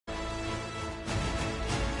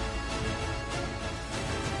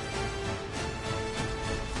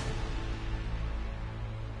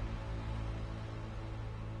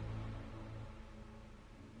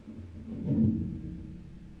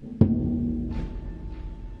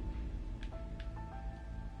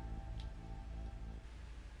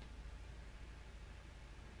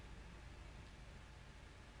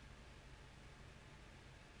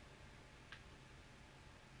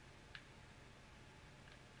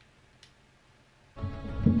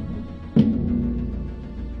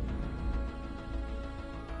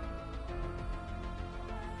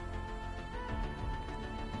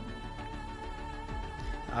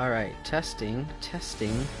Alright, testing,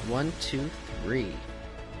 1, 2, 3.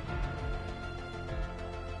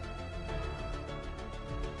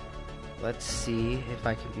 Let's see if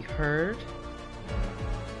I can be heard.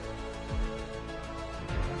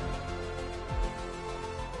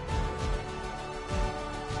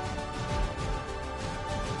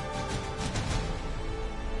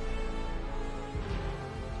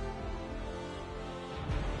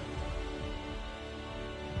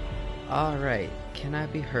 Alright, can I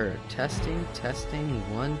be heard? Testing,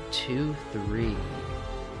 1, 2, 3.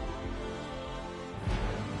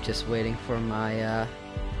 Just waiting for my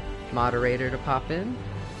moderator to pop in.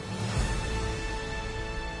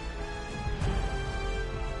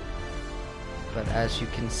 But as you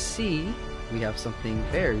can see, we have something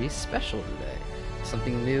very special today.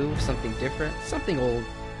 Something new, something different, something old,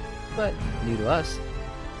 but new to us.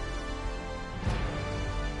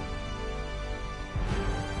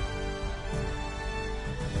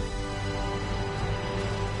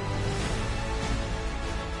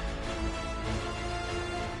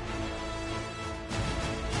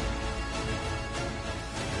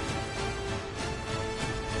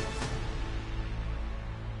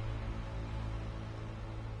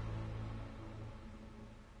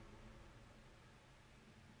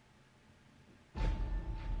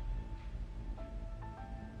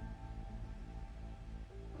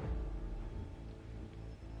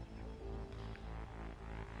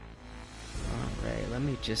 Let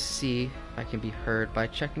me just see if I can be heard by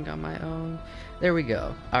checking on my own. There we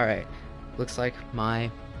go. Alright. Looks like my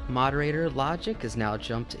moderator Logic has now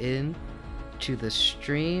jumped in to the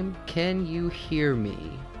stream. Can you hear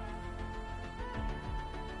me?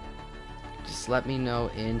 Just let me know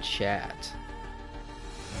in chat.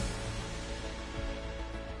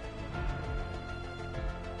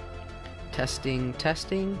 Testing,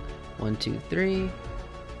 1, 2, 3.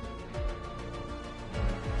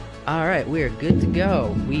 Alright, we are good to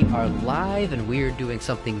go. We are live and we are doing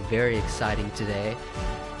something very exciting today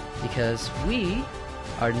because we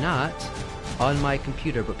are not on my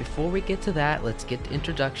computer. But before we get to that, let's get to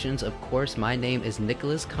introductions. Of course, my name is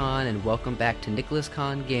Nicholas Khan and welcome back to Nicholas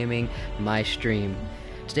Khan Gaming, my stream.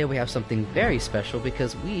 Today we have something very special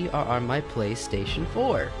because we are on my PlayStation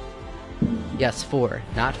 4. Yes, 4,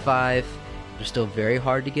 not 5. They're still very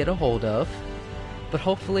hard to get a hold of. But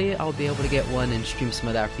hopefully I'll be able to get one and stream some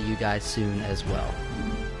of that for you guys soon as well.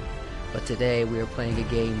 But today we are playing a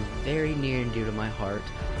game very near and dear to my heart,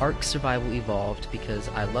 Ark Survival Evolved, because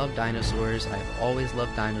I love dinosaurs. I've always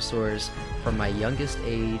loved dinosaurs from my youngest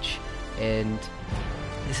age, and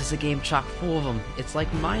this is a game chock full of them. It's like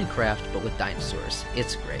Minecraft, but with dinosaurs.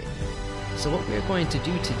 It's great. So what we're going to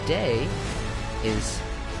do today is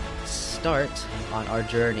start on our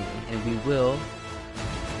journey, and we will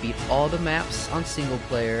beat all the maps on single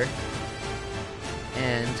player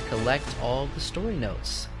and collect all the story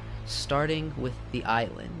notes, starting with the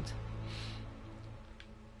island.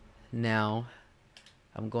 Now,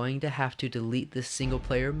 I'm going to have to delete this single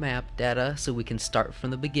player map data so we can start from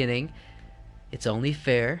the beginning. It's only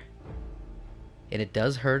fair, and it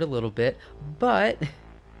does hurt a little bit, but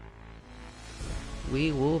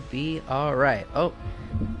we will be alright. Oh,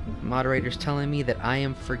 moderator's telling me that I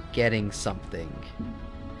am forgetting something.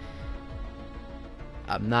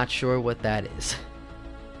 I'm not sure what that is.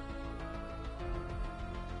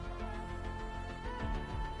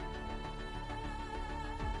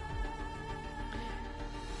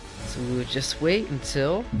 So we will just wait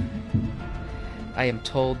until I am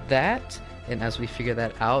told that, and as we figure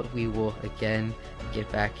that out, we will again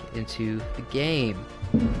get back into the game.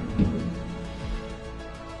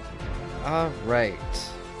 Alright.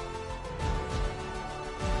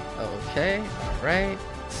 Okay, alright,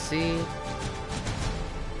 let's see.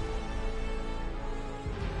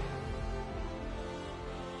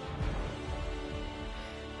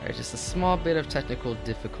 Alright, just a small bit of technical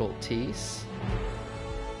difficulties.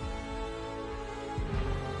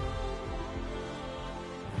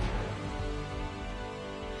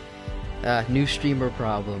 New streamer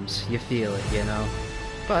problems. You feel it, you know?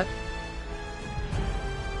 But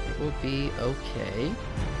it will be okay.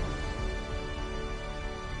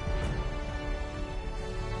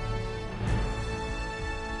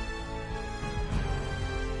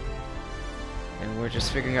 And we're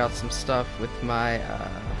just figuring out some stuff with my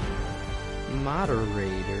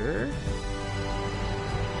moderator.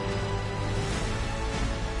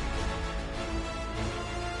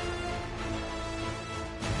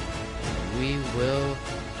 We will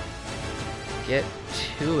get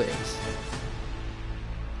to it.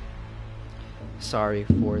 Sorry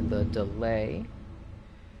for the delay.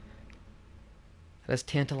 As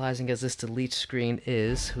tantalizing as this delete screen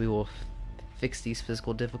is, we will fix these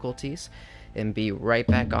physical difficulties and be right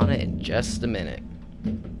back on it in just a minute.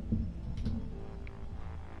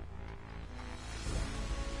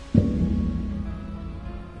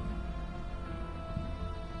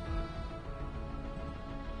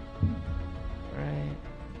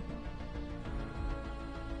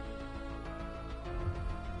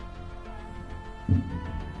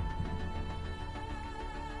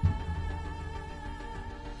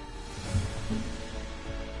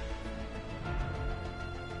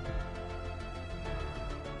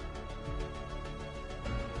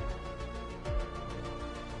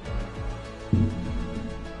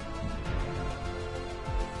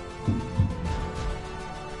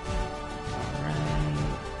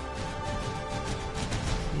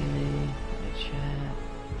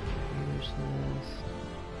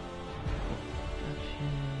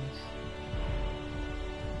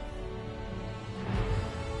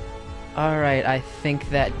 Alright, I think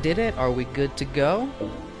that did it. Are we good to go?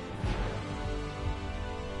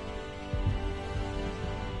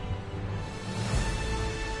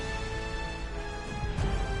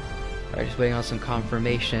 Alright, just waiting on some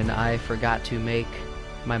confirmation. I forgot to make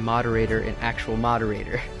my moderator an actual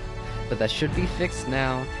moderator. But that should be fixed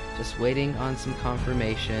now. Just waiting on some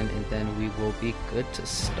confirmation, and then we will be good to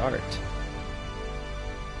start.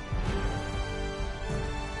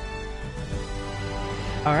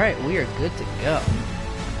 Alright, we are good to go.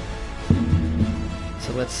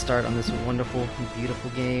 So let's start on this wonderful,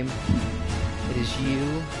 beautiful game. It is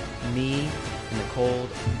you, me, and the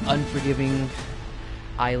cold, unforgiving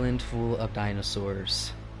island full of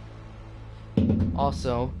dinosaurs.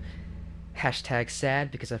 Also, hashtag sad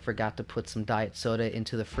because I forgot to put some diet soda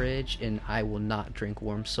into the fridge, and I will not drink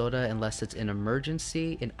warm soda unless it's an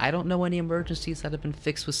emergency, and I don't know any emergencies that have been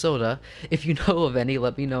fixed with soda. If you know of any,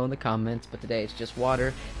 let me know in the comments, but today it's just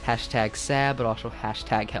water, hashtag sad, but also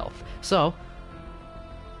hashtag health. So,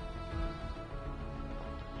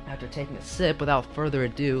 after taking a sip, without further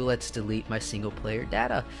ado, let's delete my single player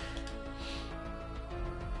data.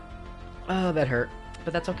 Oh, that hurt,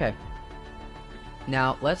 but that's okay.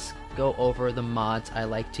 Now, let's go over the mods I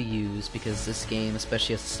like to use, because this game,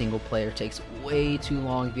 especially as a single player, takes way too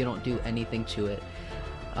long if you don't do anything to it.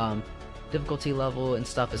 Difficulty level and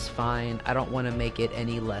stuff is fine. I don't want to make it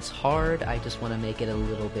any less hard, I just want to make it a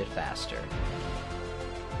little bit faster.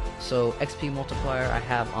 So, XP multiplier I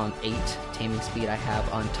have on 8, taming speed I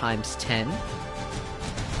have on ×10.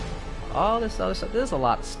 All this other stuff, there's a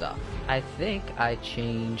lot of stuff. I think I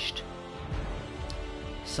changed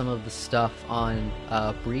some of the stuff on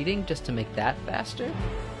breeding just to make that faster.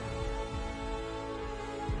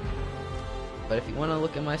 But if you want to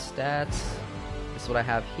look at my stats, this is what I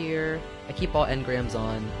have here. I keep all engrams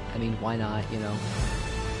on. I mean, why not, you know?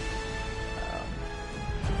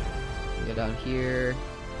 Go down here.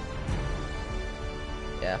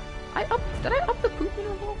 Yeah. Did I up the poop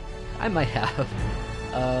interval? I might have.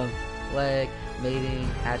 Leg, mating,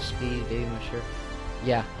 hatch speed, baby mature.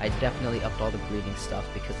 Yeah, I definitely upped all the breeding stuff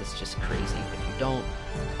because it's just crazy. If you don't,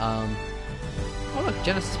 oh look,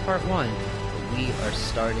 Genesis Part 1. We are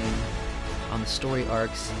starting on the story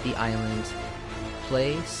arcs, the island,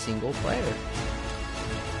 play single player.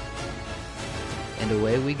 And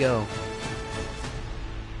away we go.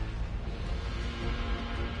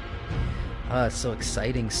 It's so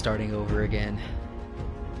exciting starting over again.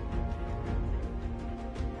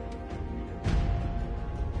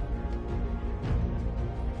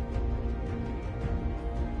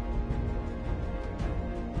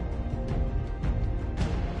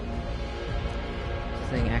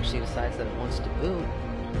 Thing actually decides that it wants to boot.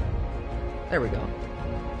 There we go.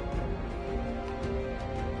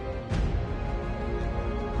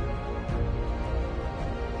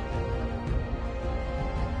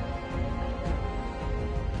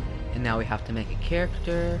 And now we have to make a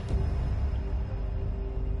character.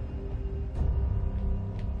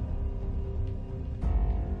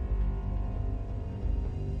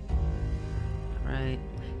 Alright.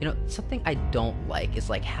 You know, something I don't like is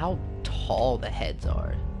like how tall the heads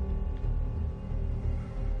are.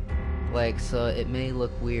 Like, so it may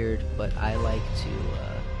look weird, but I like to,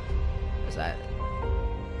 is that,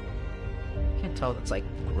 I can't tell if it's like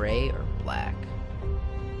gray or black.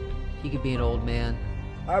 He could be an old man.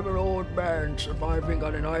 I'm an old man surviving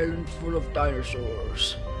on an island full of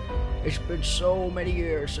dinosaurs. It's been so many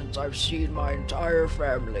years since I've seen my entire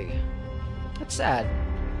family. That's sad.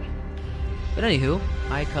 But anywho,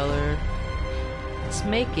 eye color. Let's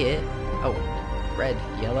make it, oh, red,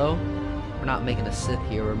 yellow. We're not making a Sith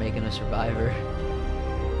here, we're making a survivor.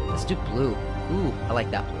 Let's do blue. Ooh, I like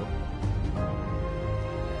that blue.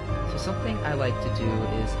 So something I like to do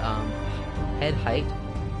is head height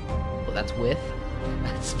well, that's with.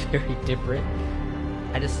 That's very different.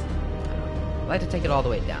 I don't know. I like to take it all the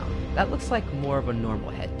way down. That looks like more of a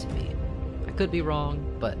normal head to me. I could be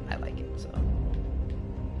wrong, but I like it, so.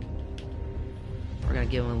 We're gonna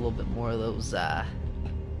give him a little bit more of those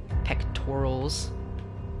pectorals.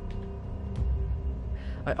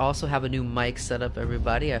 I also have a new mic set up,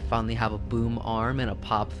 everybody. I finally have a boom arm and a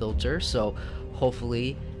pop filter, so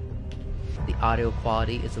hopefully the audio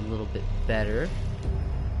quality is a little bit better.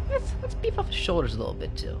 Let's beef up the shoulders a little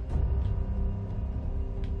bit too.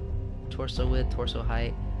 Torso width, torso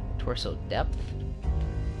height, torso depth.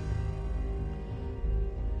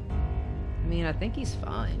 I mean, I think he's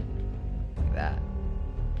fine. Like that.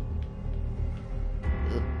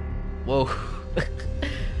 Ugh. Whoa.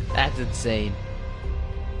 That's insane.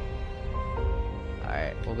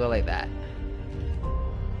 Alright, we'll go like that.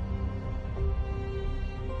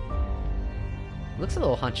 Looks a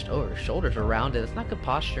little hunched over. Shoulders are rounded. It's not good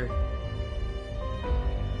posture.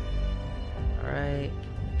 Alright.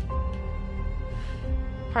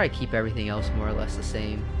 Probably keep everything else more or less the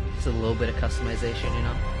same. It's a little bit of customization, you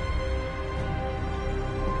know?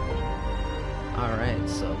 Alright,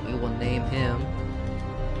 so we will name him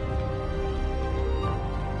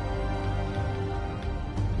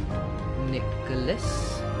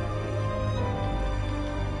Nicholas.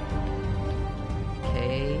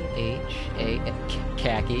 K-H-A...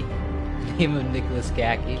 Khaki. Name him Nicholas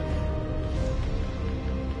Khaki.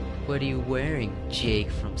 What are you wearing, Jake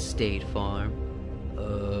from State Farm?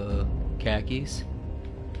 Khakis?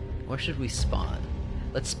 Where should we spawn?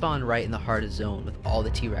 Let's spawn right in the heart of zone with all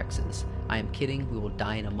the T-Rexes. I am kidding, we will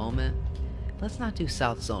die in a moment. Let's not do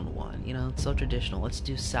South Zone 1, you know, it's so traditional. Let's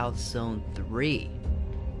do South Zone 3.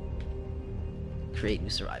 Create new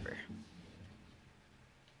survivor.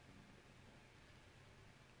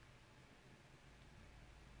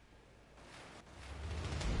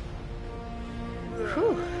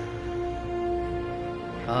 Whew.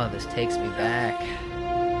 Oh, this takes me back.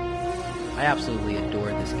 I absolutely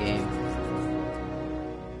adored this game.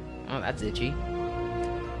 Oh, that's itchy.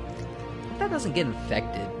 That doesn't get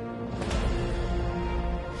infected.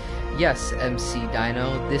 Yes, MC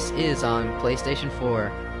Dino, this is on PlayStation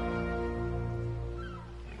 4.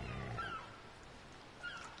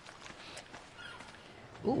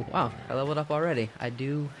 Ooh, wow, I leveled up already. I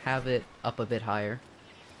do have it up a bit higher.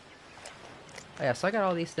 Oh yeah, so I got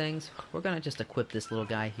all these things. We're gonna just equip this little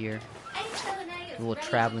guy here. A little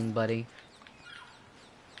traveling buddy.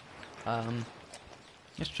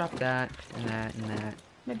 Just drop that, and that, and that.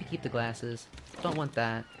 Maybe keep the glasses. Don't want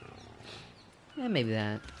that. Yeah, maybe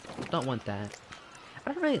that. Don't want that.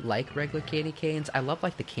 I don't really like regular candy canes. I love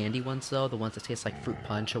like the candy ones though, the ones that taste like fruit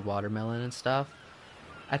punch or watermelon and stuff.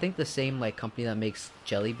 I think the same like company that makes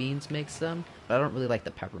jelly beans makes them, but I don't really like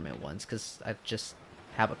the peppermint ones because I just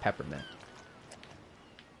have a peppermint.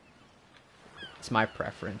 It's my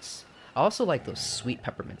preference. I also like those sweet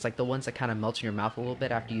peppermints, like the ones that kind of melt in your mouth a little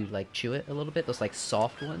bit after you like chew it a little bit. Those like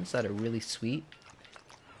soft ones that are really sweet.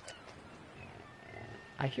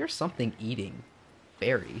 I hear something eating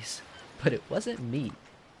berries, but it wasn't me.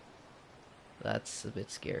 That's a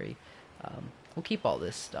bit scary. We'll keep all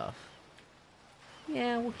this stuff.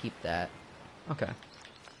 Yeah, we'll keep that. Okay.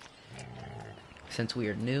 Since we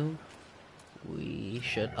are new, we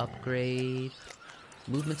should upgrade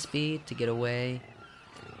movement speed to get away.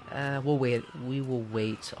 We'll wait. We will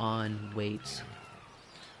wait on weight.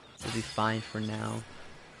 We'll be fine for now.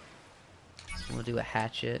 We'll do a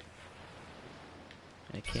hatchet,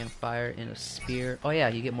 and a campfire, and a spear. Oh yeah,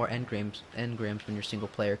 you get more engrams when you're single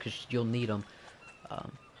player because you'll need them.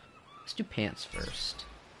 Let's do pants first,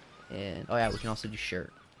 and oh yeah, we can also do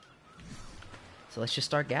shirt. So let's just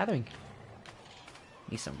start gathering.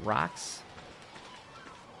 Need some rocks.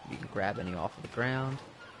 You can grab any off of the ground.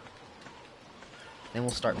 Then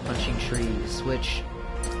we'll start punching trees, which,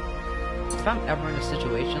 if I'm ever in a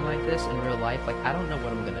situation like this in real life, like, I don't know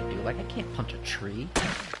what I'm gonna do. Like, I can't punch a tree.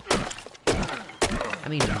 I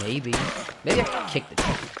mean, maybe. Maybe I can kick the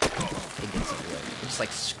tree. It gets in the way. Just,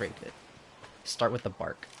 like, scrape it. Start with the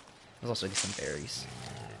bark. Let's also get some berries.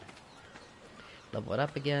 Level it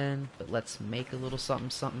up again, but let's make a little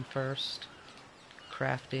something first.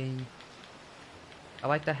 Crafting. I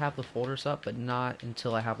like to have the folders up, but not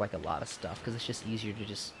until I have like a lot of stuff, because it's just easier to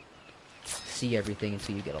just see everything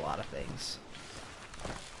until you get a lot of things.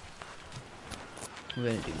 We're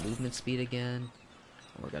going to do movement speed again,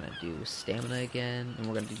 we're going to do stamina again, and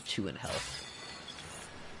we're going to do 2 in health.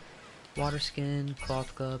 Water skin,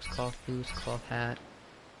 cloth gloves, cloth boots, cloth hat.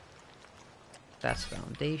 That's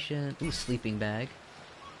foundation. Ooh, sleeping bag.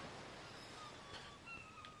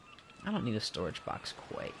 I don't need a storage box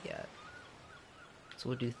quite yet. So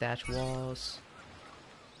we'll do thatch walls.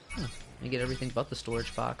 Let me get everything but the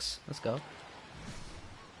storage box. Let's go.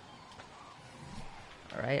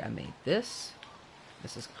 Alright, I made this.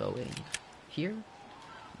 This is going here.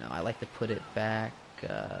 No, I like to put it back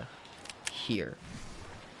here.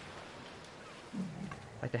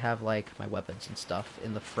 I like to have like my weapons and stuff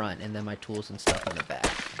in the front and then my tools and stuff in the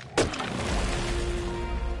back.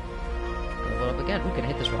 Level up again. Ooh, can I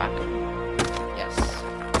hit this rock? Yes.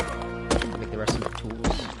 Make the rest of my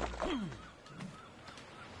tools.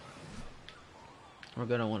 We're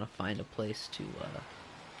gonna want to find a place to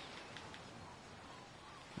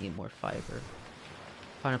need more fiber.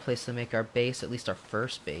 Find a place to make our base, at least our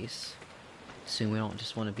first base. Soon we don't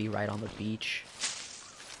just want to be right on the beach.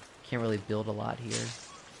 Can't really build a lot here.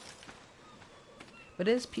 But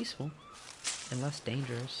it is peaceful and less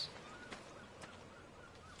dangerous.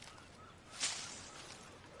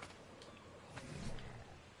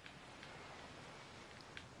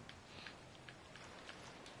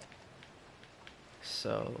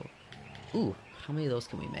 So, ooh, how many of those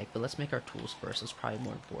can we make? But let's make our tools first. It's probably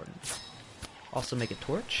more important. Also make a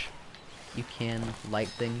torch. You can light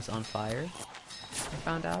things on fire, I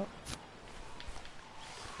found out.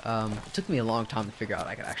 It took me a long time to figure out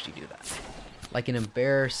I could actually do that. Like an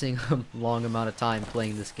embarrassing long amount of time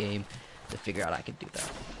playing this game to figure out I could do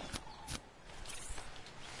that.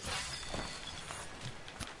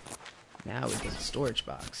 Now we get the storage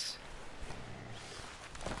box.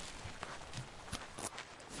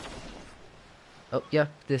 Oh, yeah,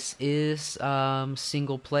 this is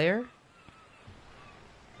single player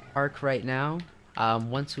arc right now.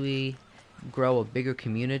 Once we grow a bigger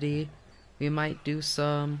community, we might do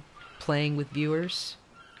some playing with viewers.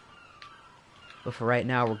 But for right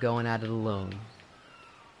now, we're going at it alone.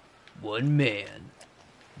 One man,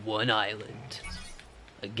 one island,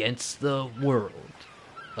 against the world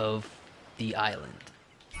of the island.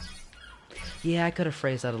 Yeah, I could have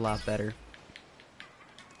phrased that a lot better.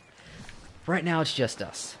 Right now, it's just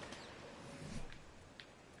us.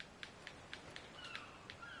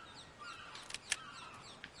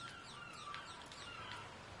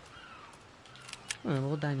 Oh, a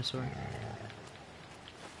little dinosaur.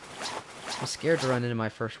 I'm scared to run into my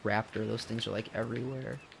first raptor. Those things are like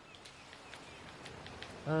everywhere.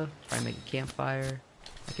 Try and make a campfire.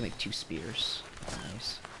 I can make 2 spears.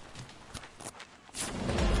 Nice.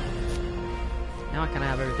 Now I kind of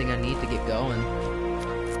have everything I need to get going.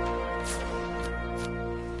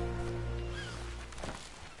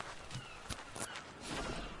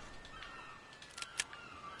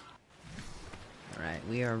 Alright,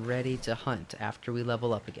 we are ready to hunt after we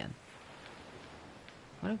level up again.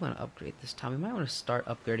 What do I want to upgrade this time? We might want to start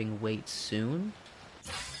upgrading weight soon.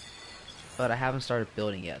 But I haven't started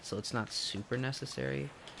building yet, so it's not super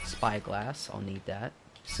necessary. Spyglass, I'll need that.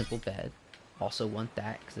 Simple bed. Also want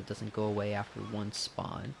that, because it doesn't go away after one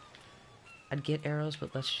spawn. I'd get arrows,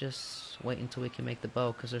 but let's just wait until we can make the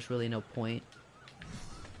bow, because there's really no point.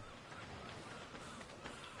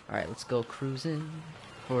 Alright, let's go cruising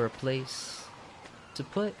for a place to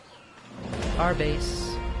put our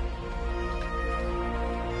base.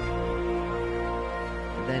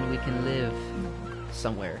 Then we can live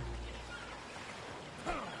somewhere.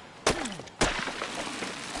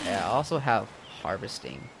 Yeah, I also have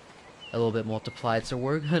harvesting a little bit multiplied, so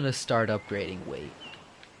we're gonna start upgrading weight.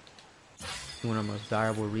 One of our most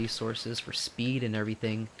valuable resources for speed and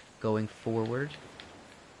everything going forward.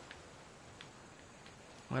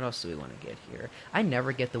 What else do we want to get here? I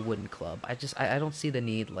never get the wooden club. I don't see the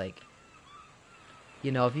need, like,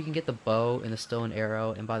 you know, if you can get the bow and the stone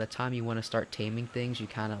arrow, and by the time you want to start taming things, you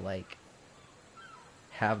kind of, like,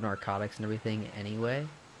 have narcotics and everything anyway.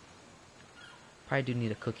 Probably do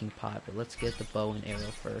need a cooking pot, but let's get the bow and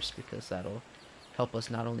arrow first, because that'll help us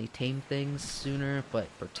not only tame things sooner, but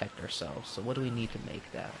protect ourselves. So what do we need to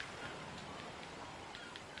make that?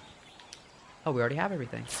 Oh, we already have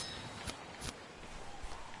everything.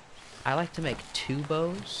 I like to make 2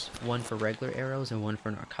 bows, one for regular arrows and one for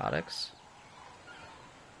narcotics.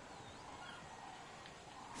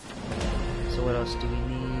 So what else do we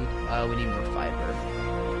need? We need more fiber.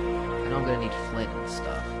 I know I'm gonna need flint and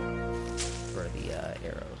stuff for the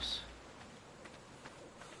arrows.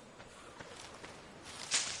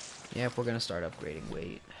 Yeah, if we're gonna start upgrading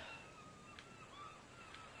weight.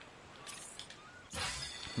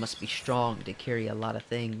 Must be strong to carry a lot of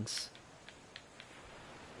things.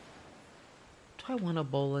 Do I want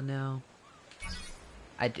Ebola now?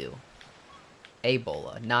 I do.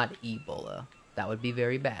 Ebola, not Ebola. That would be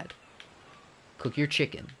very bad. Cook your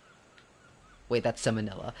chicken. Wait, that's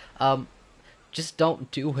salmonella. Just don't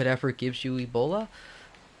do whatever gives you Ebola.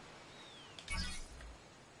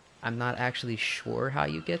 I'm not actually sure how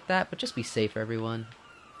you get that, but just be safe, everyone.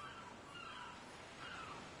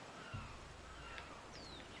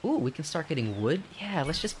 Ooh, we can start getting wood? Yeah,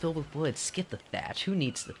 let's just fill with wood. Skip the thatch. Who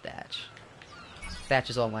needs the thatch? Thatch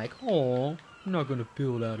is all like, oh, you're not gonna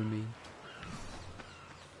build out of me.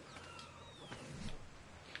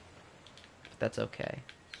 But that's okay.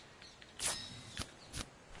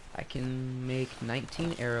 I can make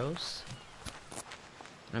 19 arrows.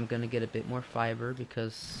 And I'm gonna get a bit more fiber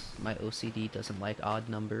because my OCD doesn't like odd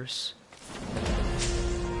numbers.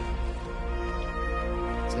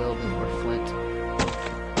 Let's get a little bit more flint.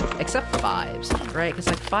 Except 5s, right? Because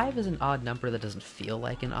like 5 is an odd number that doesn't feel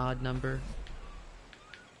like an odd number.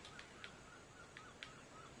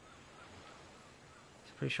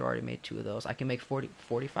 I'm pretty sure I already made 2 of those. I can make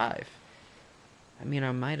 45. I mean,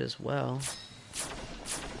 I might as well.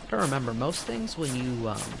 I don't remember, most things when you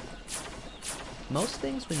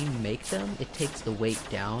make them, it takes the weight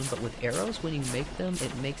down, but with arrows, when you make them,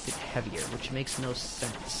 it makes it heavier, which makes no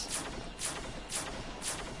sense.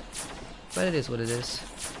 But it is what it is.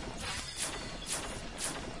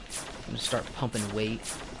 I'm gonna start pumping weight,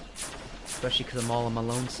 especially because I'm all on my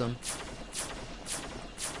lonesome.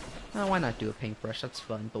 Oh, why not do a paintbrush? That's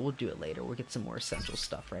fun, but we'll do it later. We'll get some more essential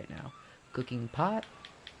stuff right now. Cooking pot.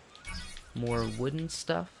 More wooden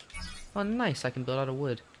stuff. Oh, nice, I can build out of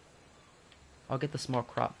wood. I'll get the small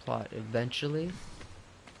crop plot eventually.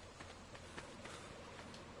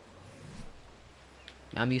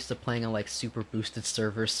 I'm used to playing on like super boosted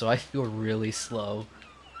servers, so I feel really slow.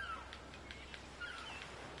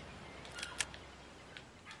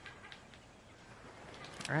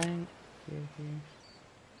 Right, here.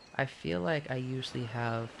 I feel like I usually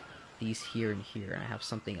have these here and here, and I have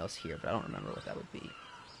something else here, but I don't remember what that would be.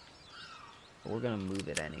 But we're gonna move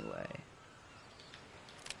it anyway.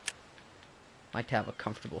 Like to have a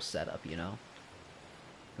comfortable setup, you know?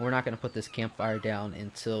 We're not gonna put this campfire down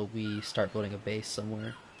until we start building a base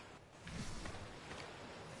somewhere.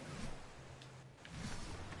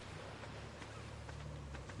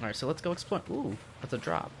 Alright, so let's go explore. Ooh, that's a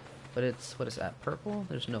drop. But it's, what is that, purple?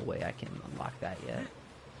 There's no way I can unlock that yet.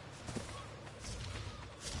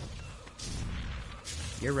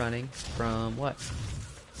 You're running from what?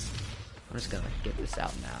 I'm just gonna get this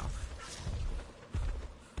out now.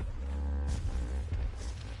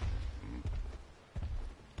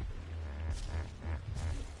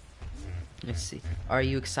 Let's see. Are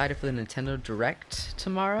you excited for the Nintendo Direct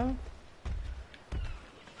tomorrow?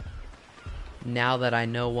 Now that I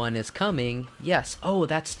know one is coming, yes. Oh,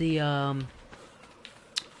 that's the one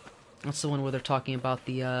where they're talking about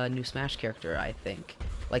the new Smash character, I think.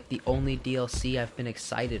 Like the only DLC I've been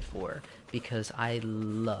excited for, because I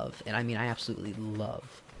love, and I mean I absolutely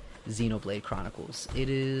love, Xenoblade Chronicles. It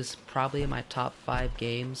is probably in my top 5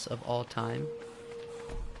 games of all time.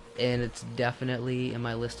 And it's definitely in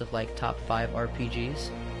my list of like top 5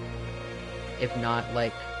 RPGs. If not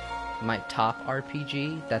like my top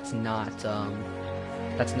RPG, that's not an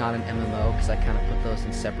MMO, because I kind of put those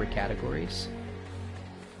in separate categories.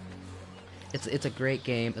 It's a great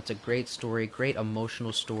game. It's a great story, great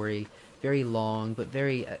emotional story, very long, but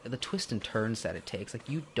very the twists and turns that it takes. Like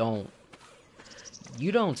you don't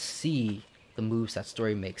see the moves that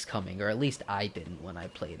story makes coming, or at least I didn't when I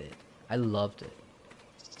played it. I loved it.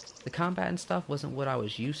 The combat and stuff wasn't what I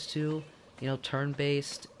was used to. You know,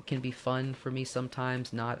 turn-based can be fun for me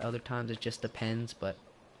sometimes, not other times. It just depends, but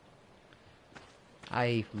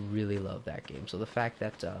I really love that game. So the fact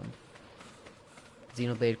that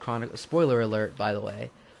Xenoblade Chronicles, spoiler alert, by the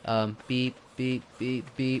way, beep, beep, beep,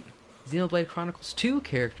 beep, Xenoblade Chronicles 2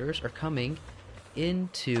 characters are coming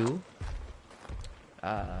into,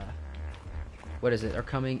 are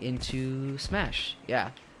coming into Smash,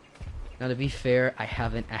 yeah. Now to be fair, I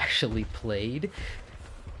haven't actually played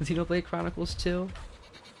Xenoblade Chronicles 2.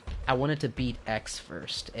 I wanted to beat X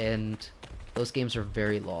first, and those games are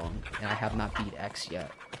very long, and I have not beat X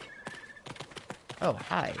yet. Oh,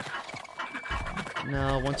 hi.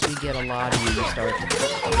 No, once we get a lot of you, we start...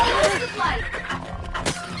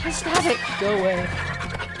 Stop it! Go away.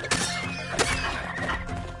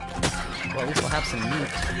 Well, at least we'll have some meat.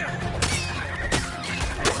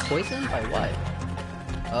 Poisoned by what?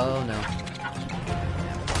 Oh, no.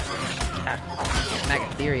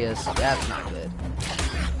 Magatherius. That's not good.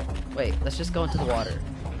 Wait, let's just go into the water.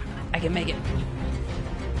 I can make it.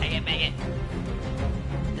 I can make it.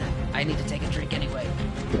 I need to take a drink anyway.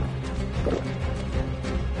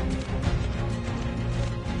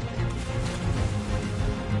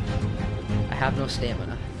 I have no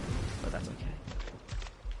stamina, but that's okay.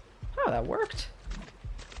 Oh, that worked.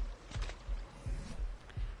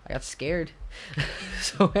 got scared.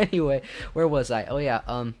 So anyway, where was I? Oh yeah,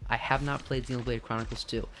 I have not played Xenoblade Chronicles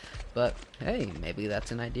 2. But hey, maybe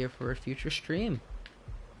that's an idea for a future stream.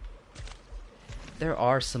 There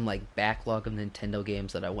are some like backlog of Nintendo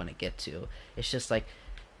games that I want to get to. It's just like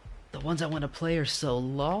the ones I want to play are so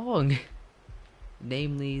long.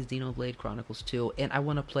 Namely Xenoblade Chronicles 2, and I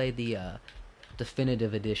want to play the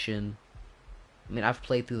definitive edition. I mean, I've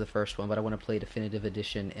played through the first one, but I want to play definitive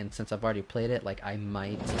edition, and since I've already played it, like I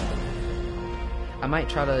might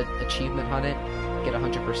try to achievement hunt it, get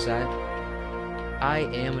 100%. I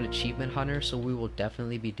am an achievement hunter, so we will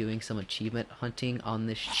definitely be doing some achievement hunting on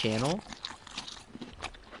this channel,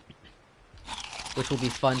 which will be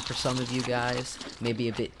fun for some of you guys, maybe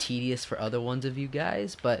a bit tedious for other ones of you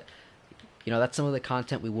guys, but you know, that's some of the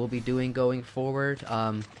content we will be doing going forward,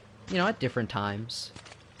 you know, at different times.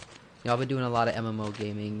 You know, I've been doing a lot of MMO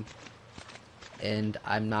gaming, and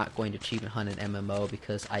I'm not going to achievement hunt an MMO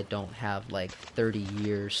because I don't have like 30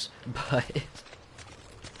 years, but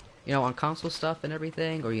you know, on console stuff and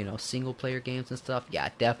everything, or you know, single player games and stuff, yeah,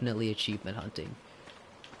 definitely achievement hunting.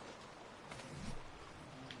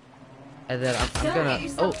 And then I'm gonna,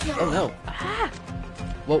 oh no, ah!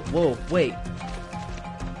 Whoa, wait,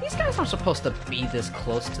 these guys aren't supposed to be this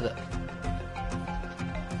close to the,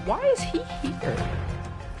 why is he here?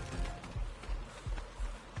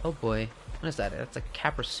 Oh boy, what is that? That's a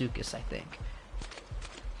Caprasuchus, I think.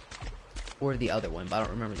 Or the other one, but I don't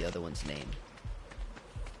remember the other one's name.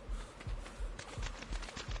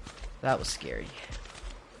 That was scary.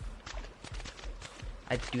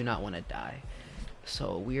 I do not want to die.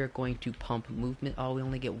 So we are going to pump movement. Oh, we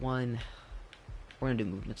only get one. We're going to do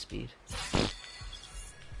movement speed.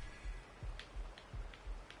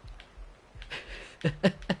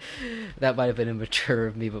 That might have been immature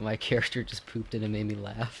of me, but my character just pooped and it made me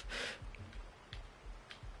laugh.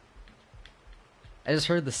 I just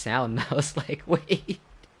heard the sound and I was like, wait.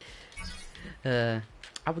 I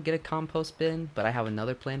would get a compost bin, but I have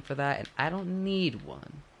another plan for that, and I don't need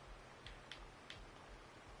one.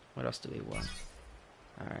 What else do we want?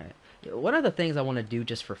 Alright. One of the things I want to do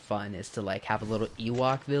just for fun is to like have a little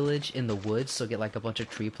Ewok village in the woods, so get like a bunch of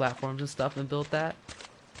tree platforms and stuff and build that.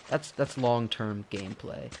 That's long-term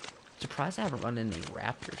gameplay. Surprised I haven't run into any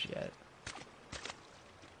raptors yet.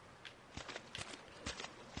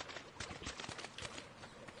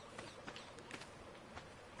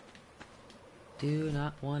 Do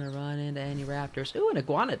not want to run into any raptors. Ooh, an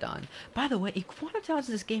iguanodon. By the way, iguanodons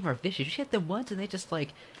in this game are vicious. You hit them once and they just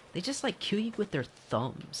like kill you with their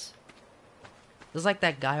thumbs. It's like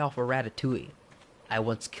that guy off of Ratatouille. I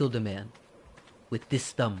once killed a man with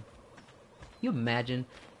this thumb. You imagine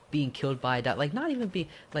being killed by a like not even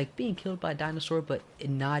being killed by a dinosaur, but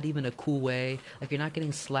in not even a cool way. Like you're not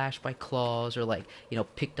getting slashed by claws or like, you know,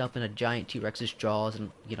 picked up in a giant T-Rex's jaws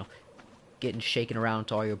and, you know, getting shaken around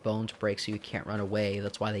until all your bones break so you can't run away.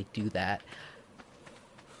 That's why they do that.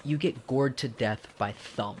 You get gored to death by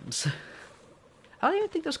thumbs. I don't even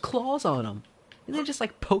think there's claws on them. And they just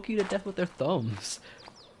like poke you to death with their thumbs.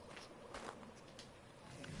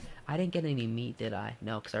 I didn't get any meat, did I?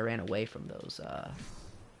 No, because I ran away from those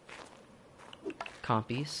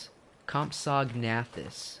compies.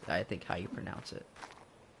 Compsognathus, I think how you pronounce it.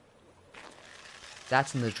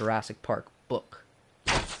 That's in the Jurassic Park book.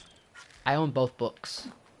 I own both books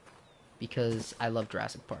because I love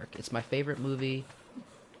Jurassic Park. It's my favorite movie,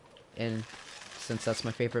 and since that's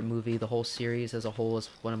my favorite movie, the whole series as a whole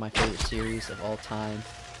is one of my favorite series of all time.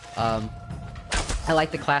 I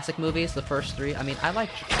like the classic movies, the first three. I mean, I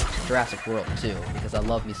like Jurassic World too, because I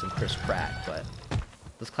love me some Chris Pratt, but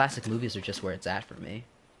those classic movies are just where it's at for me.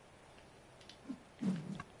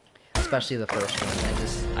 Especially the first one.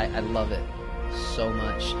 I love it so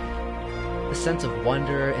much. The sense of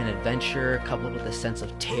wonder and adventure coupled with the sense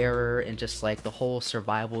of terror and just like the whole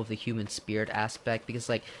survival of the human spirit aspect, because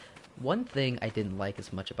like one thing I didn't like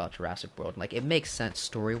as much about Jurassic World, like it makes sense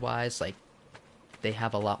story-wise, like they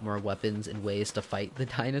have a lot more weapons and ways to fight the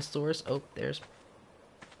dinosaurs. Oh, there's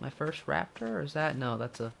my first raptor, or is that? No,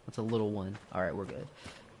 that's a little one. Alright, we're good.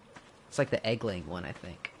 It's like the egg-laying one, I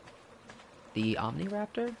think. The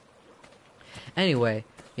Omniraptor? Anyway,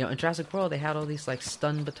 you know, in Jurassic World, they had all these, like,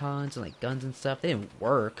 stun batons and, like, guns and stuff. They didn't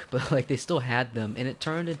work, but, like, they still had them. And it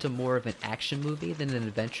turned into more of an action movie than an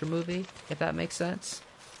adventure movie, if that makes sense.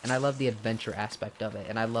 And I love the adventure aspect of it.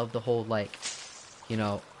 And I love the whole, like, you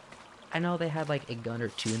know, I know they had, like, a gun or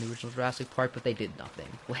two in the original Jurassic Park, but they did nothing.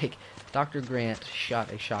 Like, Dr. Grant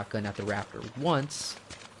shot a shotgun at the raptor once,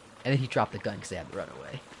 and then he dropped the gun because they had to run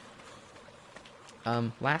away.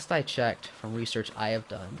 Last I checked, from research I have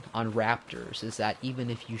done on raptors, is that even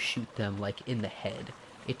if you shoot them, like, in the head,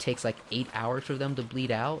 it takes like 8 hours for them to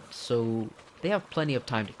bleed out, so they have plenty of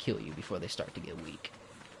time to kill you before they start to get weak.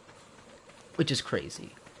 Which is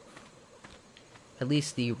crazy. At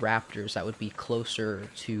least the raptors that would be closer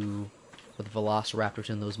to what velociraptors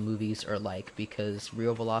in those movies are like, because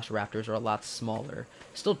real velociraptors are a lot smaller.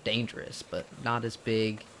 Still dangerous, but not as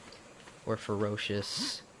big or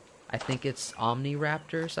ferocious. I think it's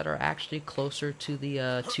omniraptors that are actually closer to the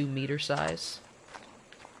 2-meter size.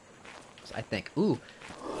 I think. Ooh.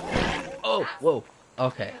 Oh, whoa.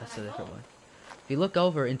 Okay, that's a different one. If you look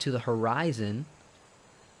over into the horizon,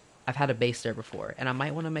 I've had a base there before, and I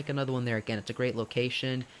might want to make another one there again. It's a great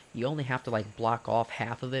location. You only have to like block off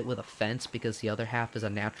half of it with a fence because the other half is a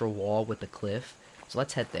natural wall with the cliff. So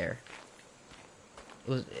let's head there.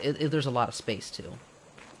 There's a lot of space too.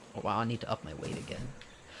 Oh, wow, I need to up my weight again.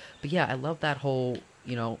 But yeah, I love that whole,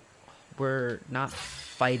 we're not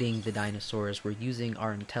fighting the dinosaurs. We're using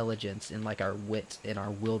our intelligence and like our wit and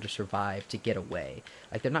our will to survive to get away.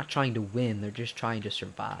 Like they're not trying to win, they're just trying to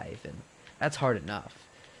survive, and that's hard enough.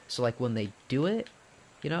 So like when they do it,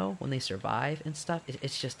 when they survive and stuff,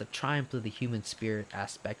 it's just the triumph of the human spirit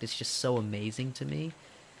aspect. It's just so amazing to me.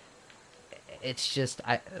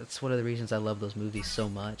 It's one of the reasons I love those movies so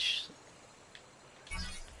much.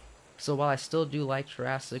 So while I still do like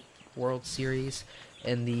Jurassic World series,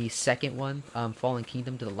 and the second one, Fallen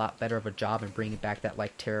Kingdom, did a lot better of a job in bringing back that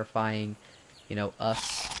like terrifying,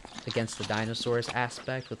 us against the dinosaurs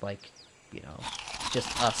aspect with like,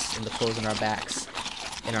 just us and the clothes on our backs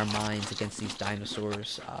in our minds against these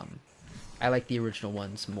dinosaurs. I like the original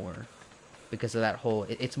ones more because of that whole.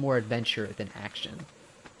 It's more adventure than action.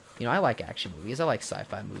 I like action movies. I like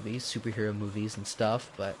sci-fi movies, superhero movies, and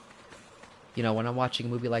stuff. But when I'm watching a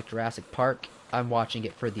movie like Jurassic Park, I'm watching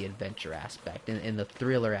it for the adventure aspect and the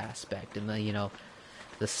thriller aspect and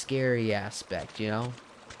the scary aspect. And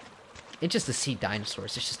just to see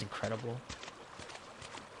dinosaurs, it's just incredible.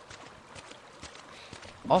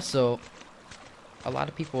 Also, a lot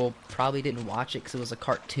of people probably didn't watch it because it was a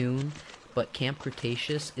cartoon, but Camp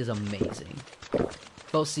Cretaceous is amazing.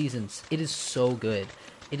 Both seasons, it is so good.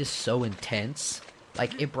 It is so intense.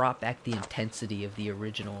 Like, it brought back the intensity of the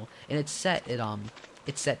original, and it's set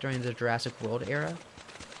during the Jurassic World era.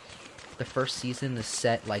 The first season is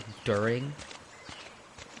set like during.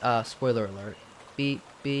 Spoiler alert. Beep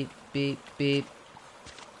beep beep beep.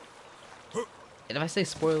 And if I say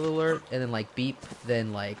spoiler alert and then like beep,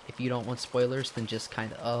 then like if you don't want spoilers, then just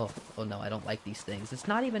kind of oh no, I don't like these things. It's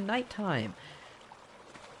not even nighttime.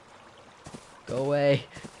 Go away.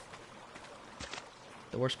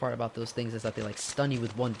 The worst part about those things is that they like stun you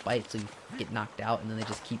with one bite, so you get knocked out, and then they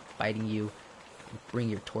just keep biting you and bring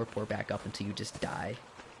your torpor back up until you just die.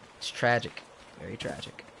 It's tragic, very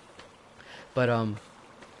tragic. But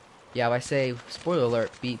yeah, if I say spoiler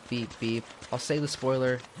alert, beep beep beep, I'll say the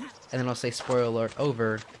spoiler, and then I'll say spoiler alert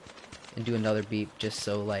over, and do another beep, just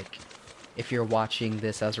so like if you're watching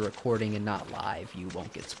this as a recording and not live, you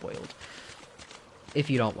won't get spoiled. If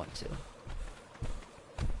you don't want to.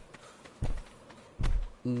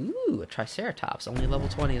 Ooh, a Triceratops. Only level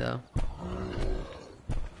 20, though.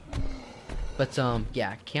 But,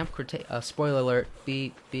 yeah, Camp Cretaceous... spoiler alert.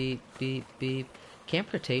 Beep, beep, beep, beep.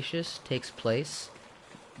 Camp Cretaceous takes place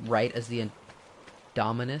right as the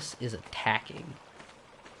Indominus is attacking.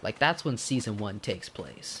 Like, that's when Season 1 takes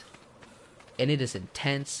place. And it is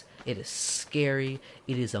intense. It is scary.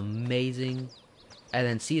 It is amazing. And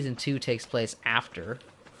then Season 2 takes place after.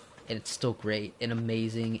 And it's still great and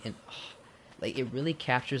amazing and... like, it really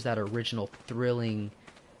captures that original thrilling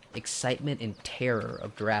excitement and terror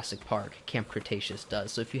of Jurassic Park. Camp Cretaceous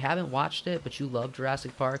does. So if you haven't watched it, but you love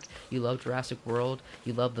Jurassic Park, you love Jurassic World,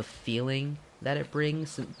 you love the feeling that it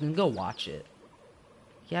brings, then go watch it.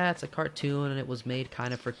 Yeah, it's a cartoon and it was made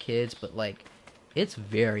kind of for kids, but, like, it's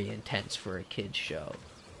very intense for a kid's show.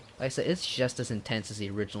 Like I said, it's just as intense as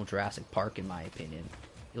the original Jurassic Park, in my opinion.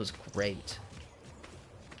 It was great.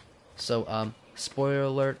 So, spoiler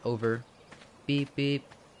alert over. Beep, beep,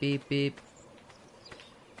 beep, beep.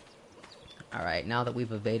 Alright, now that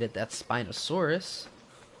we've evaded that Spinosaurus,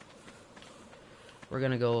 we're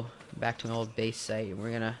gonna go back to an old base site and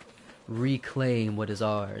we're gonna reclaim what is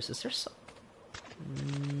ours. Is there some...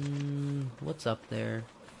 what's up there?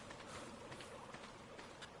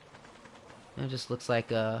 It just looks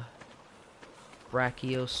like a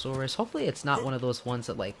Brachiosaurus. Hopefully it's not one of those ones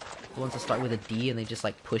that, like, the ones that start with a D and they just,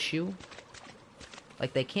 like, push you.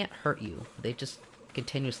 Like, they can't hurt you. They just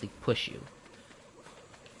continuously push you.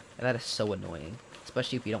 And that is so annoying.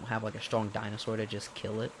 Especially if you don't have, like, a strong dinosaur to just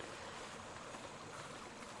kill it.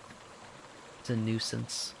 It's a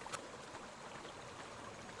nuisance.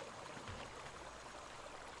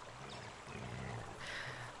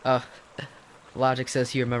 Uh, Logic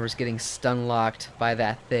says he remembers getting stun locked by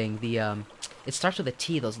that thing. It starts with a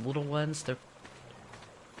T. Those little ones. They're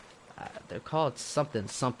called something,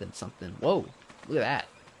 something, something. Whoa! Look at that.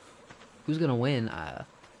 Who's gonna win?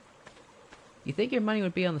 You think your money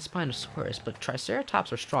would be on the Spinosaurus, but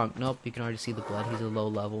Triceratops are strong. Nope, you can already see the blood. He's a low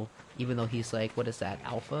level, even though he's like, what is that?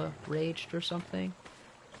 Alpha raged or something?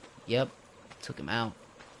 Yep, took him out.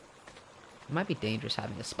 It might be dangerous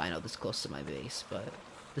having a Spino this close to my base, but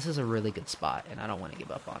this is a really good spot, and I don't want to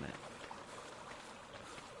give up on it.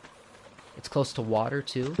 It's close to water,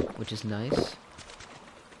 too, which is nice.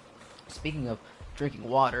 Speaking of drinking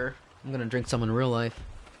water, I'm gonna drink some in real life.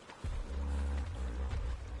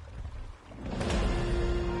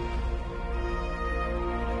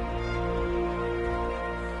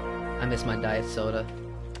 I miss my diet soda.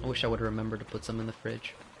 I wish I would have remembered to put some in the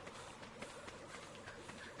fridge.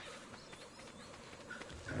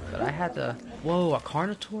 But I had to... Whoa, a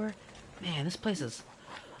Carnotaur? Man, this place is...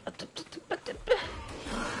 A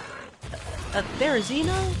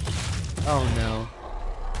Therizino? Oh no.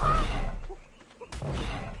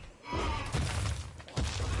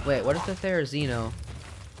 Wait, what if the Therizino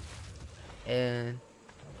and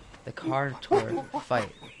the Carnotaur fight?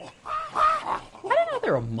 I didn't know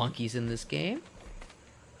there were monkeys in this game.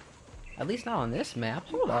 At least not on this map.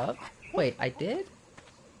 Hold up. Wait, I did?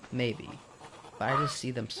 Maybe. But I just see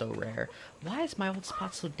them so rare. Why is my old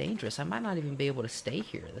spot so dangerous? I might not even be able to stay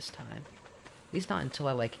here this time. At least not until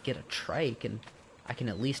I, like, get a trike and I can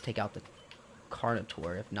at least take out the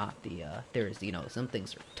Carnotaur, if not the Therizino. Some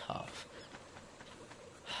things are tough.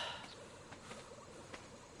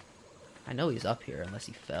 I know he's up here unless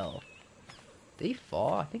he fell. Did he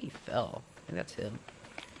fall? I think he fell. I think that's him.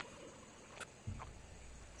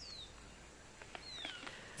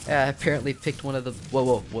 Yeah, I apparently picked one of the... Whoa,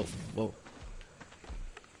 whoa, whoa, whoa.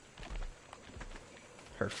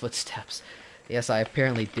 Heard footsteps. Yes, I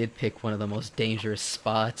apparently did pick one of the most dangerous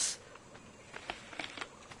spots.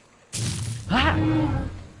 Ah!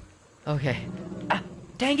 Okay. Ah,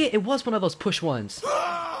 dang it, it was one of those push ones.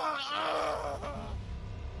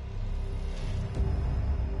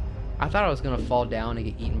 I thought I was gonna fall down and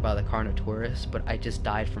get eaten by the Carnotaurus, but I just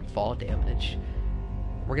died from fall damage.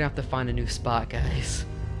 We're gonna have to find a new spot, guys.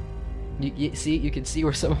 You see, you can see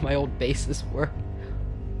where some of my old bases were.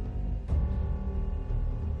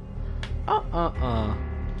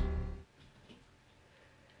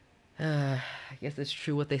 I guess it's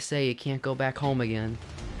true what they say, you can't go back home again.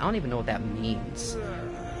 I don't even know what that means.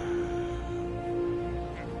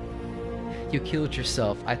 You killed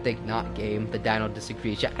yourself. I think not, game. The dino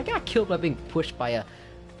disagrees. Yeah, I got killed by being pushed by a...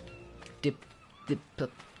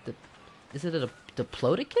 Is it a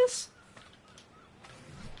Diplodocus?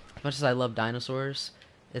 As much as I love dinosaurs,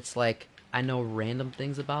 it's like, I know random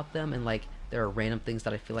things about them, and like, there are random things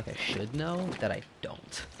that I feel like I should know that I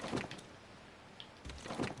don't.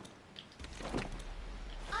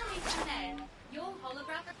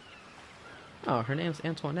 Oh, her name's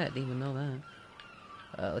Antoinette. Didn't even know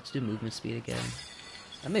that. Let's do movement speed again.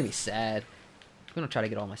 That made me sad. I'm gonna try to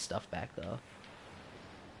get all my stuff back, though.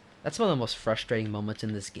 That's one of the most frustrating moments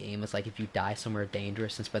in this game. It's like if you die somewhere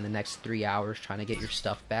dangerous and spend the next 3 hours trying to get your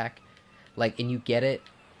stuff back. Like, and you get it,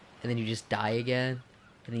 and then you just die again.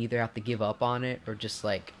 And then you either have to give up on it, or just,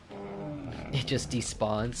 like, it just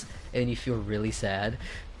despawns. And you feel really sad.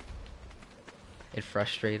 And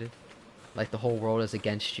frustrated. Like the whole world is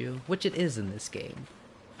against you. Which it is in this game.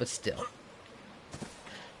 But still.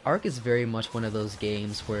 Ark is very much one of those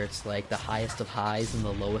games where it's like the highest of highs and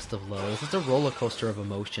the lowest of lows. It's a roller coaster of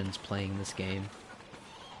emotions playing this game.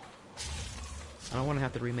 I don't want to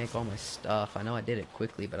have to remake all my stuff. I know I did it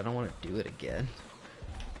quickly, but I don't want to do it again.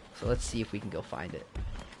 So let's see if we can go find it.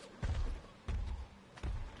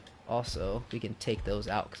 Also, we can take those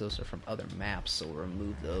out because those are from other maps, so we'll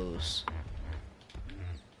remove those.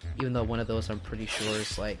 Even though one of those I'm pretty sure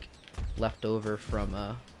is like left over from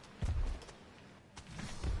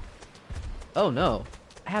Oh no,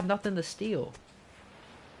 I have nothing to steal.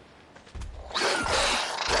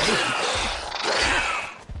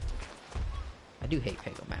 I do hate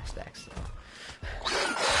Pego stacks though.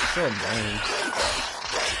 So annoying.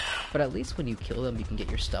 But at least when you kill them, you can get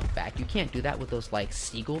your stuff back. You can't do that with those like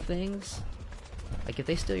seagull things. Like if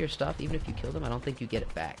they steal your stuff, even if you kill them, I don't think you get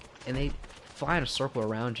it back. And they fly in a circle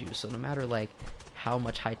around you, so no matter like how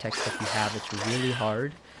much high-tech stuff you have, it's really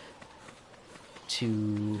hard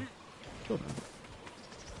to kill them.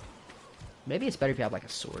 Maybe it's better if you have like a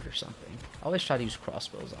sword or something. I always try to use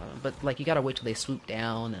crossbows on them, but like you gotta wait till they swoop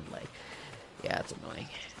down and like, yeah, it's annoying.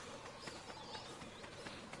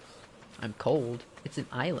 I'm cold. It's an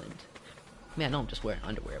island. I mean, I know I'm just wearing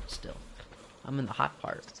underwear, but still. I'm in the hot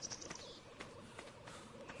part.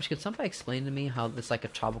 Which, could somebody explain to me how it's like a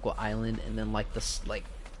tropical island and then like this, like,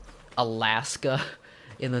 Alaska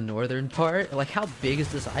in the northern part? Like, how big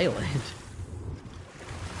is this island?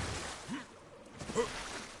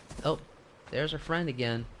 Oh, there's our friend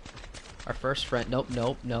again. Our first friend. Nope,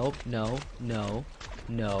 nope, nope, no, no,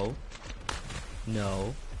 no,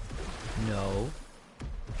 no, no,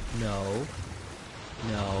 no,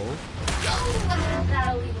 no.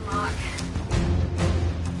 That'll leave a mark.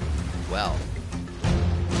 Well.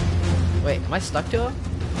 Wait, am I stuck to him?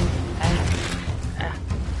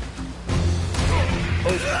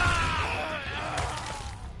 Oh.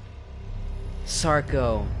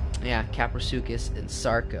 Sarko. Yeah, Kaprasukis and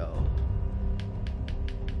Sarko.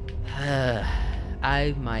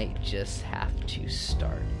 I might just have to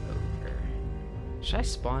start over. Should I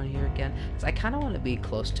spawn here again? 'Cause I kind of want to be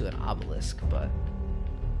close to an obelisk, but...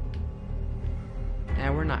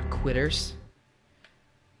 Nah, we're not quitters.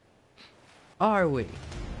 Are we?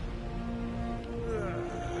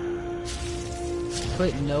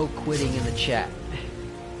 Put no quitting in the chat.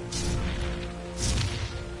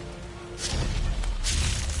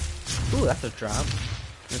 Ooh, that's a drop.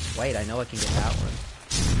 It's white, I know I can get that one.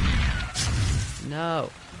 No.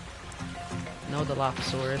 No, the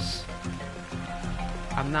Dilophosaurus.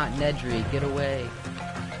 I'm not Nedry, get away.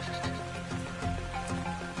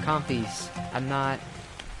 Compies, I'm not...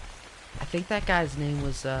 I think that guy's name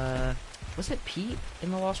was it Pete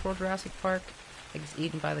in the Lost World Jurassic Park? Like, he's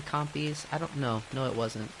eaten by the compies? I don't know. No, it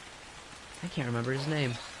wasn't. I can't remember his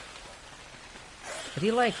name. But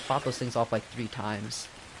he, like, fought those things off, like, 3 times.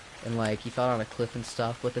 And, like, he fell on a cliff and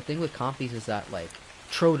stuff. But the thing with compies is that, like,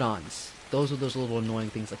 Troodons, those are those little annoying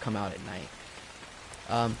things that come out at night.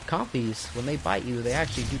 Compies, when they bite you, they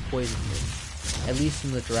actually do poison you. At least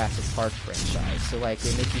in the Jurassic Park franchise. So, like,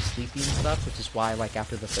 they make you sleepy and stuff, which is why, like,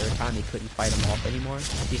 after the 3rd time, they couldn't fight them off anymore.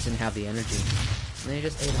 They just didn't have the energy. And they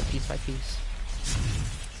just ate them piece by piece.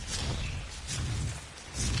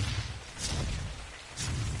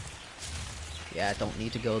 Yeah, I don't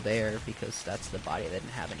need to go there because that's the body that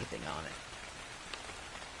didn't have anything on it.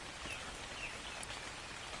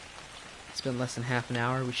 It's been less than half an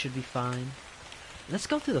hour, we should be fine. Let's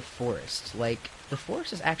go through the forest. Like, the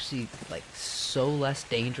forest is actually, like, so less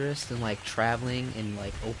dangerous than, like, traveling in,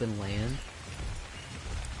 like, open land.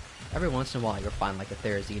 Every once in a while you'll find, like, a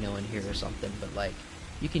Therizino in here or something, but, like,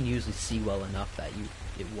 you can usually see well enough that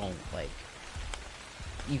it won't, like,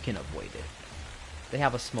 you can avoid it. They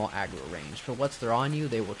have a small aggro range, but once they're on you,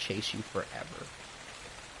 they will chase you forever.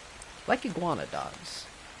 Like iguana dogs.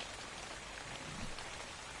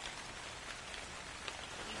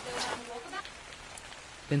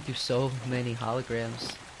 Been through so many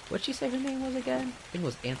holograms. What'd she say her name was again? I think it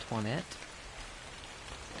was Antoinette.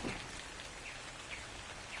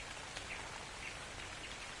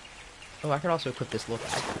 Oh, I could also equip this little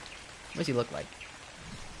guy. What does he look like?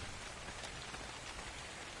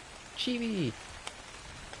 Chibi!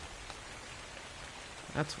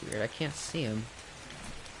 That's weird, I can't see him.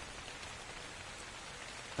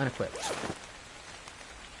 Unequip.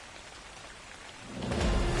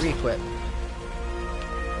 Re-equip.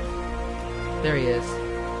 There he is.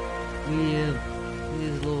 Yeah,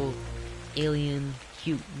 his little alien,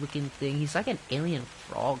 cute looking thing. He's like an alien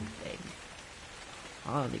frog thing.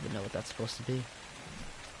 I don't even know what that's supposed to be.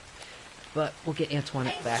 But we'll get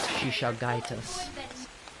Antoinette back. She shall guide us.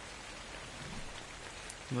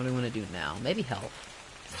 What do we want to do now? Maybe health.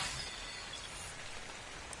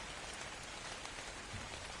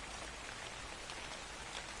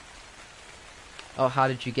 Oh, how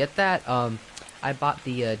did you get that? I bought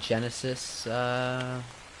the Genesis, what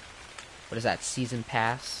is that, Season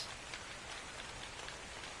Pass?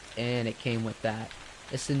 And it came with that.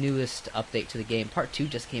 It's the newest update to the game. Part 2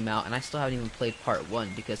 just came out, and I still haven't even played Part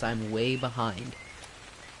 1 because I'm way behind.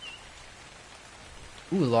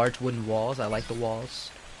 Ooh, large wooden walls. I like the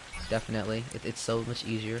walls. Definitely. It's so much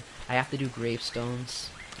easier. I have to do gravestones.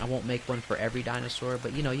 I won't make one for every dinosaur,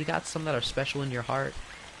 but you know, you got some that are special in your heart,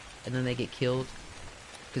 and then they get killed.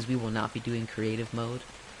 Because we will not be doing creative mode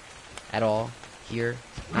at all here.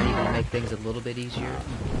 Not even to make things a little bit easier.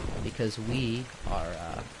 Because we're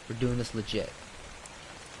doing this legit.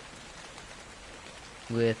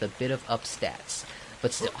 With a bit of up stats.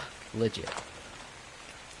 But still, legit.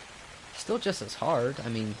 Still just as hard. I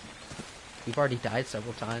mean, we've already died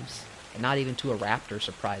several times. And not even to a raptor,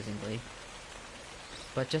 surprisingly.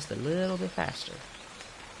 But just a little bit faster.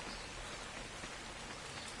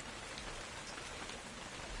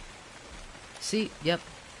 See, yep.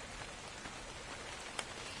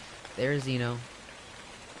 There's Xeno.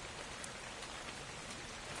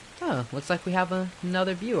 Oh, Oh, looks like we have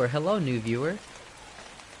another viewer. Hello, new viewer.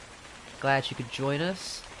 Glad you could join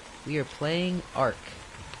us. We are playing Ark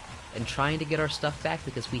and trying to get our stuff back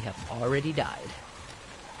because we have already died.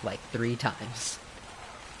 Like 3 times.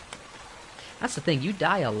 That's the thing, you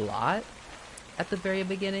die a lot at the very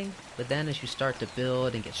beginning, but then as you start to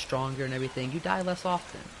build and get stronger and everything, you die less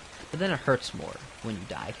often. But then it hurts more when you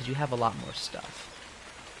die because you have a lot more stuff.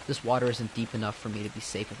 This water isn't deep enough for me to be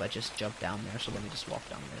safe if I just jump down there, so let me just walk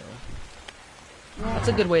down there. That's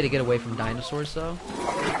a good way to get away from dinosaurs, though.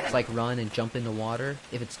 It's like run and jump into water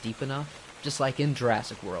if it's deep enough. Just like in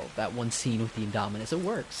Jurassic World, that one scene with the Indominus, it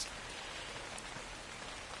works.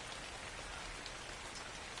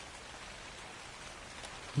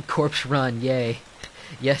 Corpse run, yay.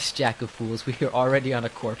 Yes, Jack of Fools, we are already on a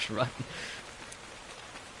corpse run.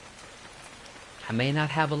 I may not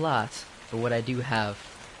have a lot, but what I do have,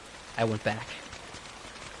 I went back.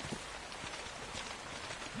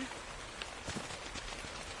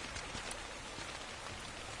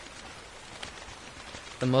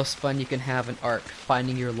 The most fun you can have in Ark,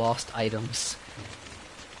 finding your lost items.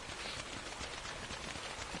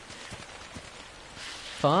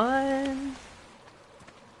 Fun?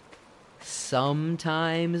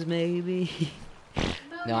 Sometimes, maybe?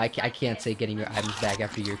 No, I can't say getting your items back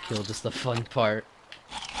after you're killed is the fun part.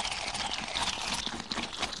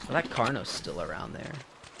 Well, that Carno's still around there.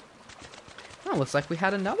 Oh, looks like we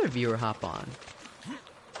had another viewer hop on.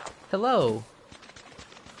 Hello,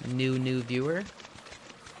 new viewer.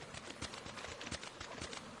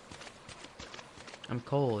 I'm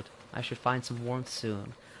cold. I should find some warmth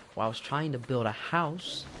soon. While I was trying to build a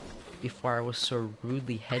house before I was so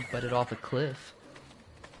rudely headbutted off a cliff.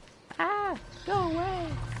 Ah! Go away!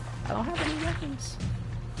 I don't have any weapons.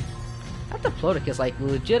 That Diplodocus, like,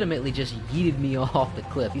 legitimately just yeeted me off the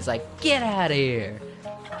cliff. He's like, get out of here!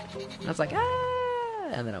 And I was like, ah!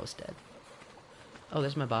 And then I was dead. Oh,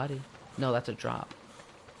 there's my body. No, that's a drop.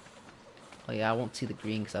 Oh yeah, I won't see the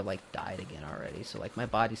green because I've like died again already. So like my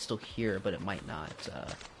body's still here, but it might not.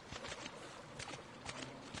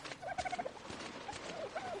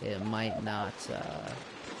 It might not.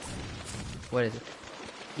 What is it?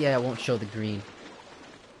 Yeah, it won't show the green.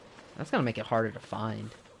 That's gonna make it harder to find.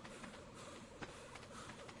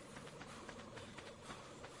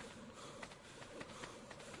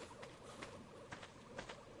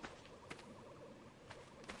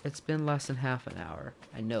 It's been less than half an hour.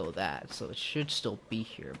 I know that, so it should still be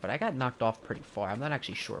here. But I got knocked off pretty far. I'm not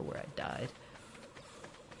actually sure where I died.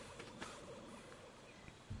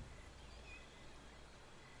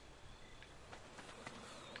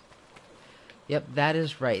 Yep, that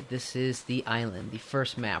is right. This is the island, the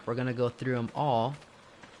first map. We're gonna go through them all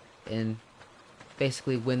and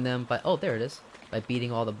basically win them by... Oh, there it is. By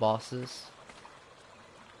beating all the bosses.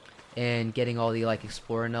 And getting all the like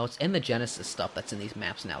explorer notes and the Genesis stuff that's in these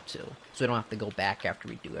maps now too, so we don't have to go back after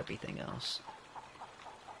we do everything else.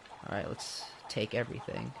 All right, let's take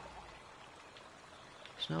everything.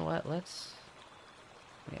 You know what? Let's.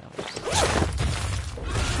 Yeah.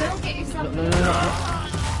 Don't get yourself. No.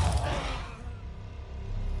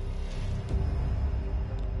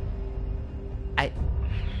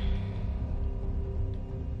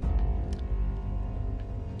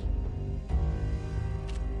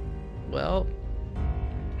 Well,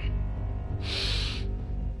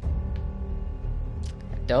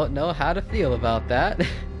 I don't know how to feel about that.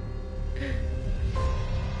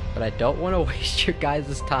 But I don't want to waste your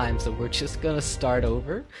guys' time, so we're just gonna start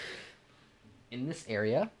over in this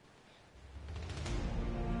area.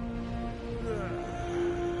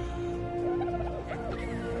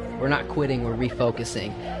 We're not quitting, we're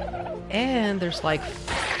refocusing. And there's like,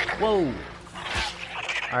 whoa!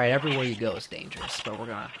 Alright, everywhere you go is dangerous, but we're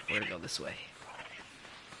gonna go this way.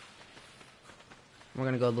 We're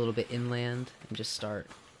gonna go a little bit inland and just start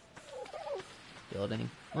building.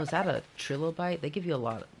 Oh, is that a trilobite? They give you a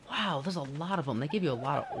lot of... Wow, there's a lot of them. They give you a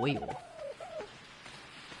lot of oil.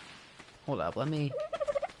 Hold up, let me...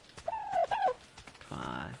 Come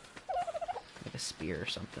on. Make a spear or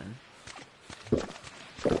something.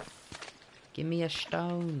 Give me a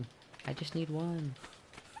stone. I just need one.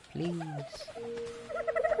 Please.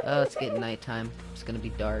 Oh, it's getting nighttime. It's gonna be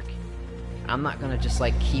dark. I'm not gonna just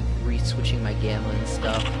like keep re-switching my gamma and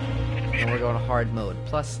stuff. And we're going to hard mode.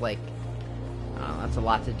 Plus, like, that's a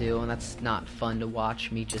lot to do, and that's not fun to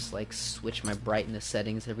watch me just like switch my brightness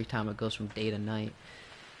settings every time it goes from day to night.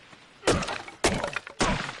 Man,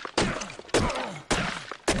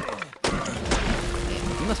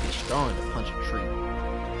 you must be strong to punch a tree.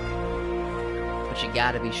 But you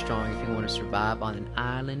gotta be strong if you want to survive on an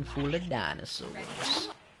island full of dinosaurs.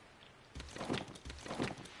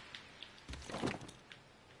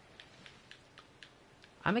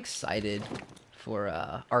 I'm excited for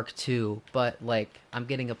Arc 2, but like I'm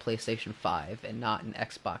getting a PlayStation 5 and not an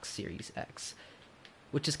Xbox Series X,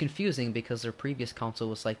 which is confusing because their previous console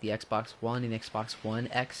was like the Xbox One and Xbox One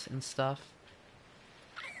X and stuff.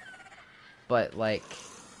 But like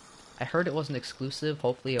I heard it wasn't exclusive.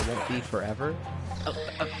 Hopefully it won't be forever.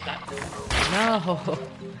 No!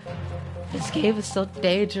 This game is so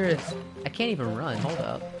dangerous. I can't even run. Hold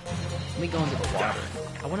up. Let me go into the water.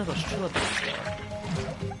 I wonder if those trilobites there.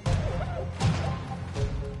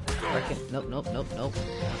 Nope.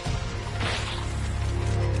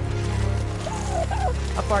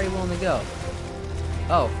 How far are you willing to go?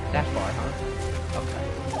 Oh, that far, huh?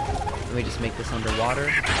 Okay. Let me just make this underwater.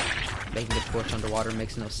 Making the torch underwater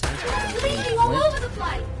makes no sense. Bleeding all over the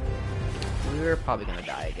place. We're probably gonna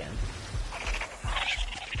die again.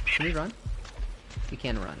 Can we run? We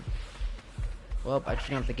can run. Well, I just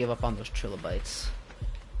gonna have to give up on those trilobites.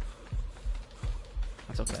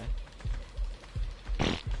 That's okay.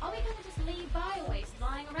 Are we gonna just leave bio-waste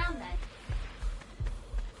lying around then?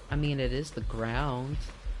 I mean, it is the ground.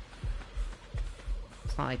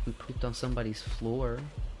 It's not like we pooped on somebody's floor.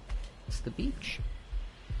 It's the beach.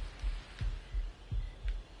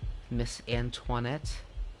 Miss Antoinette.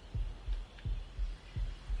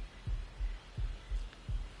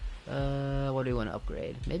 What do we want to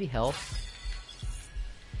upgrade? Maybe health.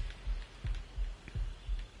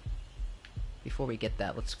 Before we get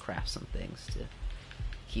that, let's craft some things to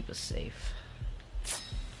keep us safe.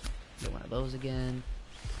 Get one of those again.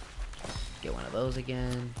 Get one of those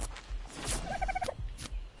again.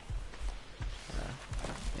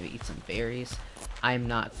 Maybe eat some berries. I'm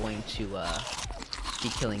not going to be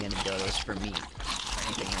killing any dodos for meat or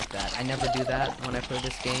anything like that. I never do that when I play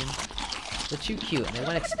this game. They're too cute and they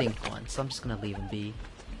went extinct once, so I'm just gonna leave them be.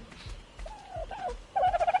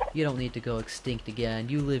 You don't need to go extinct again.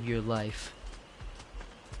 You live your life.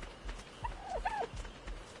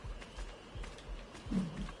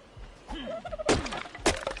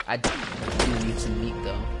 I do need some meat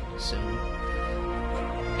though, soon.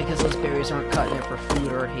 Because those berries aren't cutting it for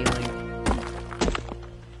food or healing.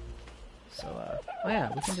 So, oh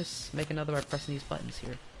yeah, we can just make another by pressing these buttons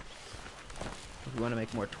here. If we want to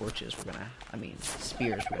make more torches,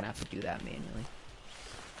 spears, we're gonna have to do that manually.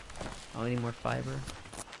 Oh, any more fiber?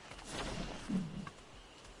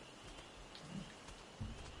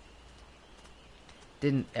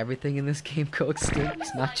 Didn't everything in this game go extinct?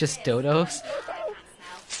 Not just dodos?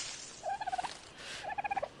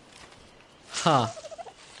 Huh.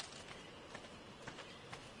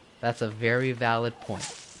 That's a very valid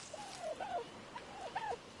point.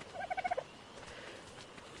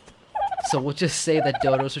 So we'll just say that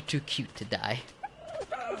dodos are too cute to die.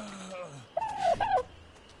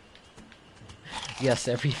 Yes,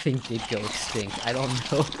 everything did go extinct. I don't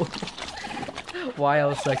know why I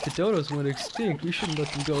was like, the dodos went extinct. We shouldn't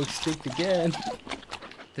let them go extinct again.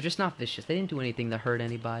 They're just not vicious. They didn't do anything to hurt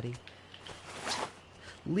anybody.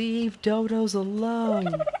 Leave dodos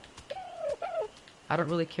alone. I don't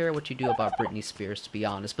really care what you do about Britney Spears, to be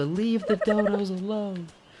honest, but leave the dodos alone.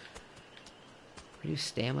 Reduce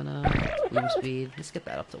stamina, move speed. Let's get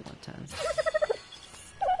that up to 110.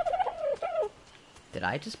 Did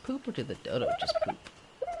I just poop, or did the dodo just poop?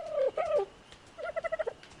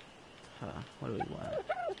 Huh, what do we want?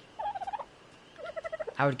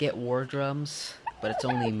 I would get war drums, but it's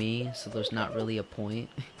only me, so there's not really a point.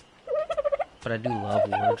 But I do love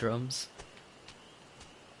war drums.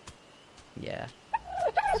 Yeah.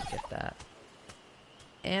 Let's get that.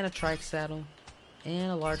 And a trike saddle.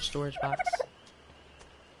 And a large storage box.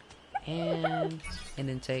 And an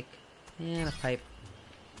intake. And a pipe.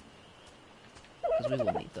 Because we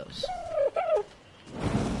will need those.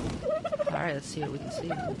 Alright, let's see what we can see.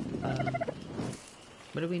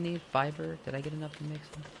 What do we need? Fiber? Did I get enough to make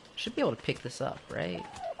some? Should be able to pick this up, right?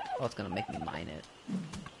 Oh, it's gonna make me mine it.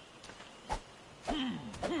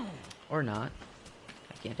 Or not.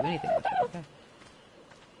 I can't do anything with it. Okay.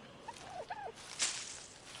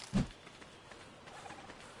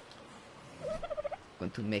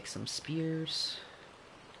 Going to make some spears.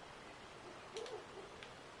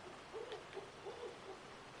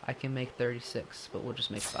 I can make 36, but we'll just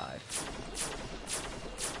make 5.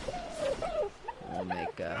 We'll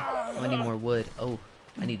make, I need more wood. Oh,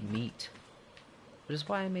 I need meat. Which is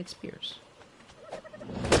why I made spears.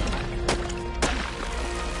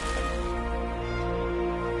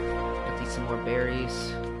 Let's eat some more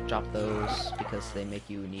berries. Drop those, because they make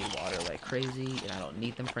you need water like crazy, and I don't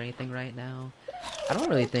need them for anything right now. I don't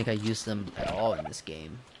really think I use them at all in this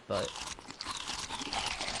game, but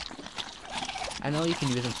I know you can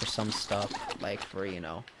use them for some stuff, like for, you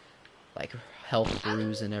know, like health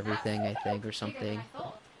brews and everything, I think, or something.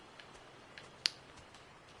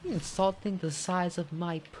 You insulting the size of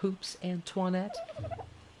my poops, Antoinette?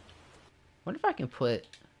 Wonder if I can put...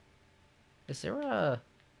 Is there a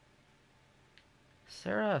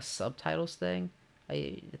subtitles thing?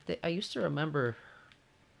 I used to remember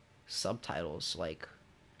subtitles, like,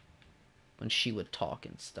 when she would talk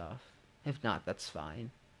and stuff. If not, that's fine.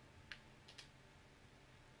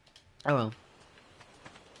 Oh well.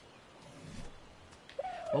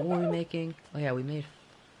 What were we making? Oh yeah, we made...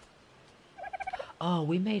 Oh,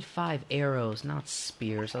 we made 5 arrows, not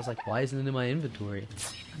spears. I was like, why isn't it in my inventory?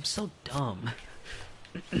 I'm so dumb.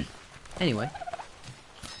 Anyway.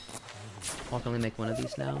 I'll only make one of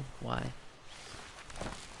these now. Why?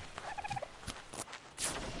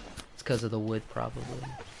 It's because of the wood, probably.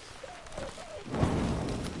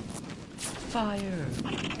 Fire!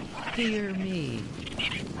 Hear me!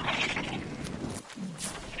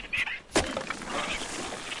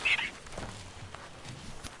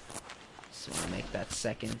 So I make that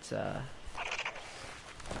second,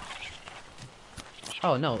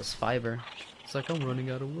 Oh no, it's fiber. It's like I'm running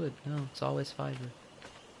out of wood. No, it's always fiber.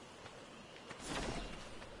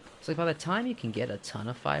 It's like by the time you can get a ton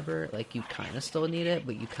of fiber, like you kind of still need it,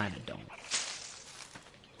 but you kind of don't.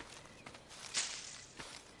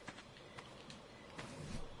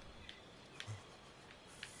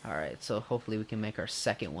 Alright, so hopefully we can make our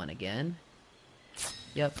second one again.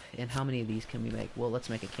 Yep, and how many of these can we make? Well, let's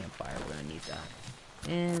make a campfire. We're gonna need that.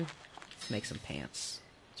 And let's make some pants.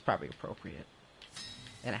 It's probably appropriate.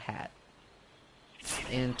 And a hat.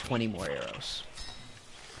 And 20 more arrows.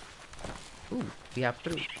 Ooh, we have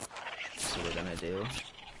 3. So we're gonna do...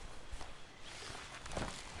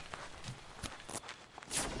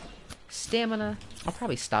 Stamina. I'll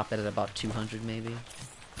probably stop it at about 200 maybe.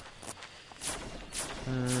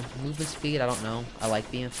 Movement speed, I don't know. I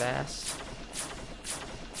like being fast.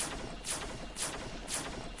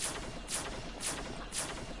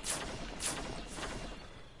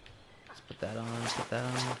 Let's put that on, put that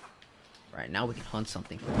on. Right, now we can hunt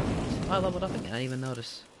something for these. Oh, I leveled up again, I didn't even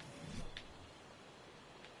notice.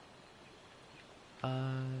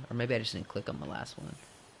 Or maybe I just didn't click on the last one.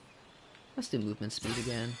 Let's do movement speed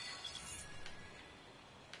again.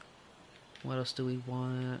 What else do we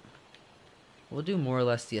want? We'll do more or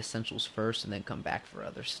less the essentials first and then come back for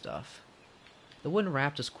other stuff. The wooden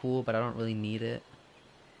raft is cool, but I don't really need it.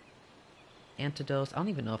 Antidotes. I don't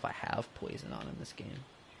even know if I have poison on in this game.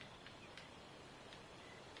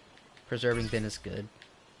 Preserving bin is good.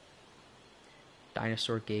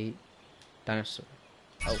 Dinosaur gate. Dinosaur.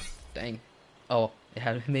 Oh, dang. Oh,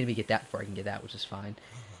 it made me get that before I can get that, which is fine.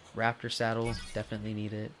 Raptor saddle. Definitely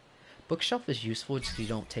need it. Bookshelf is useful just because you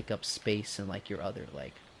don't take up space and like your other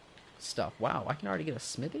like stuff. Wow, I can already get a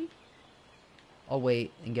smithy? I'll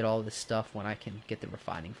wait and get all this stuff when I can get the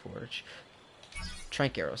refining forge.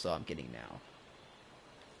 Trank arrows though I'm getting now.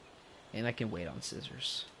 And I can wait on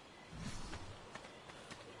scissors.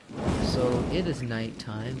 So it is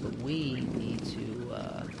nighttime, but we need to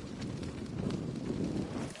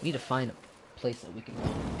find a place that we can build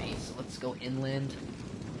a base. So let's go inland.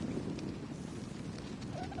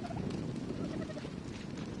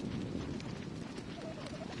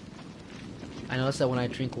 I noticed that when I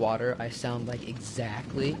drink water, I sound like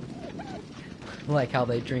exactly like how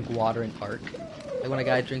they drink water in Ark. Like when a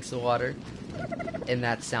guy drinks the water, and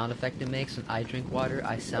that sound effect it makes when I drink water,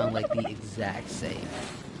 I sound like the exact same.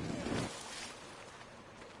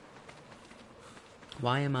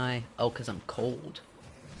 Why am I... Oh, because I'm cold.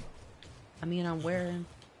 I mean, I'm wearing...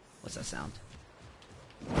 What's that sound?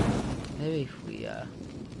 Maybe if we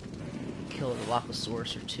kill a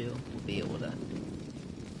Dilophosaurus or 2, we'll be able to...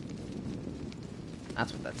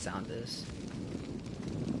 That's what that sound is.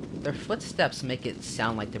 Their footsteps make it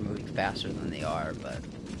sound like they're moving faster than they are, but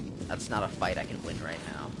that's not a fight I can win right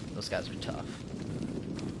now. Those guys are tough.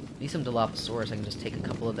 Need some Dilophosaurus, I can just take a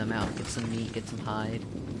couple of them out, get some meat, get some hide.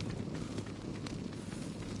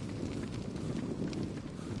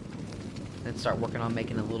 Then start working on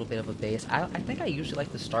making a little bit of a base. I think I usually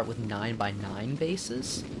like to start with 9x9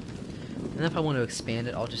 bases. And then if I want to expand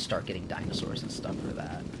it, I'll just start getting dinosaurs and stuff for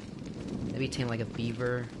that. Maybe tame like a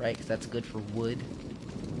beaver, right? Because that's good for wood.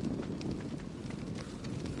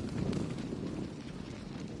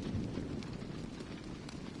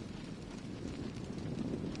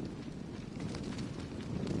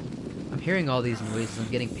 I'm hearing all these noises. I'm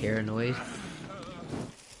getting paranoid.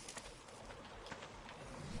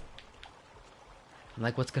 I'm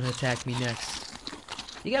like, what's gonna attack me next?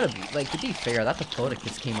 You gotta be, like, to be fair, that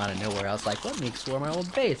Topodicus came out of nowhere. I was like, let me explore my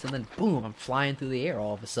old base, and then boom, I'm flying through the air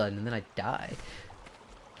all of a sudden, and then I die.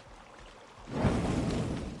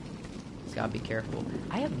 Just gotta be careful.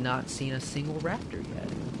 I have not seen a single raptor yet.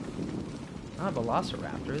 Not a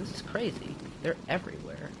velociraptor. This is crazy. They're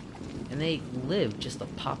everywhere. And they live just to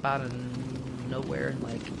pop out of nowhere and,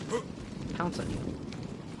 like, pounce on you.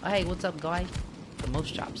 Oh, hey, what's up, guy? The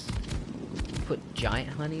most chops. Put giant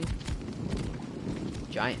honey.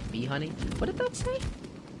 Giant bee honey. What did that say?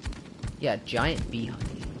 Yeah, giant bee honey.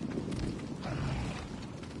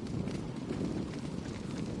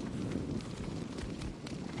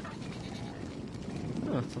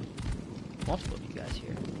 Oh, some multiple of you guys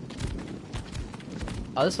here.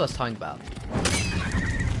 Oh, this is what I was talking about.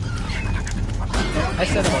 I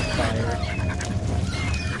said about fire.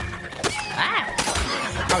 Ah!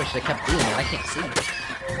 I probably should have kept doing it. I can't see.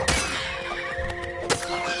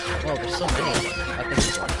 Whoa, there's so many of them. I think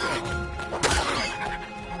it's like...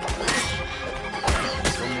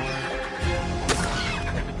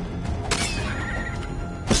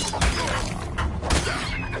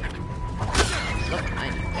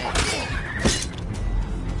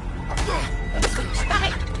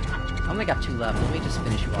 I only got 2 left. Let me just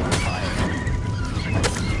finish you off with fire.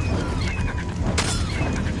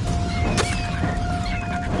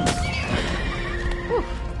 Whew.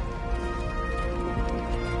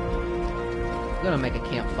 I'm gonna make a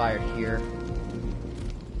campfire here.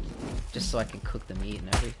 Just so I can cook the meat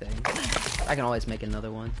and everything. I can always make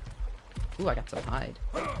another one. Ooh, I got some hide.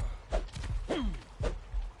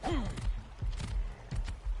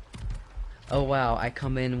 Oh wow, I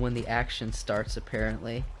come in when the action starts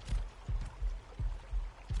apparently.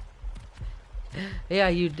 Yeah,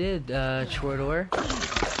 you did, Chordor.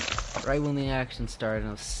 Right when the action started,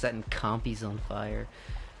 I was setting compies on fire.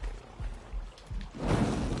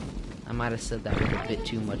 I might have said that with a bit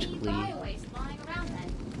too much glee. I'm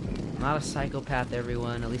not a psychopath,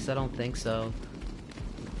 everyone. At least I don't think so.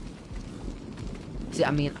 See,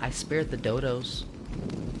 I mean, I spared the dodos.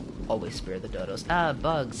 Always spare the dodos. Ah,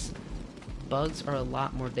 bugs. Bugs are a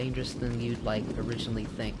lot more dangerous than you'd, like, originally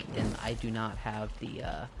think, and I do not have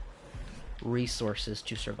the, resources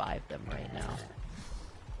to survive them right now.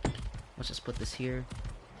 Let's just put this here.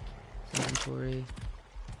 Inventory.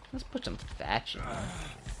 Let's put some thatch in.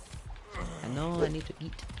 I know I need to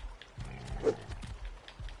eat.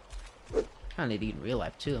 I need to eat in real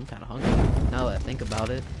life too. I'm kind of hungry now that I think about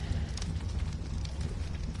it.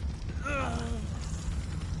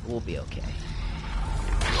 We'll be okay.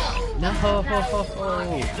 No, ho, ho, ho,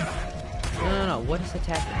 ho. No. What is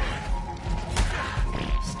attacking me?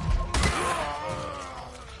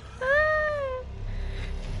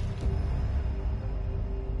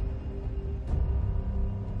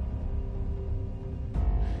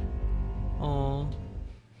 Oh.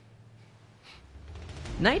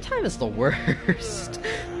 Nighttime is the worst.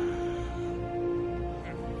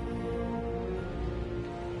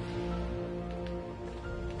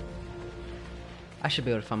 I should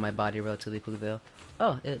be able to find my body relatively quickly though.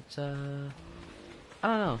 Oh, it's I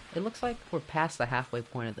don't know. It looks like we're past the halfway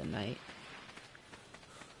point of the night.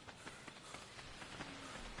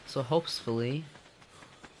 So hopefully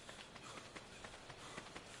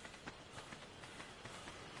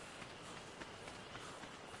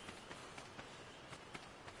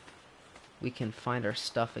we can find our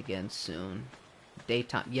stuff again soon.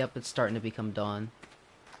 Daytime. Yep, it's starting to become dawn.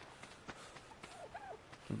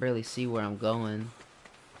 Can barely see where I'm going,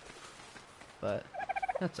 but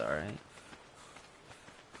that's alright.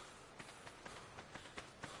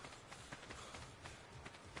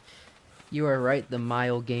 You are right, the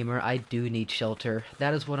Mile Gamer. I do need shelter.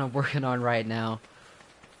 That is what I'm working on right now.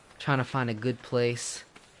 Trying to find a good place.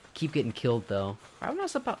 Keep getting killed though. I'm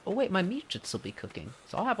not supposed. Oh wait, my meat should still be cooking.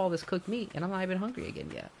 So I'll have all this cooked meat, and I'm not even hungry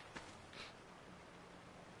again yet.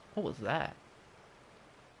 What was that?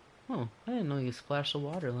 Oh, I didn't know you splash the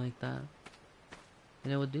water like that.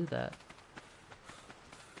 And it would do that.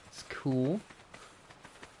 It's cool.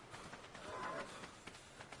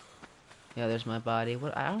 Yeah, there's my body.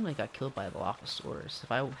 What? I only got killed by the Dilophosaurus.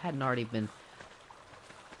 If I hadn't already been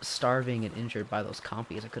starving and injured by those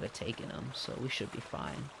compies, I could have taken them. So we should be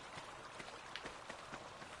fine.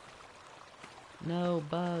 No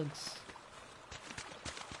bugs.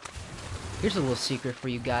 Here's a little secret for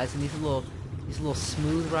you guys. And these little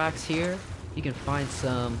smooth rocks here, you can find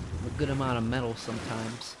a good amount of metal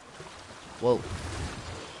sometimes. Whoa.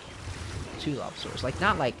 2 Dilophosaurus. Like,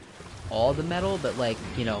 not like all the metal, but like,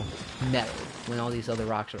 you know, metal. When all these other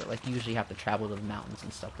rocks are, like, you usually have to travel to the mountains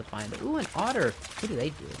and stuff to find it. Ooh, an otter! What do they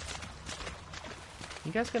do?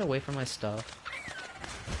 You guys get away from my stuff.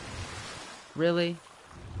 Really?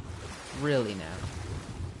 Really now?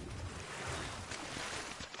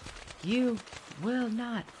 You will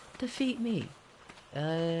not defeat me.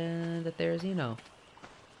 That there's, you know.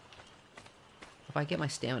 If I get my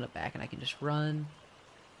stamina back and I can just run.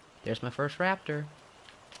 There's my first raptor.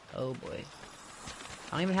 Oh boy.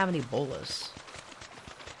 I don't even have any bolas.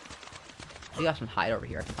 We got some hide over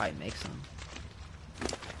here. I could probably make some.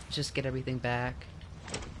 Just get everything back.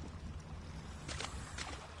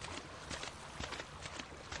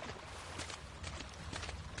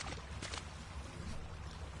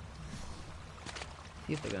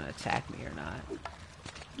 See if they're gonna attack me or not.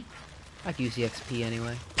 I can use the XP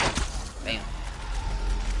anyway. Bam.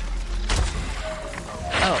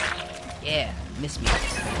 Oh, yeah, miss me.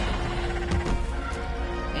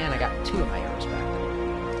 And I got 2 of my arrows back.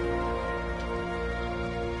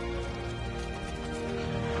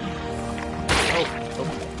 Oh,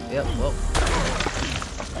 yep, whoa.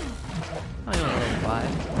 I only level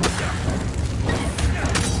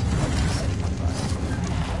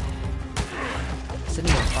 5.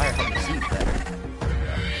 Sitting on fire helped me see better.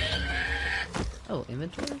 Oh,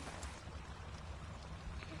 inventory?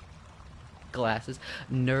 Glasses.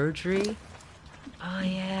 Nerdry? Oh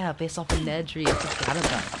yeah, based off of Nedry. I forgot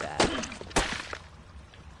about that.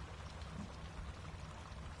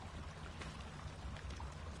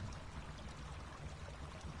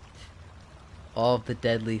 All of the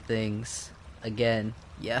deadly things. Again,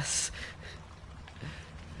 yes.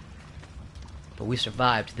 But we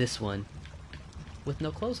survived this one with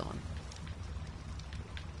no clothes on.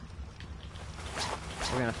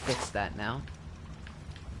 We're gonna fix that now.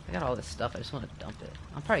 I got all this stuff, I just want to dump it.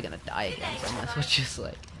 I'm probably gonna die again, so I might as well just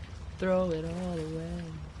like throw it all away.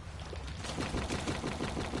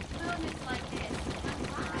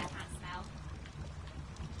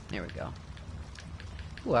 There we go.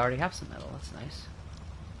 Ooh, I already have some metal, that's nice.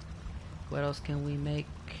 What else can we make?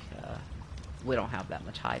 We don't have that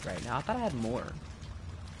much hide right now. I thought I had more.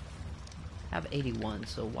 I have 81,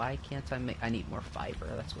 so why can't I make... I need more fiber,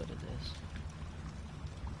 that's what it is.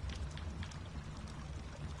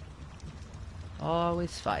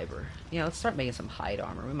 Always fiber. Yeah, let's start making some hide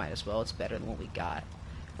armor. We might as well. It's better than what we got.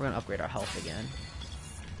 We're gonna upgrade our health again.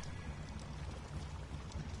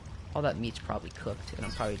 All that meat's probably cooked, and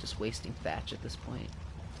I'm probably just wasting thatch at this point.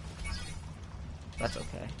 That's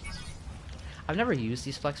okay. I've never used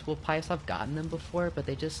these flexible pipes. I've gotten them before, but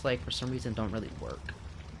they just, like, for some reason don't really work.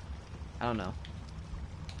 I don't know.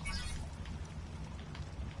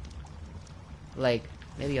 Like,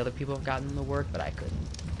 maybe other people have gotten them to work, but I couldn't.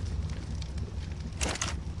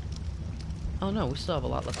 Oh no, we still have a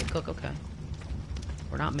lot left to cook, okay.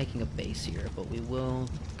 We're not making a base here, but we will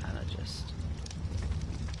kind of just...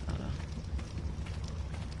 I don't know.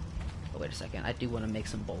 Oh, wait a second, I do want to make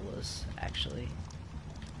some bolas, actually.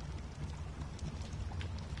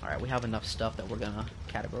 Alright, we have enough stuff that we're gonna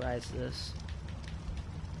categorize this.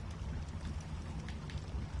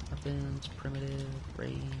 Weapons, primitive,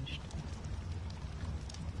 ranged.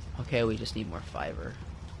 Okay, we just need more fiber.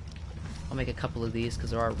 I'll make a couple of these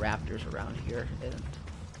because there are raptors around here, and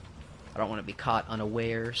I don't want to be caught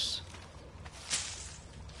unawares.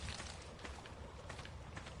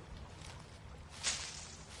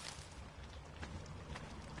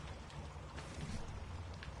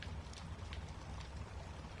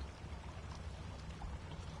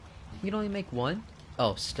 You can only make one?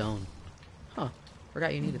 Oh, stone. Huh.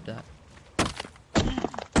 Forgot you needed that.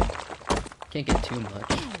 Can't get too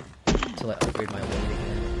much until I upgrade my weight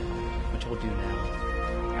again. Which we'll do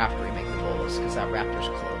now. After we make the bolas, because that raptor's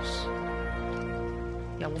close.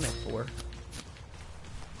 Yeah, we'll make 4.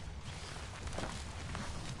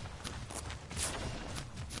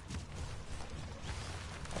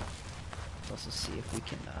 Let's also see if we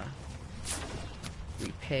can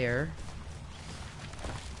repair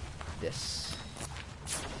this.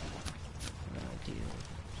 I'm gonna do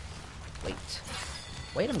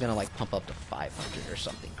weight I'm gonna like pump up to 500 or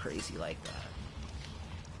something crazy like that.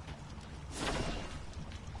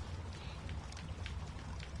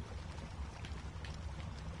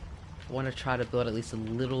 I want to try to build at least a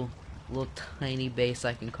little tiny base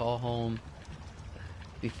I can call home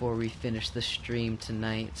before we finish the stream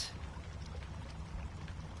tonight.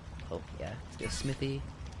 Oh yeah, let's get a smithy.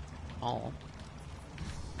 Oh.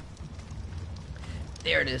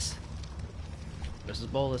 There it is. This is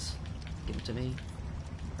bolus. Give it to me.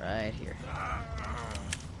 Right here.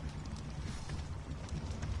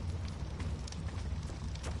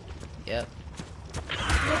 Yep.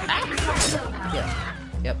 Ah!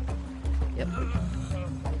 Yep. Yep.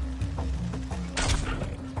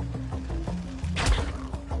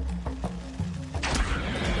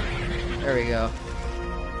 There we go.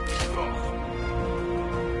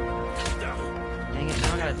 Dang it,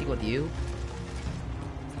 now I gotta deal with you.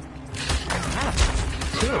 Ah,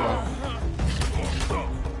 2 of them.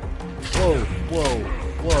 Whoa, whoa,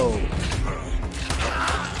 whoa.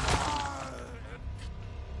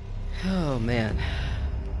 Oh man.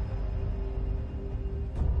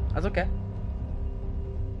 That's okay.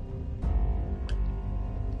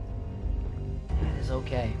 That is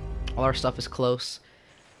okay. All our stuff is close.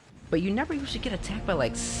 But you never usually get attacked by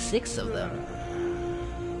like 6 of them.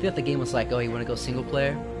 I feel like the game was like, oh, you want to go single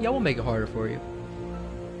player? Yeah, we'll make it harder for you.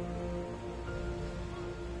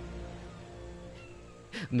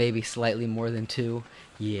 Maybe slightly more than 2.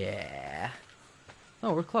 Yeah.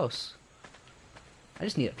 Oh, we're close. I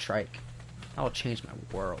just need a trike. That will change my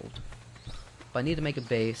world. But I need to make a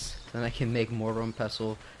base, then I can make more Rome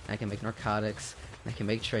pestle, and I can make narcotics, and I can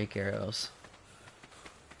make trike arrows.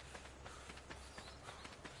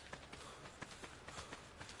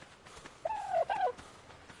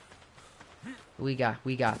 We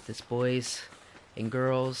got this, boys and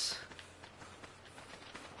girls.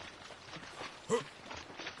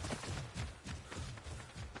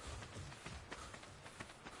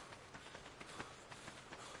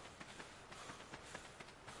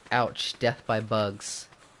 Ouch, death by bugs.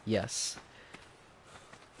 Yes.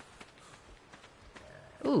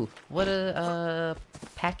 Ooh, what a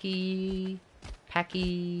packy.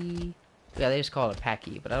 Yeah, they just call it a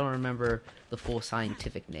packy, but I don't remember the full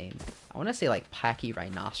scientific name. I want to say like packy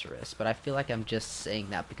rhinoceros, but I feel like I'm just saying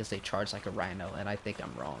that because they charge like a rhino, and I think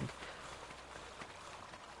I'm wrong.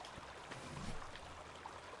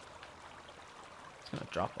 Just gonna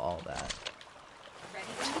drop all that.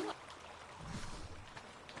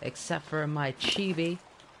 Except for my chibi.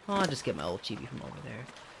 Oh, I'll just get my old chibi from over there.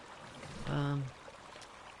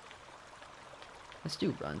 Let's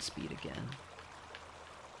do run speed again.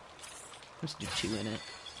 Let's do 2 in it.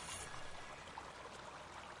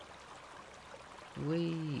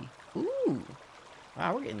 Wee. Ooh.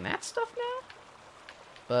 Wow, we're getting that stuff now?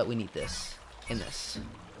 But we need this. And this.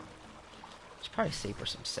 Should probably save for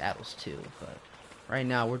some saddles too, but right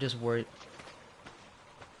now we're just worried.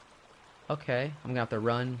 Okay, I'm gonna have to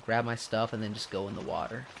run, grab my stuff, and then just go in the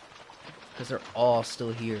water. Because they're all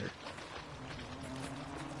still here.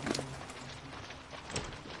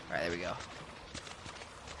 Alright, there we go.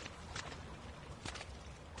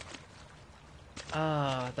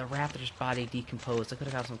 The raptor's body decomposed. I could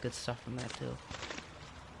have got some good stuff from that too.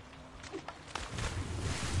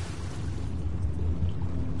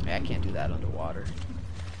 Yeah, I can't do that underwater.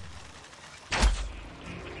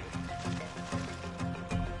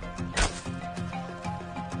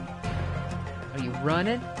 Are you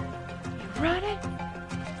running? You running?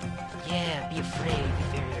 Yeah, be afraid. Be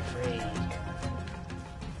very afraid.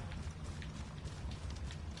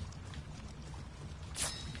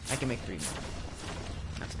 I can make 3 more.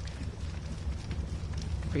 That's okay.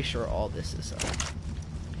 Pretty sure all this is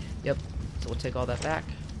yep. So we'll take all that back.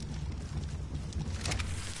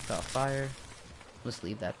 Got fire. Let's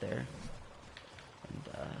leave that there. And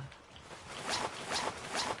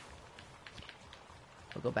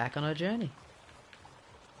we'll go back on our journey.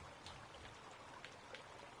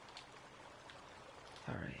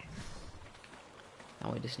 Alright.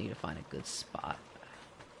 Now we just need to find a good spot.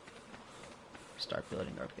 Start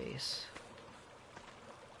building our base.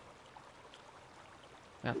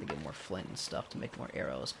 I have to get more flint and stuff to make more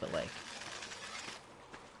arrows, but like...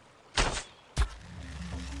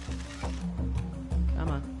 Come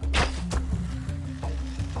on.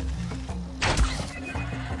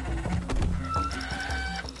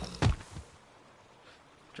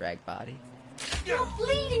 Drag body. You're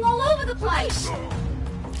bleeding all over the place!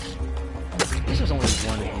 This was only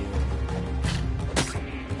one of you.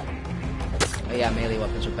 Oh yeah, melee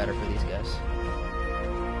weapons are better for these guys.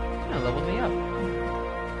 Kinda leveled me up.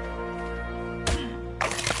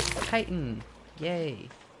 Titan! Yay!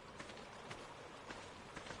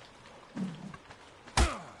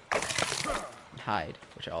 Hide,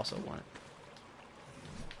 which I also want.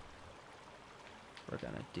 We're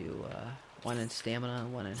gonna do 1 in stamina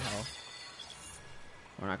and 1 in health.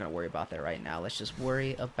 We're not gonna worry about that right now. Let's just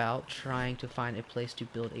worry about trying to find a place to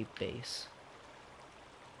build a base.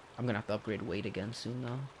 I'm gonna have to upgrade weight again soon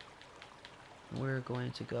though. We're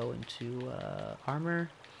going to go into armor,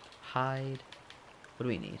 hide. What do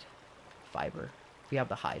we need? Fiber. We have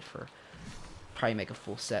the hide for probably make a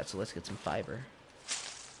full set, so let's get some fiber.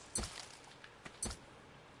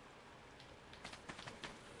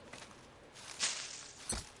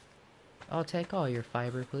 I'll take all your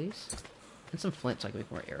fiber, please. And some flint so I can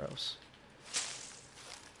make more arrows.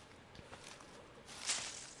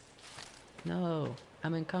 No,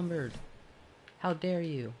 I'm encumbered. How dare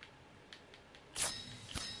you?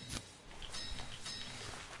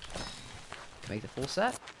 Make the full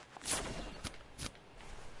set.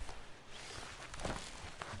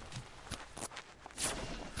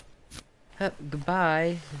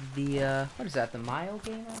 Goodbye, the, what is that, the Mile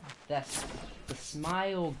Gamer? That's the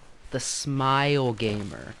Smile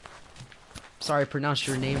Gamer. Sorry I pronounced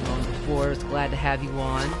your name wrong before, I was glad to have you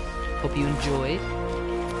on. Hope you enjoyed.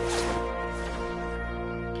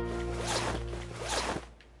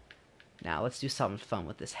 Now, let's do something fun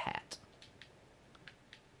with this hat.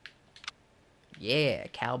 Yeah,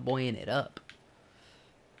 cowboying it up.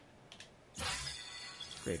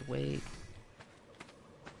 Great weight.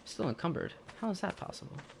 Still encumbered. How is that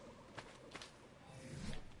possible?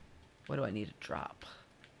 What do I need to drop?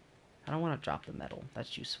 I don't want to drop the metal.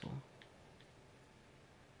 That's useful.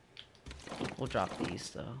 We'll drop these,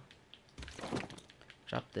 though.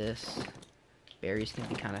 Drop this. Berries can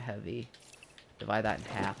be kind of heavy. Divide that in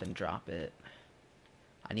half and drop it.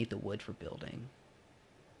 I need the wood for building.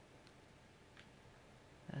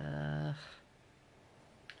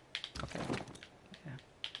 Okay. Yeah.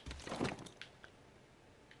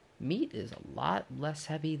 Meat is a lot less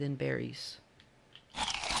heavy than berries.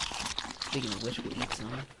 Speaking of which, we'll eat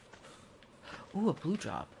some. Ooh, a blue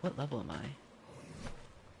drop. What level am I?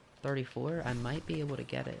 34? I might be able to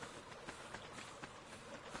get it.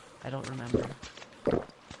 I don't remember.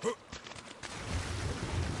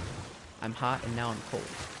 I'm hot and now I'm cold.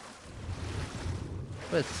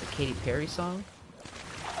 What is this, a Katy Perry song?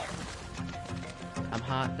 I'm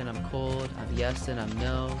hot, then I'm cold. I'm yes, then I'm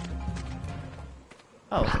no.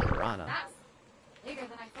 Oh, it's a piranha. That's bigger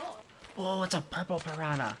than I thought. Whoa, it's a purple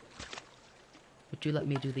piranha. Would you let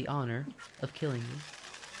me do the honor of killing you?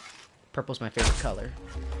 Purple's my favorite color.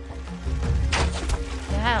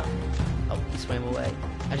 Yeah. Oh, he swam away.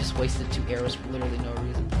 I just wasted 2 arrows for literally no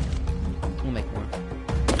reason. We'll make more.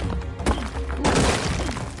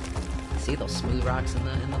 Ooh. See those smooth rocks in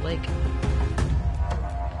the lake?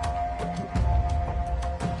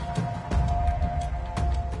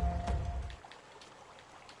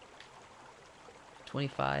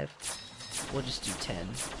 $25. We'll just do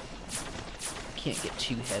 10. Can't get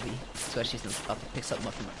too heavy, especially since I'm about to pick something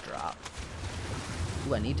up from a drop.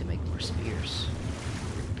 Ooh, I need to make more spears.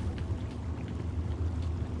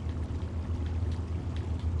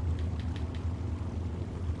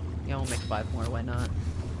 Yeah, we'll make 5 more, why not?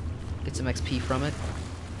 Get some XP from it.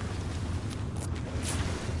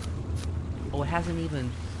 Oh, it hasn't even...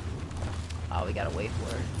 Oh, we gotta wait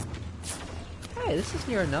for it. Hey, this is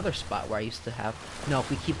near another spot where I used to have... No, if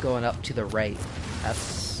we keep going up to the right,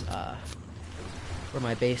 that's, where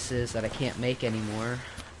my base is that I can't make anymore.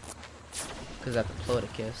 Because I have the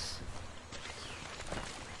Plodicus.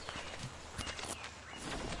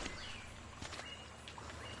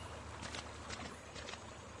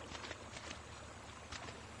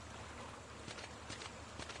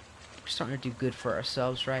 We're starting to do good for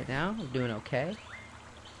ourselves right now. We're doing okay.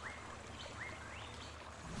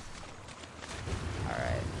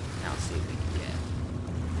 Alright, now let's see if we can get...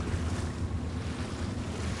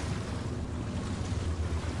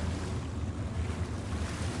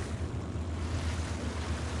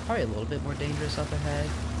 Probably a little bit more dangerous up ahead.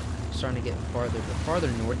 Starting to get farther. The farther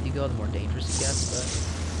north you go, the more dangerous it gets,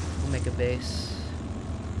 but we'll make a base.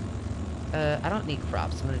 I don't need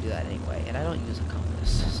crops, I'm gonna do that anyway, and I don't use a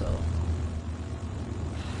compass, so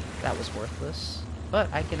that was worthless.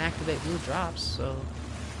 But I can activate blue drops, so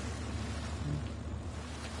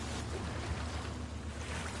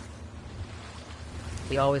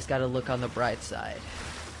we always gotta look on the bright side.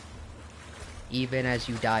 Even as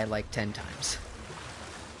you die like 10 times.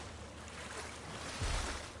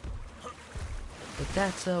 But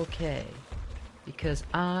that's okay. Because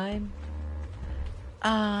I'm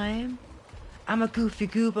a goofy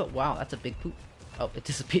goober. Wow, that's a big poop. Oh, it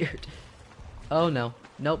disappeared. Oh no.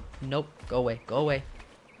 Nope, nope. Go away, go away.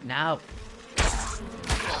 Now.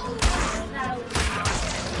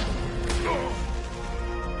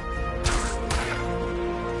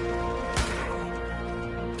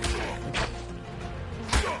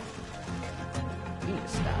 You need to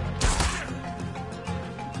stop.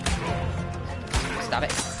 Stop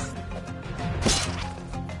it.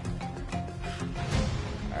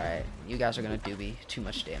 Alright, you guys are gonna do me too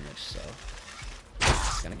much damage, so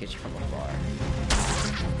it's gonna get you from afar.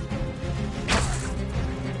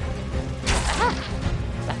 Ah!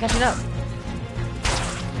 Stop catching up!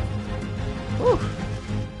 Whew!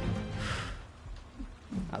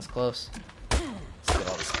 That was close. Let's get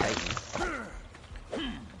all this chitin.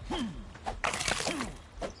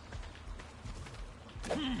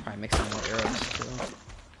 Probably make some more arrows too.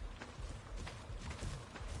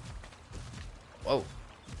 Whoa.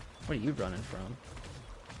 What are you running from?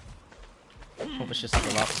 Hope it's just a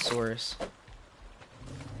Dilophosaurus.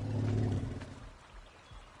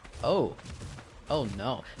 Oh. Oh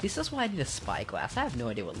no. This is why I need a spyglass. I have no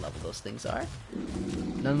idea what level those things are.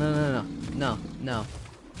 No, no, no, no. No, no.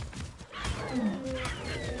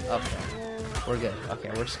 Okay. We're good. Okay,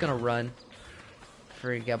 we're just gonna run.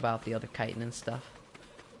 Forget about the other chitin and stuff.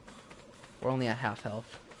 We're only at half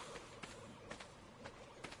health.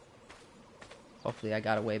 Hopefully I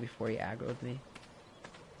got away before he aggroed me.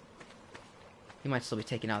 He might still be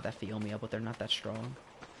taking out that Phiomia, but they're not that strong.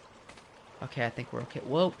 Okay, I think we're okay.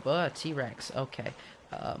 Whoa, T-Rex. Okay.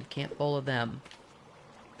 Can't follow them.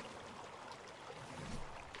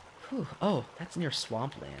 Whew. Oh, that's near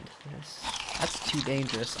swampland. That's too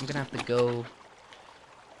dangerous. I'm gonna have to go...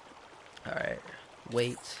 Alright.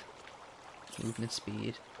 Weight. Movement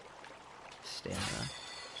speed. Stamina.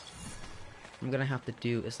 What I'm gonna have to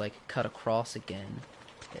do is, like, cut across again.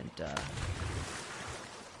 And,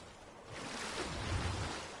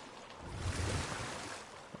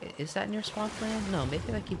 is that near swampland? No, maybe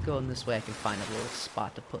if I keep going this way I can find a little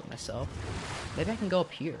spot to put myself. Maybe I can go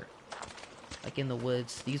up here. Like in the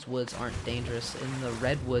woods. These woods aren't dangerous. In the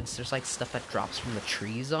redwoods, there's like stuff that drops from the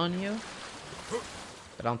trees on you.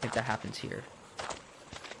 But I don't think that happens here.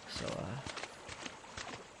 So,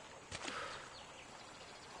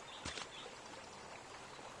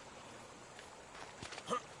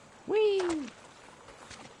 whee!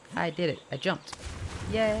 I did it. I jumped.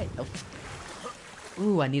 Yay! Oh.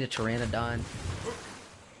 Ooh, I need a Pteranodon.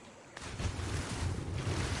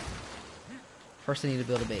 First I need to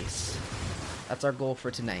build a base. That's our goal for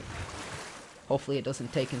tonight. Hopefully it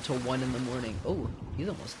doesn't take until 1 in the morning. Oh, he's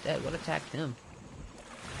almost dead. What attacked him?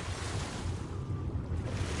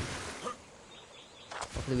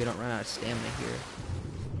 Hopefully we don't run out of stamina here.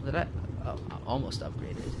 Did I? Oh, I'm almost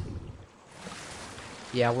upgraded.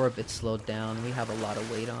 Yeah, we're a bit slowed down. We have a lot of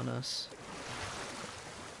weight on us.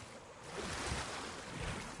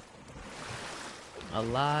 A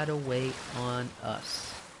lot of weight on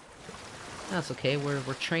us. That's okay. We're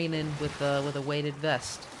training with a weighted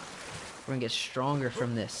vest. We're gonna get stronger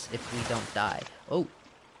from this if we don't die. Oh,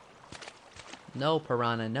 no,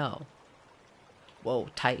 piranha, no. Whoa,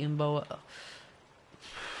 Titan boa.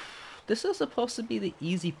 This is supposed to be the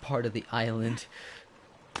easy part of the island.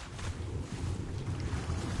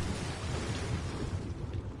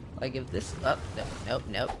 Like if this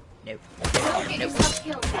nope.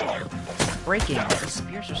 Breaking. The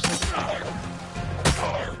spears are so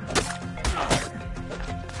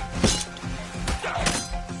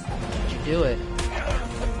Did you do it?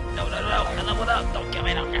 No, I leveled up. Don't kill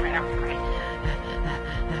me, don't kill me.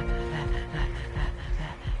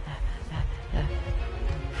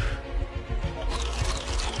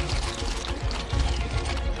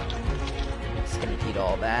 Just gonna eat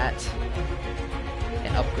all that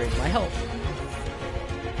and upgrade my health.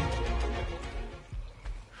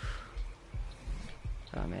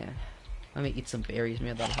 Oh man, let me eat some berries.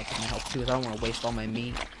 Maybe that'll help with my health too. I don't want to waste all my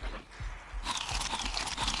meat.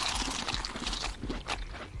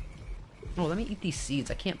 Oh, let me eat these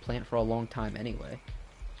seeds. I can't plant for a long time anyway.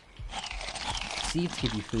 Seeds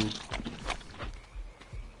give you food.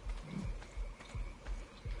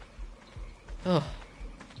 Oh.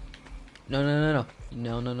 No.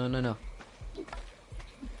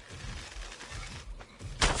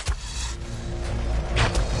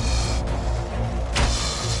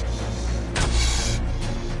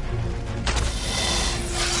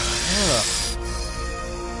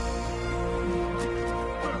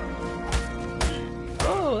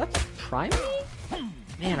 Oh, that's a primary?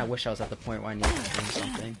 Man, I wish I was at the point where I needed to do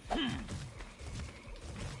something.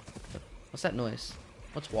 What's that noise?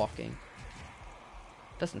 What's walking?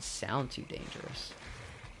 Doesn't sound too dangerous.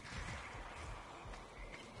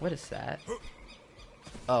 What is that?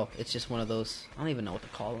 Oh, it's just one of those. I don't even know what to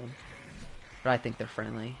call them. But I think they're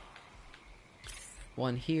friendly.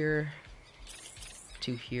 1 here.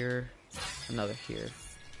 2 here. Another here.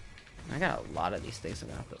 I got a lot of these things I'm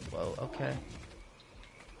gonna have to... Whoa, okay.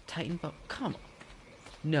 Titan bow. Come on.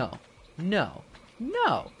 No.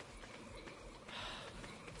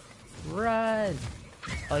 Run.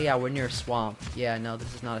 Oh yeah, we're near a swamp. Yeah, no,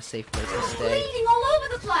 this is not a safe place to stay. Bleeding all over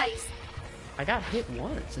the place. I got hit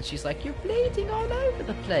once, and she's like, "You're bleeding all over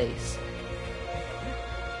the place."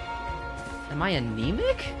 Am I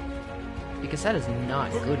anemic? Because that is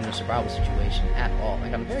not good in a survival situation at all.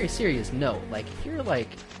 Like, on a very serious note, like, if you're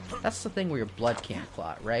like, that's the thing where your blood can't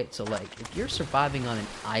clot, right? So like, if you're surviving on an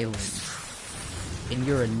island and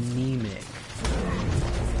you're anemic,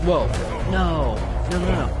 whoa, no,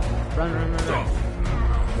 run.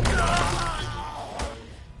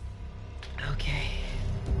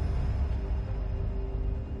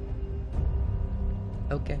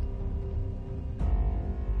 Okay.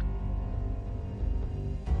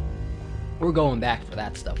 We're going back for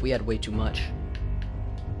that stuff. We had way too much.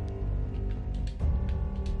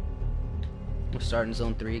 We'll start in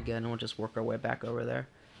Zone 3 again, and we'll just work our way back over there.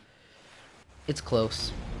 It's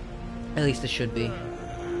close. At least it should be.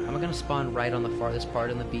 Am I gonna spawn right on the farthest part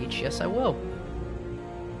on the beach? Yes, I will.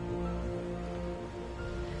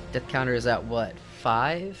 Death counter is at what?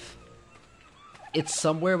 5? It's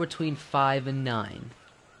somewhere between 5 and 9.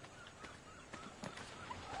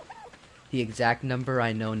 The exact number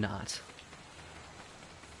I know not.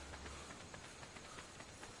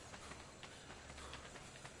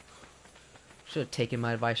 Should have taken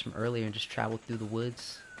my advice from earlier and just traveled through the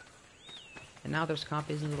woods. And now there's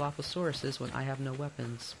copies and Dilophosaurus when I have no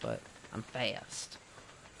weapons, but I'm fast.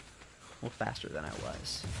 Well, faster than I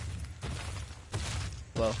was.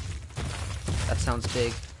 Whoa. That sounds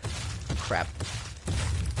big. Crap.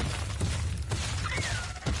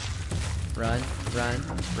 Run, run,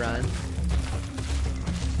 run.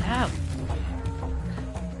 Ow!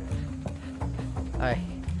 I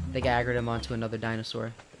think I aggroed him onto another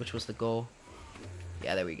dinosaur, which was the goal.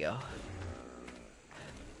 Yeah, there we go.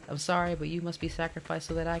 I'm sorry, but you must be sacrificed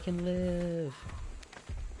so that I can live.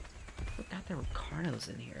 I forgot there were Carnos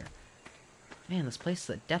in here. Man, this place is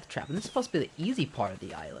a death trap, and this is supposed to be the easy part of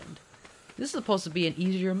the island. This is supposed to be an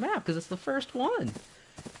easier map, because it's the first one.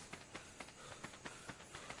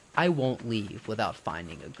 I won't leave without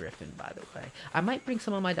finding a griffin, by the way. I might bring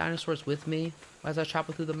some of my dinosaurs with me as I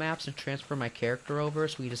travel through the maps and transfer my character over,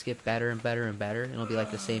 so we just get better and better and better, and it'll be like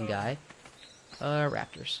the same guy.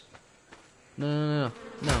 Raptors. No, no,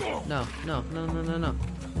 no, no, no, no, no, no, no,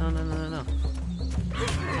 no, no, no, no.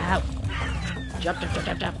 Ow! Jump, jump, jump,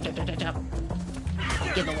 jump, jump, jump, jump, jump.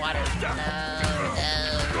 Get in the water. No, no, no, no.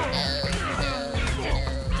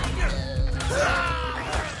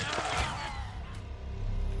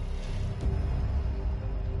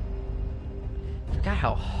 Forgot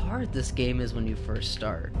how hard this game is when you first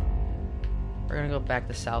start. We're gonna go back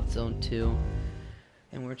to South Zone 2,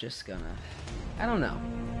 and we're just gonna... I don't know.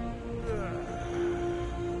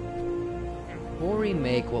 We'll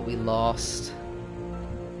remake what we lost.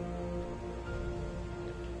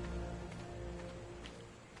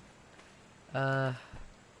 We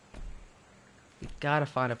gotta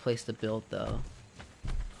find a place to build, though.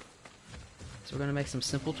 So we're gonna make some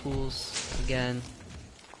simple tools again.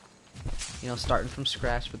 You know, starting from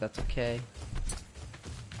scratch, but that's okay.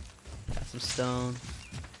 Got some stone.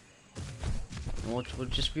 And we'll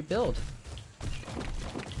just rebuild.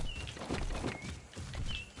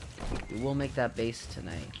 We will make that base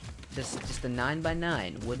tonight. Just a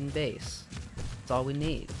 9x9 wooden base. That's all we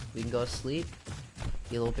need. We can go to sleep,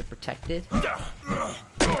 be a little bit protected.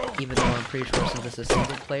 Even though I'm pretty sure since this is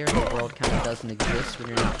single player, the world kind of doesn't exist when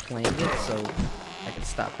you're not playing it, so I can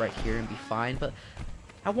stop right here and be fine. But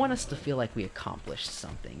I want us to feel like we accomplished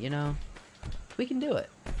something, you know? We can do it.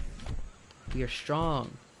 We are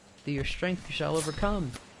strong. Through your strength you shall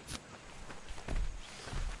overcome.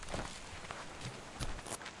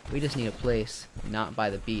 We just need a place, not by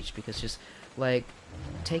the beach, because just, like,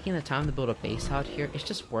 taking the time to build a base out here, it's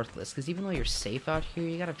just worthless. Because even though you're safe out here,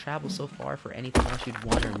 you gotta travel so far for anything else you'd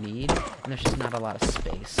want or need, and there's just not a lot of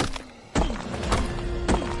space. So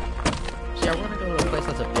yeah, we're gonna go to a place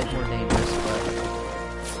that's a bit more dangerous, but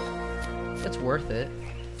it's worth it.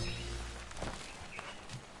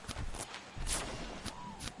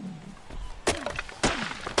 Can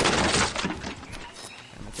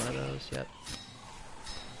I make one of those? Yep.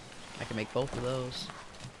 I can make both of those.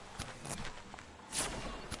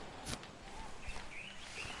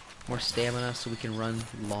 More stamina so we can run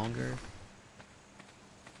longer.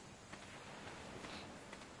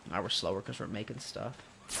 Now we're slower because we're making stuff.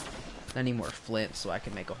 I need more flint so I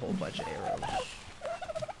can make a whole bunch of arrows.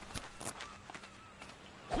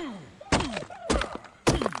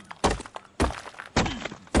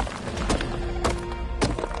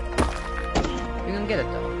 We're gonna get it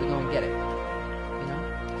though. We're gonna get it. You know?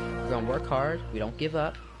 We're gonna work hard. We don't give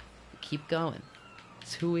up. We keep going.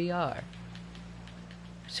 It's who we are.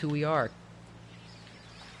 It's who we are.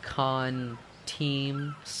 Con,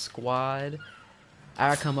 team, squad. I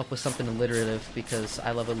gotta come up with something alliterative because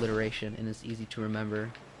I love alliteration and it's easy to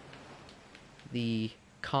remember. The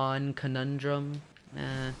conundrum.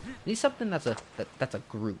 Need something that's a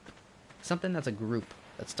group. Something that's a group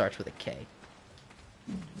that starts with a K.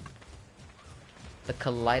 The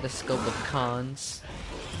kaleidoscope of cons.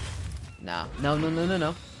 No.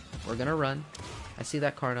 We're gonna run. I see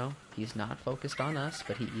that Carno. He's not focused on us,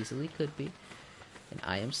 but he easily could be. And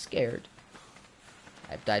I am scared.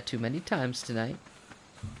 I've died too many times tonight.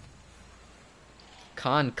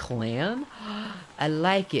 Con clan? I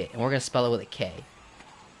like it. And we're gonna spell it with a K.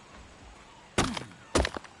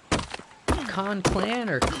 Con Clan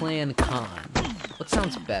or Clan Con? What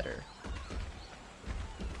sounds better?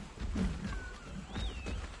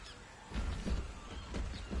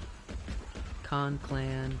 Con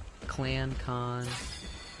Clan, Clan Con.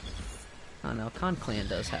 Oh no, Con Clan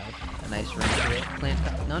does have a nice ring to it. Clan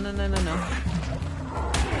Con. No, no, no, no, no.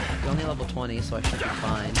 You're only level 20, so I should be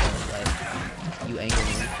fine. But, like, you anger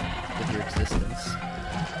me with your existence.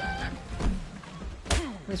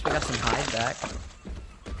 At least we got some hide back.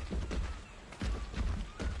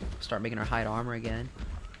 Start making our hide armor again.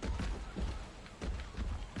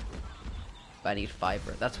 But I need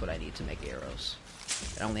fiber. That's what I need to make arrows.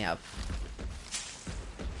 I only have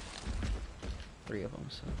 3 of them,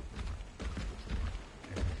 so.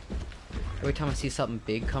 Every time I see something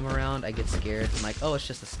big come around, I get scared. I'm like, oh, it's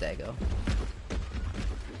just a stego.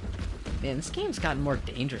 Man, this game's gotten more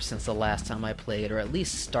dangerous since the last time I played, or at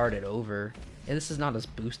least started over. And this is not as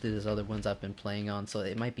boosted as other ones I've been playing on, so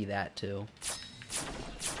it might be that too.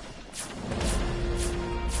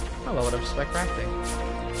 Hello, what up, spec crafting?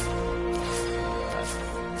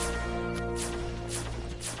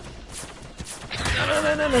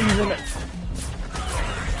 No.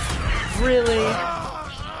 Really?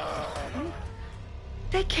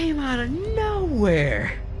 They came out of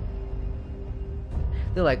nowhere.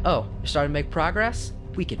 They're like, oh, you're starting to make progress?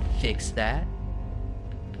 We can fix that.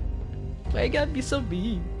 Why you gotta be so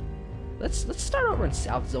mean? Let's start over in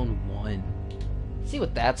South Zone 1. See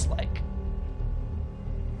what that's like.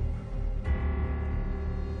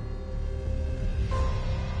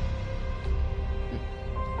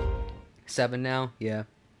 Seven now? Yeah.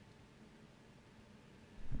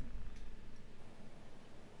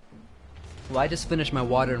 Well, I just finished my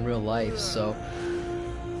water in real life, so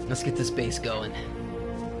let's get this base going.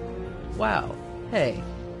 Wow. Hey,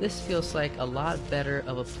 this feels like a lot better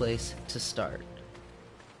of a place to start.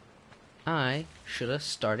 I should have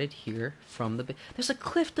started here from the base. There's a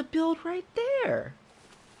cliff to build right there.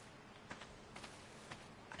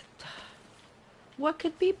 What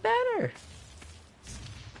could be better?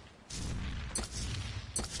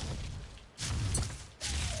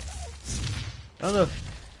 I don't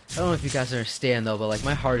know if you guys understand though, but like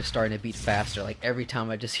my heart is starting to beat faster. Like every time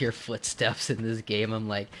I just hear footsteps in this game, I'm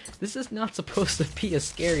like, this is not supposed to be a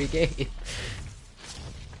scary game.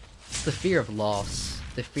 It's the fear of loss,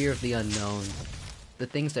 the fear of the unknown, the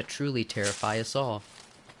things that truly terrify us all.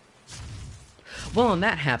 Well, on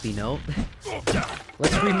that happy note,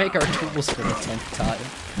 let's remake our tools for the 10th time.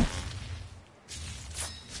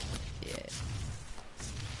 Yeah.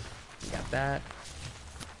 We got that.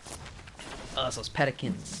 Oh, it's those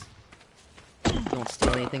pedikins. Don't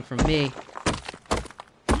steal anything from me.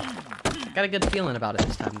 Got a good feeling about it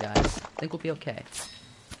this time, guys. Think we'll be okay.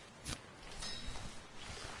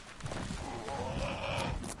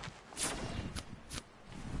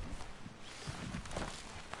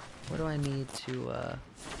 What do I need to,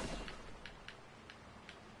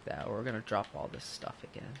 that, we're gonna drop all this stuff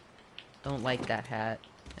again. Don't like that hat.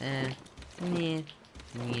 Meh.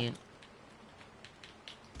 Meh.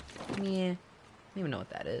 Meh. Yeah, I don't even know what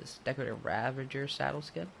that is. Decorative Ravager saddle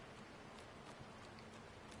skin.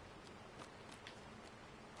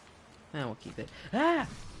 We'll keep it. Ah!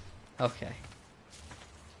 Okay.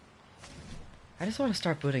 I just want to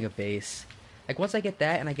start building a base. Like, once I get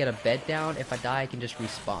that and I get a bed down, if I die, I can just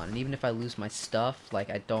respawn. And even if I lose my stuff, like,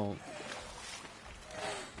 I don't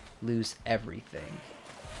lose everything.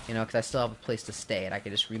 You know, because I still have a place to stay and I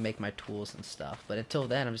can just remake my tools and stuff. But until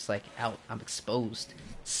then, I'm just like, out. I'm exposed.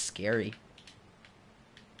 It's scary.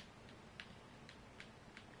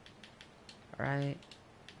 Alright.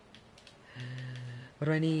 What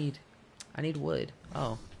do I need? I need wood.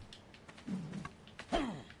 Oh.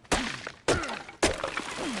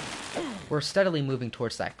 We're steadily moving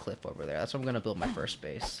towards that cliff over there. That's where I'm going to build my first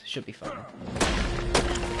base. Should be fun.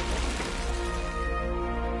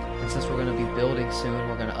 And since we're going to be building soon,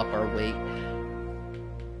 we're going to up our weight.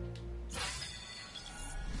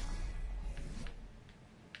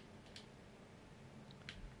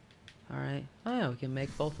 Alright. Oh yeah, we can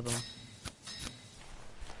make both of them.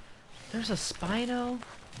 There's a Spino?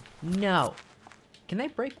 No. Can they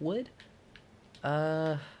break wood?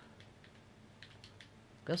 Guess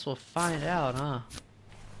we'll find out, huh?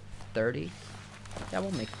 30? Yeah,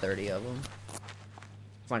 we'll make 30 of them.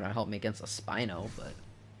 It's not gonna help me against a Spino, but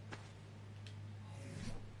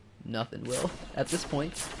nothing will at this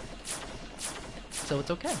point. So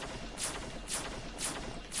it's okay.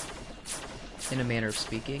 In a manner of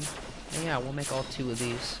speaking. And yeah, we'll make all 2 of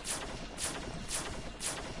these.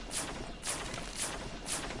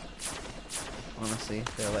 Honestly,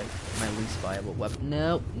 they're like my least viable weapon.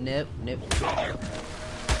 Nope, nope, nope.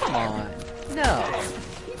 Come on. No.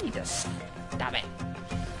 You need to... Stop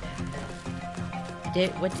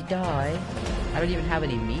it. What did die? I don't even have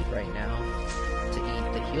any meat right now to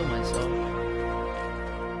eat to heal myself.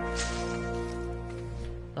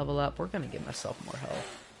 Level up. We're gonna give myself more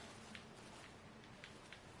health.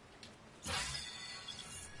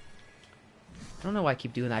 I don't know why I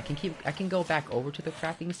keep doing that. I can go back over to the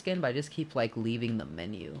crafting skin, but I just keep like leaving the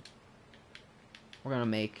menu. We're gonna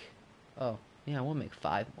make, oh yeah, we'll make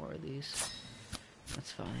 5 more of these.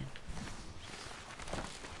 That's fine.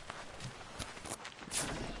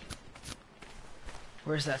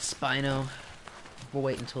 Where's that Spino? We'll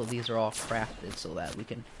wait until these are all crafted so that we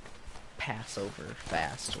can pass over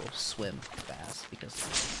fast or swim fast,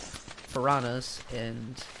 because piranhas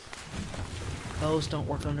and bows don't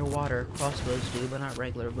work underwater. Crossbows do, but not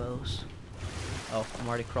regular bows. Oh, I'm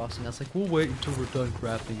already crossing. I was like, we'll wait until we're done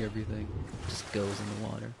crafting everything. Just goes in the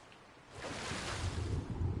water.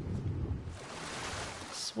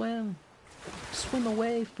 Swim. Swim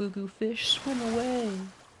away, fugu fish. Swim away.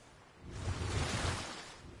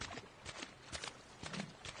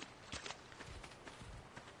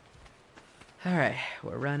 Alright,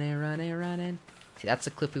 we're running. See, that's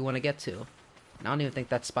the cliff we want to get to. And I don't even think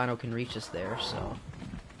that Spino can reach us there, so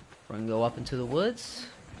we're gonna go up into the woods.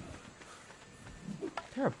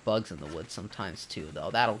 There are bugs in the woods sometimes too,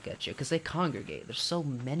 though. That'll get you, because they congregate. There's so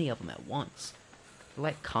many of them at once. They're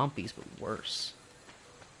like compies, but worse.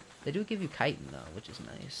 They do give you chitin, though, which is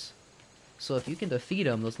nice. So if you can defeat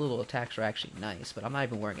them, those little attacks are actually nice, but I'm not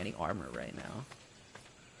even wearing any armor right now.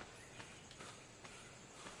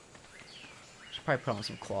 Should probably put on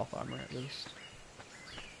some cloth armor at least.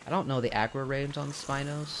 I don't know the aggro range on the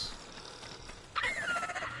Spinos.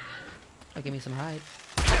 Oh, give me some hide.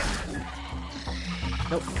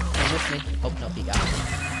 Nope, don't miss me. Oh, no, he got me.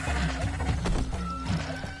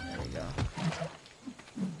 There we go.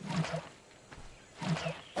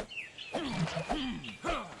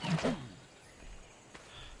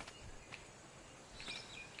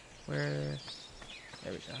 Where?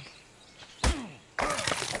 There we go.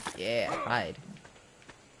 Yeah, hide.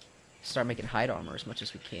 Start making hide armor as much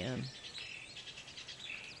as we can.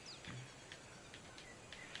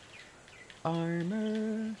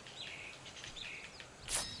 Armor.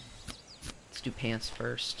 Let's do pants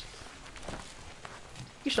first.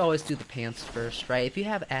 You should always do the pants first, right? If you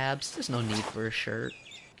have abs, there's no need for a shirt.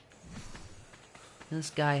 This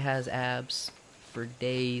guy has abs for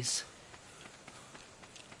days.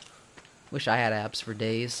 Wish I had abs for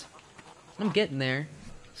days. I'm getting there,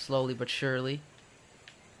 slowly but surely.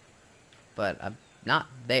 But I'm not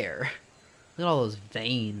there. Look at all those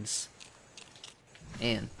veins.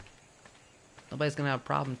 Man, nobody's gonna have a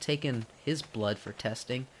problem taking his blood for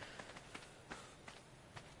testing.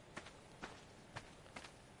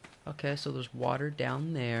 Okay, so there's water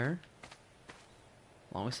down there,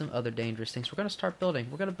 along with some other dangerous things. We're gonna start building.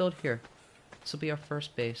 We're gonna build here. This will be our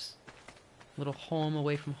first base. Little home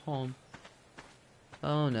away from home.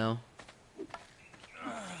 Oh no.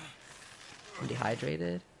 I'm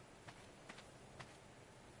dehydrated.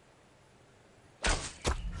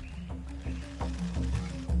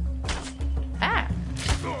 Ah!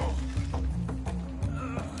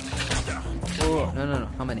 Oh, no.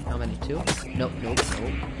 How many? 2? Nope.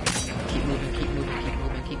 Keep moving.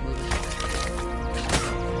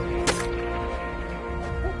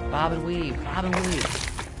 Bob and weave.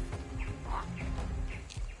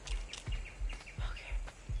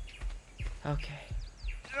 Okay.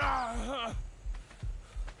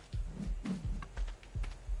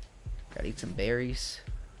 Gotta eat some berries.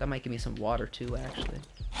 That might give me some water too, actually.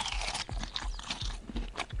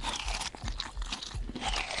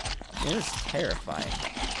 Man, this is terrifying.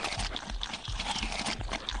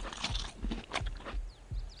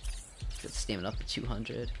 Get stamina up to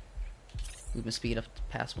 200. Movement speed up to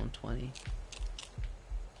past 120.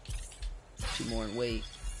 2 more in weight.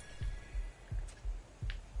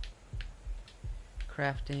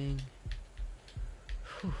 Crafting.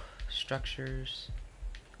 Whew. Structures.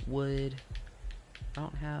 Wood. I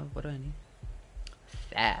don't have, what do I need?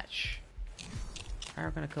 Thatch. How are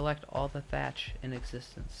we going to collect all the thatch in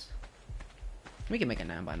existence? We can make a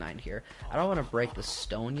 9x9 here. I don't want to break the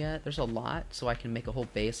stone yet. There's a lot, so I can make a whole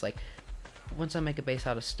base. Like, once I make a base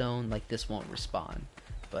out of stone, like, this won't respawn.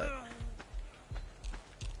 But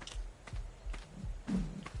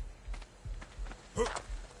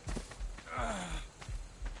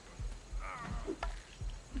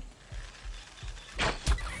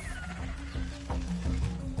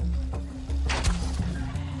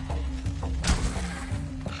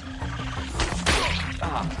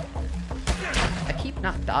I keep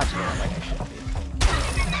not dodging it like I should be.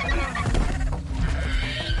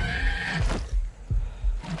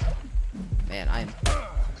 Man,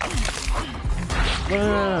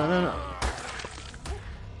 No.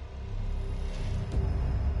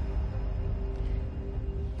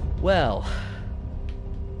 Well,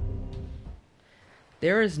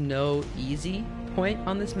 there is no easy point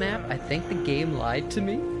on this map. I think the game lied to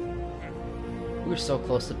me. We were so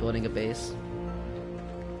close to building a base.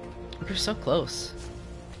 We were so close.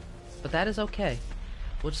 But that is okay.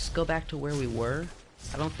 We'll just go back to where we were.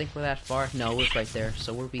 I don't think we're that far. No, it's right there,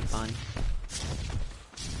 so we'll be fine.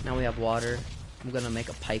 Now we have water. I'm gonna make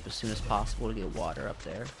a pipe as soon as possible to get water up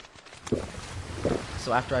there.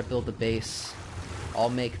 So after I build the base, I'll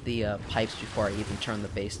make the pipes before I even turn the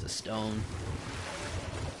base to stone.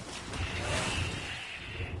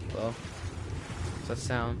 Well, does that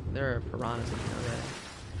sound? There are piranhas in here already.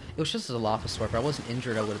 It was just a Dilophosaur. If I wasn't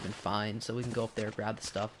injured, I would have been fine. So we can go up there, grab the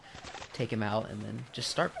stuff, take him out, and then just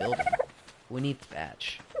start building. We need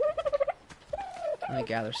thatch. Let me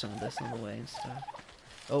gather some of this on the way and stuff.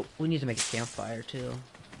 Oh, we need to make a campfire too,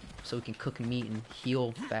 so we can cook meat and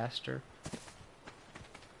heal faster.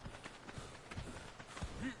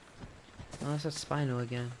 Oh, that's that Spino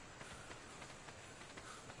again.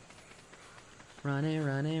 Running,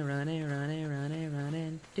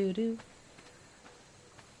 doo-doo.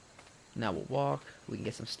 Now we'll walk. We can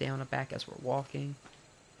get some stamina back as we're walking.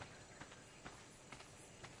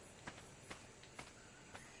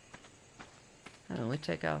 I don't know, we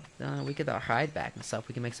take out, we get our hide back and stuff.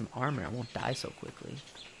 We can make some armor. I won't die so quickly.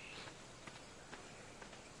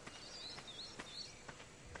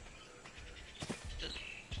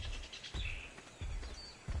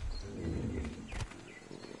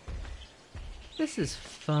 This is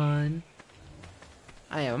fun.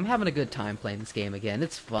 I'm having a good time playing this game again.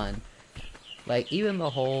 It's fun. Like, even the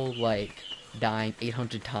whole, like, dying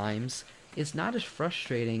 800 times is not as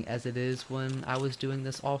frustrating as it is when I was doing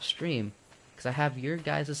this off stream. Because I have your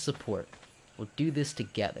guys' support. We'll do this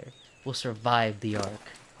together. We'll survive the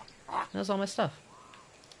arc. That's all my stuff.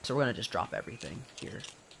 So we're gonna just drop everything here.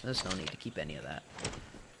 There's no need to keep any of that.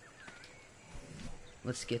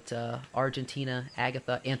 Let's get Argentina,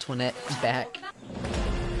 Agatha, Antoinette back.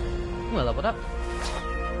 Ooh, I leveled up.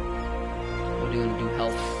 We're doing do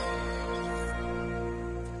health.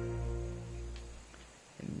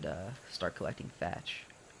 And start collecting thatch.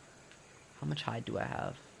 How much hide do I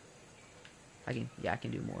have? I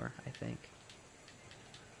can do more, I think.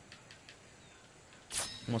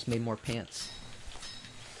 Almost made more pants.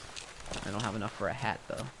 I don't have enough for a hat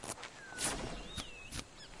though.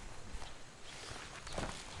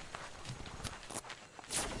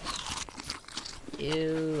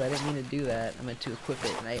 Ew, I didn't mean to do that. I meant to equip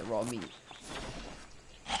it and I ate raw meat.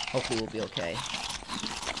 Hopefully we'll be okay.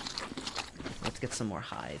 Let's get some more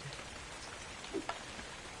hide.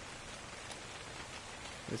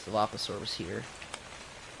 This Dilophosaur was here.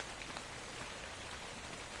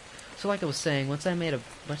 So like I was saying, once I make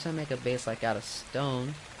a base like out of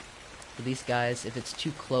stone, for these guys, if it's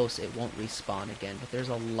too close, it won't respawn again. But there's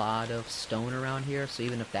a lot of stone around here, so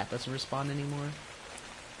even if that doesn't respawn anymore,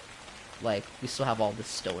 like, we still have all this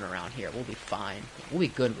stone around here. We'll be fine. We'll be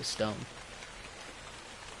good with stone.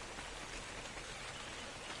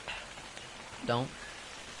 Don't.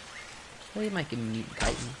 Well, you might give me Mutant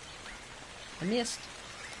Chitin. I missed.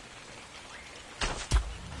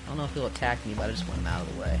 I don't know if he'll attack me, but I just want him out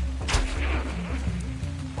of the way.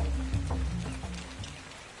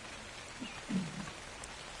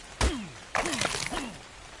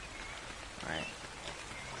 Alright.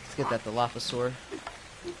 Let's get that Dilophosaur.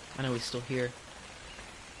 I know he's still here.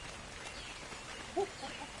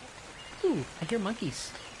 Ooh, I hear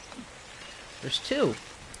monkeys. There's two.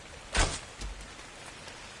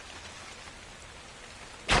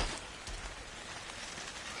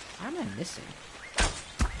 Why am I missing?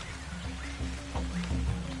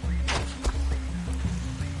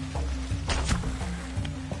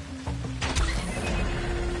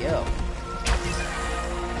 Yo.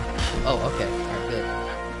 Oh, okay. Alright, good.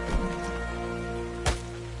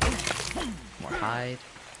 More hide.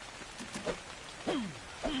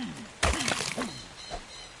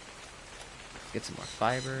 Get some more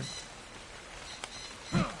fiber.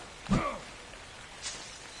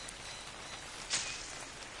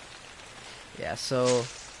 Yeah, so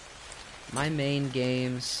my main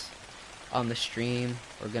games on the stream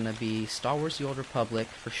are gonna be Star Wars: The Old Republic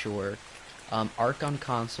for sure, Ark on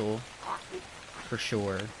console for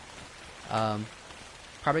sure.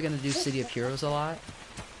 Probably gonna do City of Heroes a lot.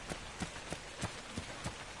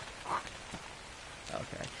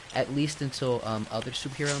 Okay, at least until other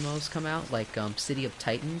superhero modes come out, like City of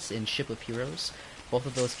Titans and Ship of Heroes. Both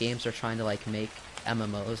of those games are trying to like make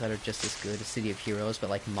MMOs that are just as good as City of Heroes, but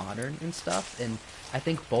like modern and stuff. And I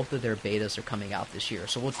think both of their betas are coming out this year,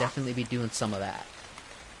 so we'll definitely be doing some of that.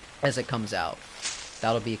 as it comes out.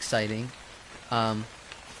 That'll be exciting.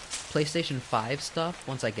 PlayStation 5 stuff,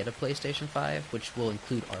 once I get a PlayStation 5, which will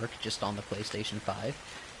include Ark just on the PlayStation 5.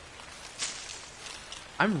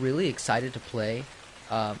 I'm really excited to play,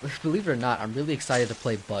 believe it or not, I'm really excited to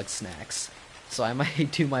play Bug Snacks. So I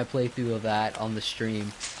might do my playthrough of that on the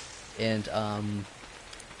stream. And,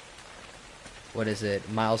 what is it?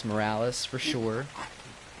 Miles Morales, for sure.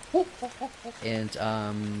 And,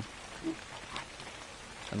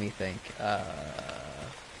 let me think.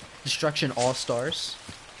 Destruction All-Stars.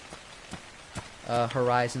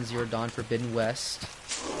 Horizon Zero Dawn Forbidden West.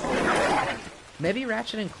 Maybe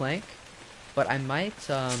Ratchet and Clank. But I might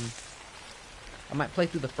play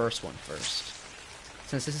through the first one first.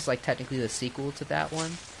 Since this is like technically the sequel to that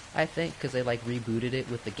one, I think, because they like rebooted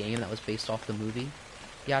it with the game that was based off the movie.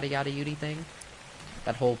 Yada yada yudi thing.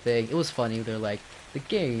 That whole thing. It was funny. They're like, the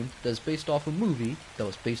game that's based off a movie that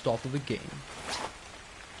was based off of a game.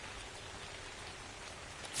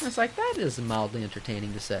 It's like, that is mildly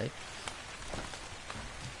entertaining to say.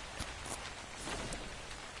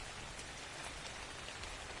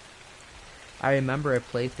 I remember a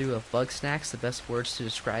playthrough of Bug Snacks, the best words to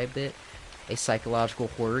describe it, a psychological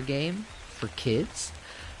horror game for kids.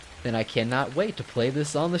 Then I cannot wait to play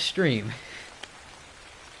this on the stream.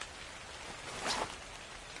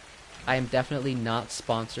 I am definitely not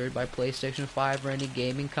sponsored by PlayStation 5 or any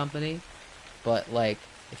gaming company, but like,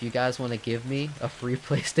 if you guys want to give me a free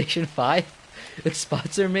PlayStation 5 and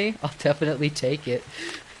sponsor me, I'll definitely take it.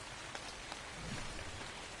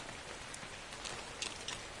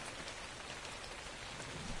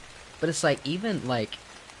 But it's like, even like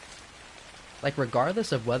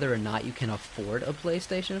regardless of whether or not you can afford a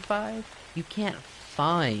PlayStation 5, you can't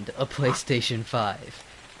find a PlayStation 5.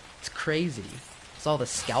 It's crazy. It's all the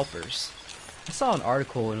scalpers. I saw an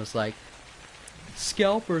article and it was like,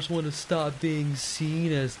 scalpers want to stop being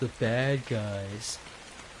seen as the bad guys.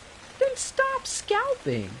 Then stop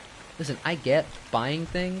scalping. Listen, I get buying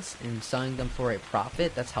things and selling them for a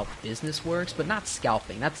profit. That's how business works, but not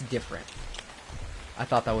scalping. That's different. I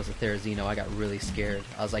thought that was a Therizino. I got really scared.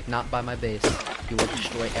 I was like, not by my base. You will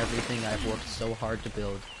destroy everything I've worked so hard to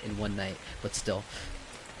build in one night. But still.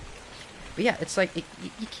 But yeah, it's like, you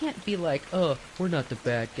can't be like, oh, we're not the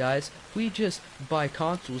bad guys. We just buy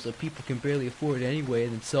consoles that people can barely afford anyway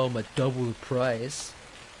and then sell them at double the price.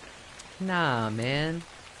 Nah, man.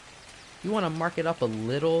 You want to mark it up a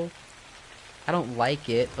little? I don't like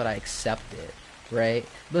it, but I accept it, right?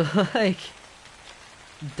 But like,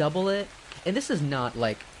 double it? And this is not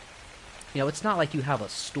like, you know, it's not like you have a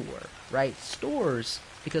store, right? Stores,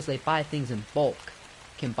 because they buy things in bulk,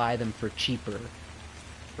 can buy them for cheaper,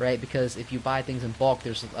 right? Because if you buy things in bulk,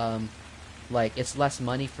 there's, like, it's less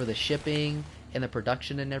money for the shipping and the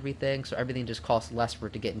production and everything, so everything just costs less for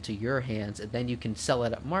it to get into your hands, and then you can sell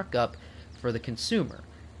it at markup for the consumer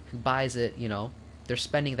who buys it. You know, they're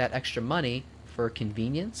spending that extra money for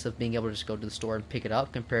convenience of being able to just go to the store and pick it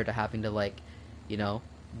up compared to having to, like, you know,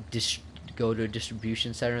 go to a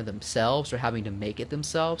distribution center themselves or having to make it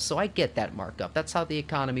themselves. So I get that markup. That's how the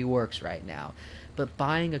economy works right now. But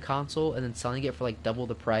buying a console and then selling it for like double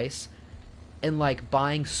the price, and like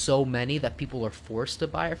buying so many that people are forced to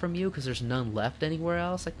buy it from you because there's none left anywhere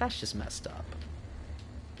else, like, that's just messed up.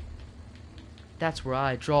 That's where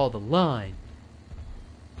I draw the line.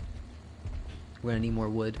 We're gonna need more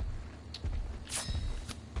wood.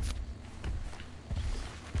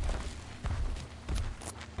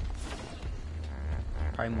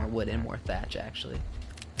 Probably more wood and more thatch, actually.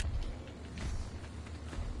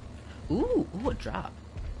 Ooh, a drop.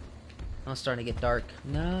 Oh, it's starting to get dark.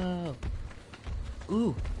 No.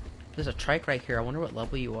 Ooh, there's a trike right here. I wonder what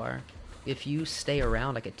level you are. If you stay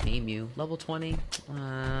around, I could tame you. Level 20?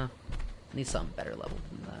 Need something better level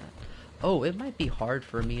than that. Oh, it might be hard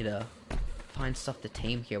for me to find stuff to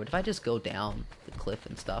tame here, but if I just go down the cliff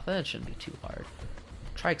and stuff, that shouldn't be too hard.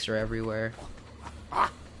 Trikes are everywhere.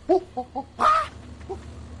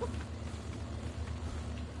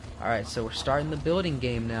 Alright, so we're starting the building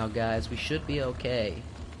game now, guys. We should be okay.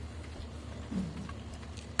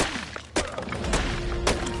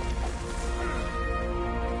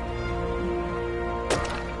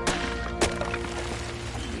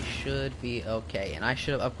 We should be okay. And I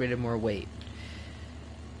should have upgraded more weight.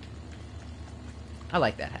 I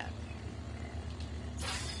like that hat.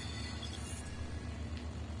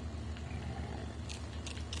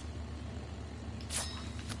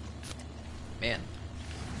 Man.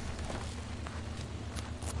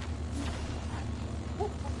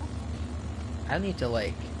 I need to,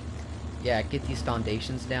 like, yeah, get these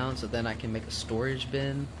foundations down so then I can make a storage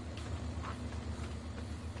bin.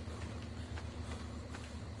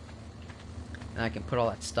 And I can put all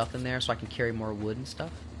that stuff in there so I can carry more wood and stuff.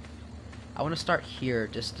 I want to start here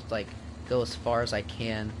just to like go as far as I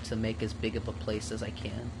can to make as big of a place as I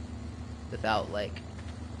can without like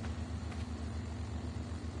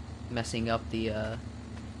messing up the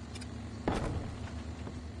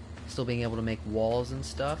still being able to make walls and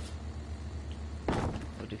stuff.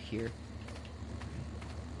 Go to here.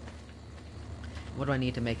 What do I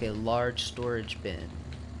need to make a large storage bin?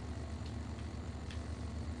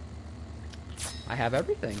 I have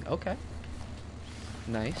everything. Okay.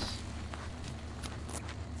 Nice.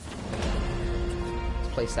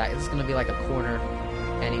 Let's place that. This is gonna be like a corner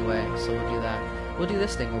anyway, so we'll do that. We'll do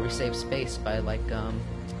this thing where we save space by like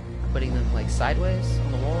putting them like sideways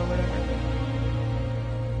on the wall or whatever.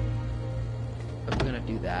 But we're gonna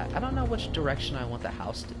do that. I don't know which direction I want the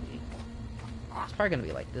house to be. It's probably gonna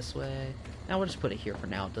be like this way. Now we'll just put it here for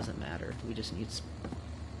now. It doesn't matter. We just need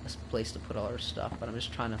a place to put all our stuff. But I'm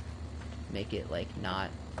just trying to make it like not.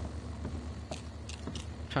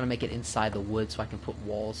 Trying to make it inside the wood so I can put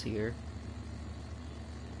walls here.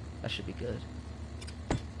 That should be good.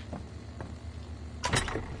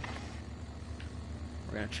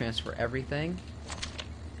 We're gonna transfer everything,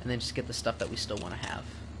 and then just get the stuff that we still want to have.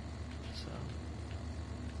 So,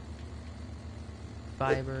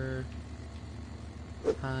 fiber,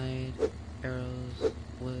 hide, arrows,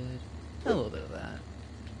 wood, a little bit of that.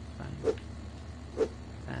 Fine.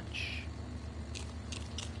 Thatch.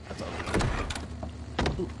 That's all.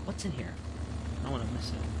 Ooh, what's in here? I don't want to miss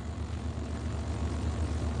it.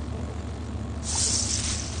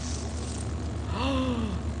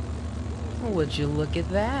 Would you look at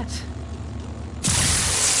that?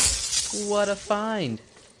 What a find!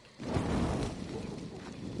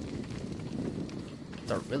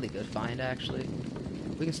 It's a really good find, actually.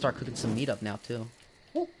 We can start cooking some meat up now, too.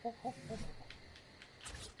 We'll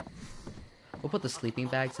put the sleeping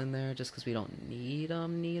bags in there just because we don't need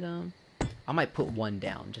them. I might put one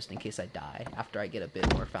down just in case I die after I get a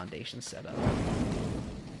bit more foundation set up.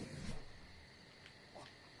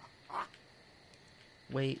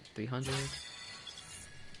 Wait, 300.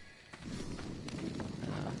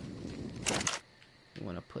 We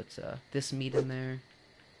want to put this meat in there.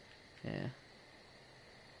 Yeah.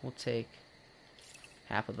 We'll take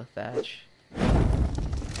half of the thatch.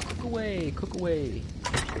 Cook away, cook away.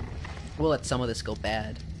 We'll let some of this go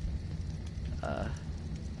bad.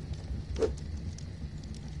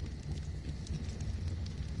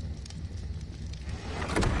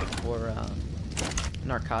 For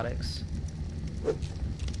narcotics.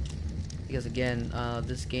 Because again,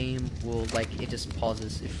 this game will, like, it just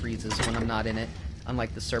pauses, it freezes when I'm not in it.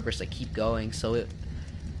 Unlike the servers that keep going, so it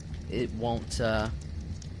won't, but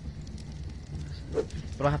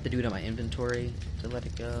I'll have to do it in my inventory to let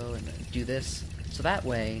it go, and then do this. So that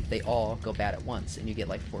way, they all go bad at once, and you get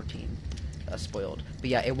like 14 spoiled. But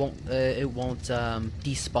yeah, it won't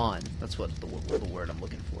despawn. That's what the word I'm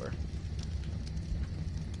looking for.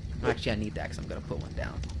 Actually, I need that because I'm gonna put one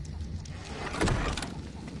down.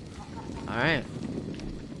 Alright.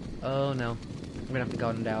 Oh no. I'm gonna have to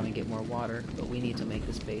go down and get more water, but we need to make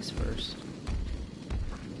this base first.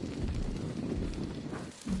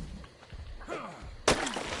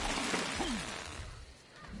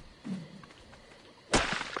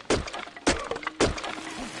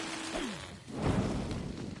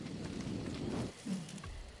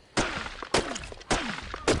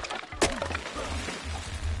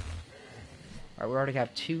 Alright, we already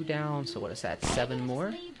have 2 down, so what is that? 7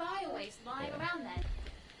 more?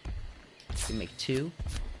 We make 2.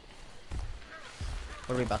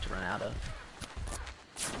 What are we about to run out of?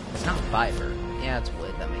 It's not fiber. Yeah, it's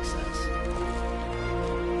wood. That makes sense.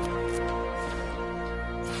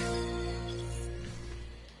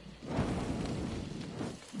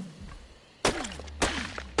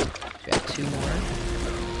 We have 2 more.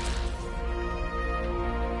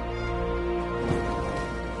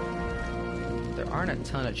 There aren't a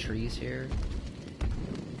ton of trees here.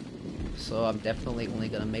 So I'm definitely only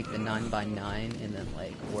gonna make the 9x9 and then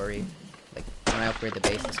like worry, like when I upgrade the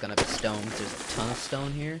base it's gonna be stone. There's a ton of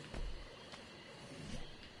stone here.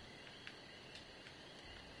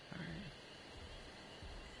 Alright.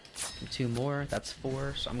 2 more, that's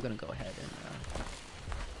 4, so I'm gonna go ahead and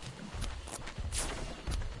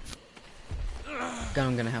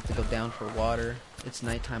I'm gonna have to go down for water. It's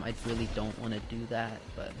nighttime, I really don't want to do that,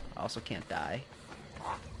 but I also can't die.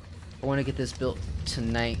 I want to get this built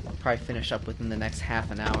tonight. I'll probably finish up within the next half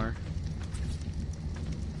an hour.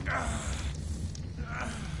 Okay.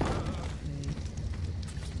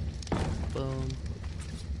 Boom.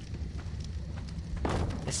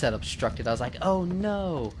 It said obstructed. I was like, oh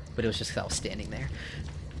no! But it was just because I was standing there.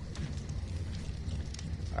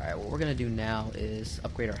 Alright, what we're gonna do now is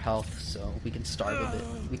upgrade our health so we can starve a bit.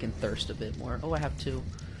 We can thirst a bit more. Oh, I have 2.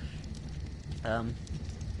 What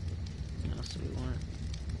else do we want?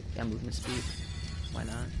 Yeah, movement speed. Why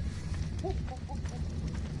not?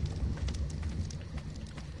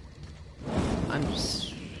 I'm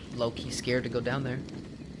just low-key scared to go down there.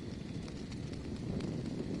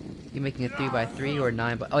 You making a 3x3 or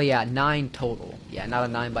 9 by... Oh yeah, 9 total. Yeah, not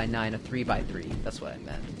a 9x9, a 3x3. That's what I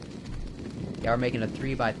meant. Yeah, we're making a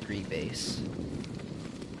 3x3 base.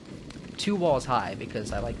 2 walls high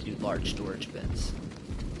because I like to do large storage bins.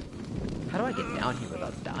 How do I get down here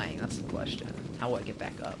without dying? That's the question. How do I get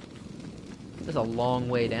back up? There's a long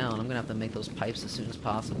way down. I'm gonna have to make those pipes as soon as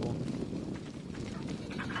possible.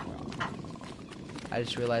 I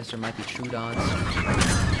just realized there might be Trudons.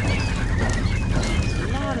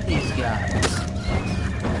 A lot of these guys.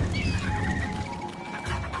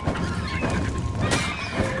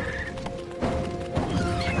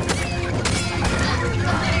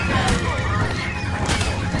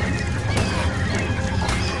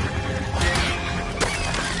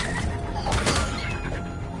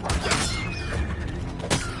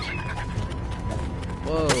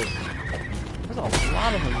 Whoa. There's a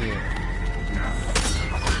lot of them here.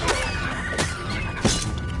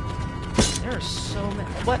 There are so many.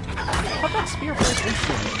 What? How'd that spear burst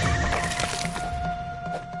instantly?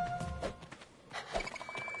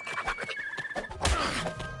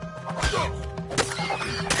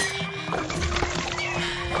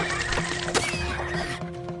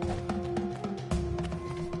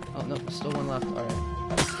 Oh no, still one left. Alright.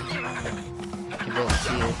 I can barely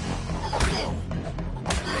see it.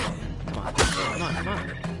 Come on, come on.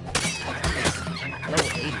 Level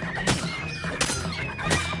 80.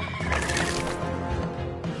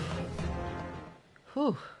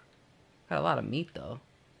 Whew. Got a lot of meat though.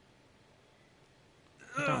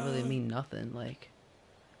 That don't really mean nothing. Like,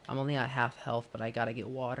 I'm only at half health, but I gotta get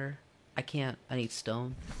water. I need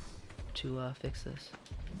stone to fix this.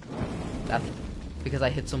 That's because I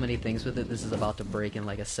hit so many things with it. This is about to break in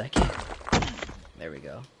like a second. There we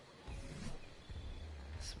go.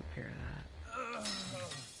 Let's repair that.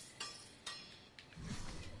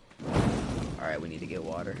 Alright, we need to get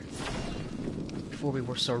water before we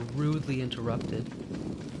were so rudely interrupted.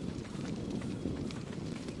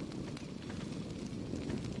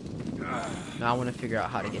 Now I want to figure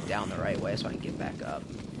out how to get down the right way so I can get back up.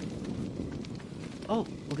 Oh,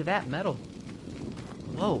 look at that metal.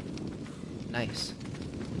 Whoa. Nice.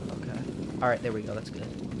 Okay. Alright, there we go. That's good.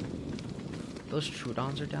 Those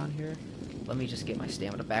Trudons are down here. Let me just get my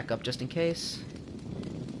stamina back up just in case.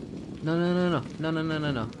 No, no, no, no. No, no, no,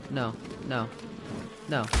 no, no. No, no.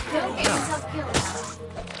 No. Don't get yourself killed.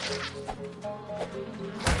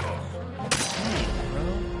 Dang, bro.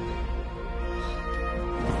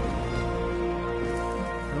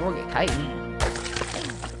 Nor get chitin.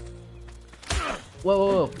 Whoa, whoa,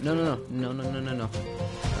 whoa. No, no, no. No, no, no, no, no.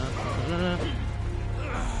 No, no, no.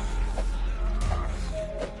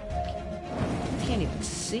 I can't even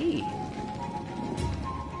see.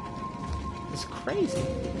 It's crazy.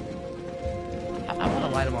 I want to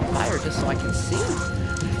light them on fire just so I can see.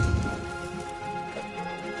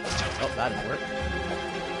 Oh, that didn't work.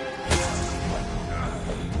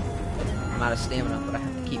 I'm out of stamina, but I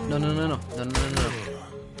have to keep... No, no, no, no. No, no, no, no.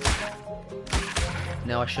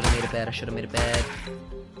 No, I should have made a bed. I should have made a bed.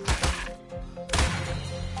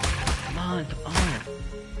 Come on, come on.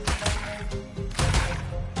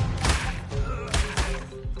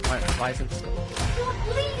 Alright, why isn't this going? You're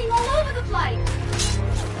bleeding all over the place.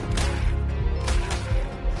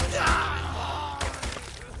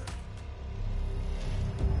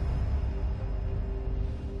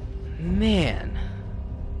 Man.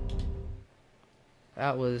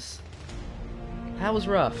 That was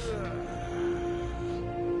rough.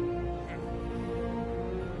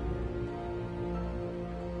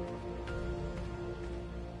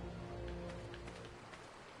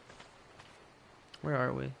 Where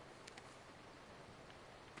are we?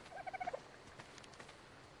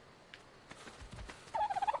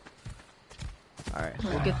 Alright,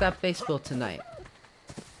 we'll get that base built tonight.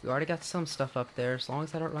 We already got some stuff up there, as long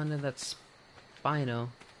as I don't run into that Spino.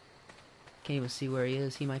 Can't even see where he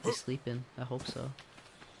is. He might be sleeping. I hope so.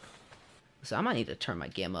 So I might need to turn my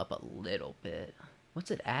gamma up a little bit. What's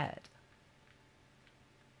it at?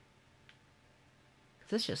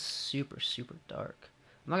 This is just super, super dark.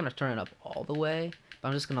 I'm not gonna turn it up all the way, but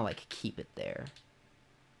I'm just gonna like keep it there.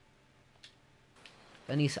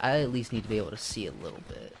 I at least need to be able to see a little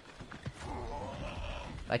bit.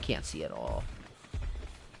 I can't see at all.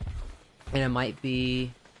 And it might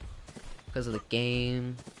be, because of the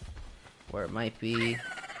game, or it might be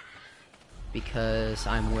because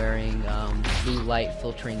I'm wearing blue light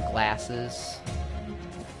filtering glasses.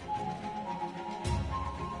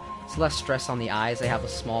 It's less stress on the eyes. They have a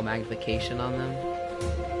small magnification on them.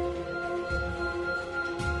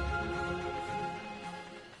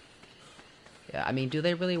 Yeah, I mean, do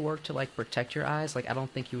they really work to, like, protect your eyes? Like, I don't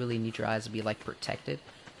think you really need your eyes to be, like, protected.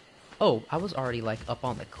 Oh, I was already, like, up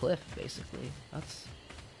on the cliff, basically. That's...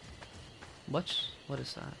 What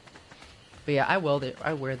is that? But yeah, I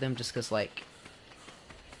wear them just because, like...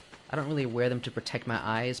 I don't really wear them to protect my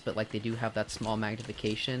eyes, but, like, they do have that small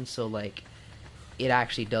magnification, so, like... It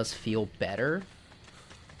actually does feel better,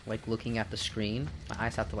 like, looking at the screen. My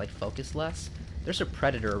eyes have to, like, focus less. There's a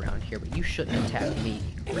predator around here, but you shouldn't attack me,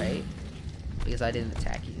 right? Because I didn't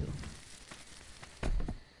attack you.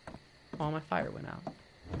 Oh, my fire went out.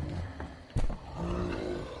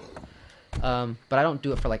 But I don't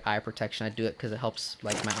do it for, like, eye protection. I do it because it helps,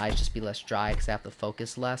 like, my eyes just be less dry because I have to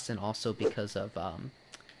focus less, and also because of,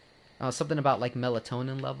 something about, like,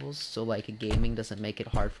 melatonin levels. So, like, gaming doesn't make it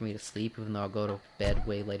hard for me to sleep, even though I'll go to bed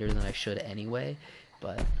way later than I should anyway.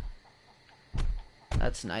 But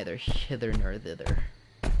that's neither hither nor thither.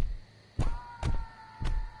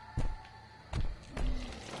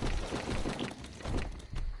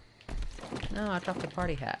 No, I dropped the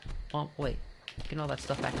party hat. Oh, wait. Get all that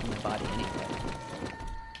stuff back in my body anyway.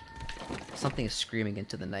 Something is screaming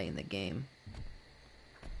into the night in the game.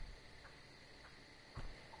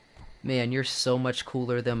 Man, you're so much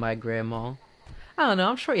cooler than my grandma. I don't know,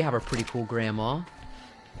 I'm sure you have a pretty cool grandma.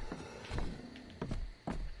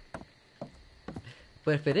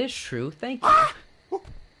 But if it is true, thank you. I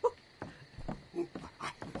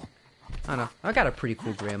don't know, I got a pretty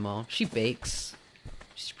cool grandma. She bakes.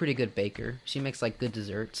 She's a pretty good baker. She makes, like, good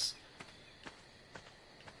desserts.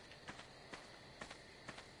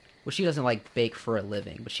 Well, she doesn't, like, bake for a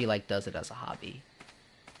living, but she, like, does it as a hobby.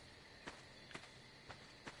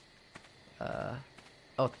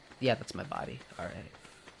 Oh, yeah, that's my body. Alright.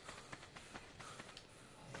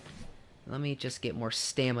 Let me just get more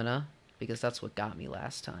stamina, because that's what got me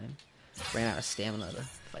last time. Ran out of stamina to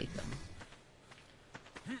fight them.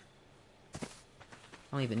 I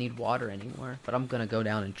don't even need water anymore, but I'm gonna go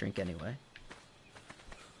down and drink anyway.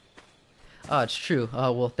 Oh, it's true.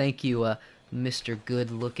 Oh, well, thank you, Mr.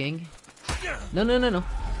 Good Looking. No. Let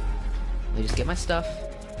me just get my stuff.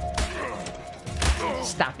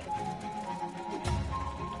 Stop it.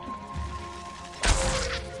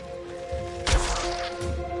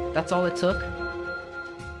 That's all it took?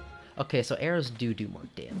 Okay, so arrows do more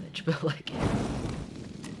damage, but like...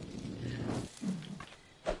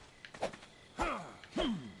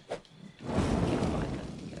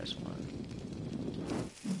 There's one.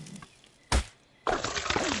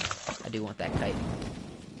 I do want that kite.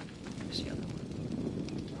 There's the other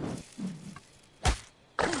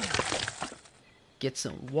one. Get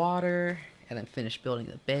some water, and then finish building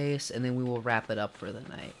the base, and then we will wrap it up for the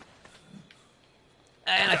night.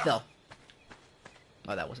 And I fell.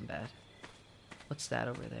 Oh, that wasn't bad. What's that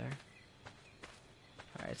over there?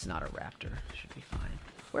 Alright, it's not a raptor. Should be fine.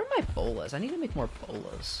 Where are my bolas? I need to make more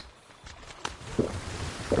bolas.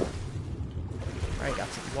 Alright, got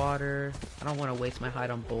some water. I don't want to waste my hide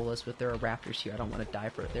on bolas, but there are raptors here. I don't want to die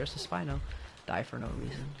for it. There's a Spino. Die for no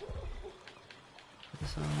reason. Put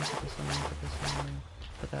this on, put this on, put this on.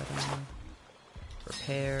 Put that on.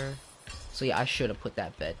 Repair. So yeah, I should have put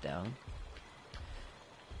that bed down.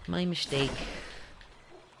 My mistake.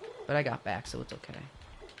 But I got back, so it's okay.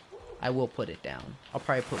 I will put it down. I'll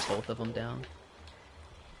probably put both of them down.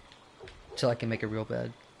 Till I can make a real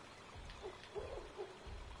bed.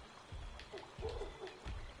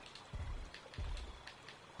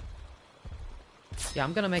 Yeah,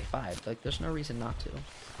 I'm gonna make 5. Like, there's no reason not to.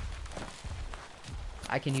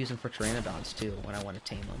 I can use them for pteranodons, too, when I want to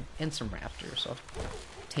tame them. And some raptors. I'll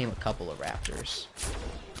tame a couple of raptors.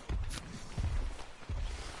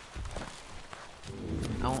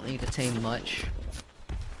 I don't need to tame much.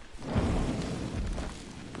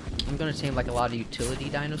 I'm gonna tame like a lot of utility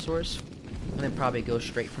dinosaurs, and then probably go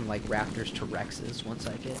straight from like raptors to rexes once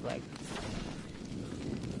I get like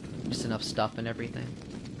just enough stuff and everything.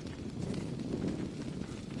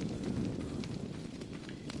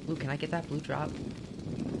 Ooh, can I get that blue drop?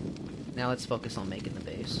 Now let's focus on making the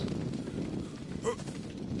base.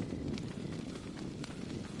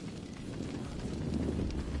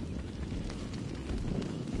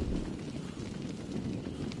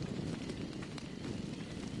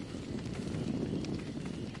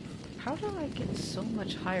 How do I get so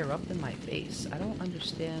much higher up in my base? I don't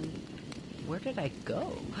understand. Where did I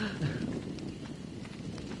go?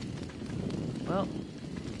 Well,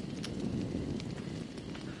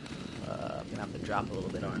 I'm gonna have to drop a little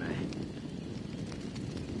bit, aren't I?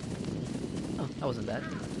 That wasn't bad.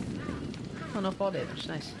 Oh, no fall damage.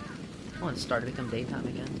 Nice. Oh, and it started to become daytime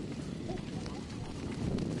again.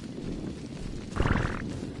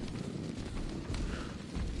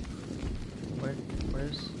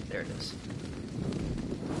 Where's... There it is.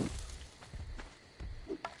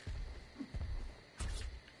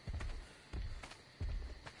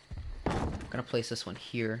 I'm gonna place this one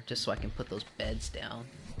here, just so I can put those beds down.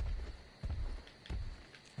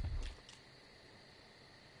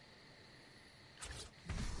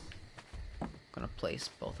 Gonna place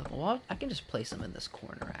both of them. Well, I can just place them in this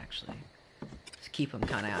corner, actually. Just keep them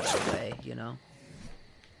kind of out of the way, you know?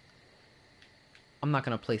 I'm not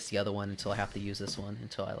gonna place the other one until I have to use this one,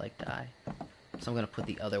 until I, like, die. So I'm gonna put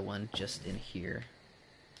the other one just in here.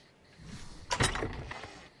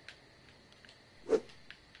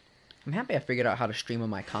 I'm happy I figured out how to stream on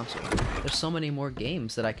my console. There's so many more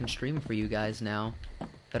games that I can stream for you guys now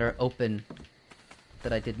that are open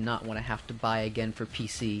that I did not want to have to buy again for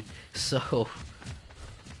PC. So,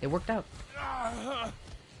 it worked out. How am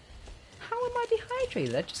I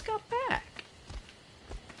dehydrated? I just got back.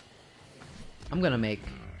 I'm gonna make...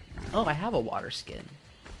 Oh, I have a water skin.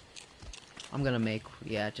 I'm gonna make,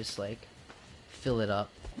 yeah, just like, fill it up.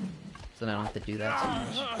 So then I don't have to do that so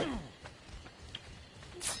much.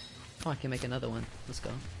 Oh, I can make another one. Let's go.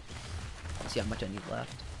 Let's see how much I need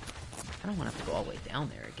left. I don't want to have to go all the way down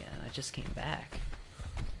there again. I just came back.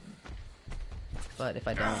 But if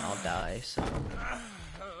I don't, I'll die, so...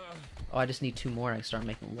 Oh, I just need 2 more and I can start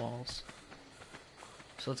making walls.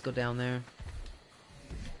 So let's go down there.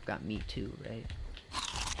 Got meat too, right?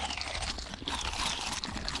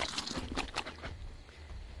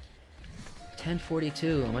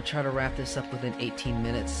 $10:42. I'm gonna try to wrap this up within 18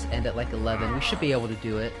 minutes, end at like 11. We should be able to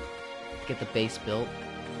do it. Get the base built.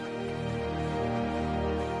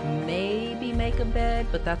 Maybe make a bed,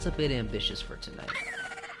 but that's a bit ambitious for tonight.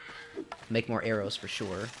 Make more arrows for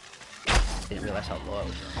sure. Didn't realize how low I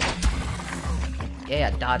was.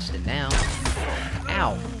 Yeah, I dodged it now.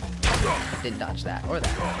 Ow! Didn't dodge that or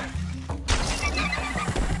that.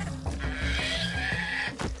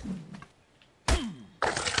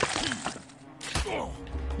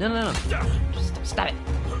 No. Just stop it.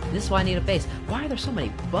 This is why I need a base. Why are there so many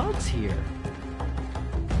bugs here?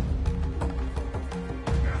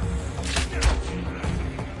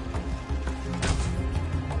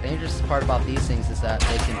 The dangerous part about these things is that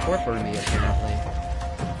they can torpor me, apparently.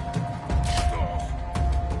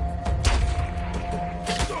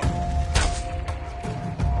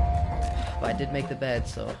 But I did make the bed,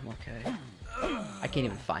 so I'm okay. I can't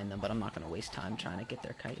even find them, but I'm not going to waste time trying to get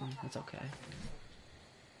their chitin. It's okay.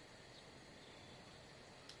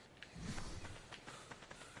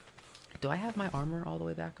 Do I have my armor all the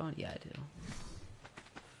way back on? Yeah, I do.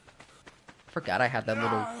 Forgot I had that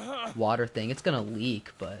little water thing. It's gonna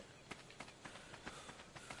leak, but...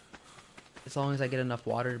 as long as I get enough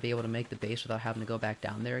water to be able to make the base without having to go back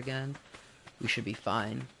down there again, we should be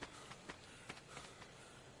fine.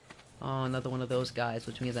 Oh, another one of those guys,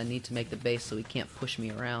 which means I need to make the base so he can't push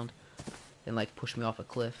me around and, like, push me off a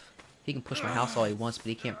cliff. He can push my house all he wants, but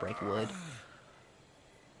he can't break wood.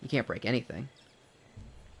 He can't break anything.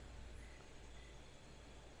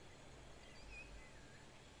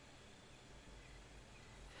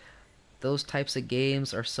 Those types of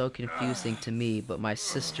games are so confusing to me, but my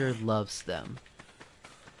sister loves them.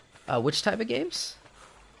 Which type of games?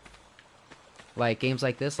 Like games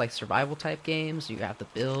like this, like survival type games, you have to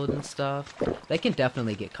build and stuff. They can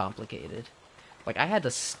definitely get complicated. Like, I had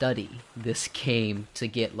to study this game to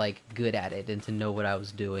get, like, good at it and to know what I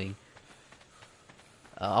was doing.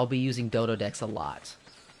 I'll be using dodo decks a lot.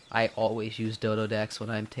 I always use dodo decks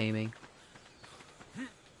when I'm taming.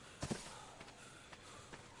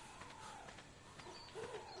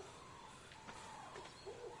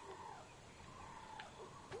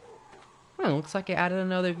 Oh, looks like I added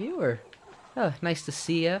another viewer. Oh, nice to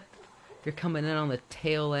see ya. You're coming in on the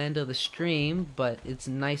tail end of the stream, but it's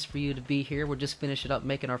nice for you to be here. We're just finishing up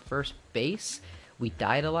making our first base. We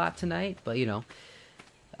died a lot tonight, but you know,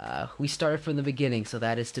 we started from the beginning, so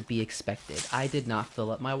that is to be expected. I did not fill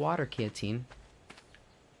up my water canteen.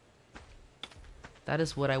 That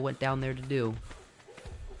is what I went down there to do,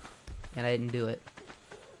 and I didn't do it.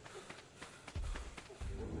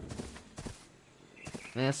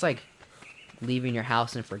 Man, it's like leaving your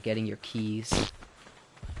house and forgetting your keys.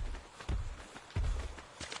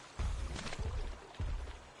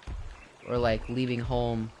 Or like leaving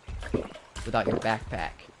home without your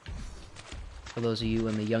backpack. For those of you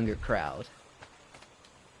in the younger crowd.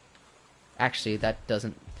 Actually, that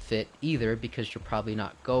doesn't fit either because you're probably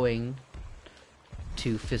not going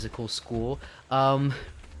to physical school.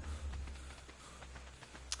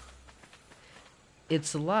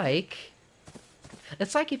 it's like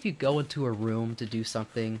if you go into a room to do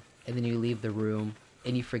something and then you leave the room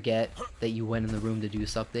and you forget that you went in the room to do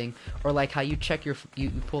something, or like how you check you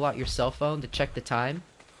pull out your cell phone to check the time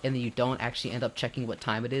and then you don't actually end up checking what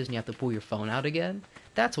time it is and you have to pull your phone out again.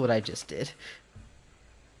 That's what I just did.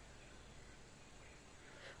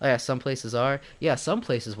 Oh yeah, some places are. Yeah, some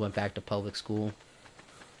places went back to public school.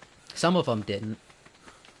 Some of them didn't.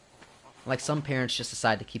 Like, some parents just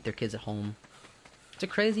decide to keep their kids at home. It's a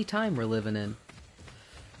crazy time we're living in.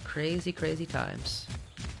 Crazy, crazy times.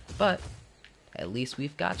 But at least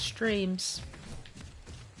we've got streams.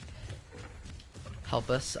 Help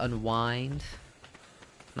us unwind.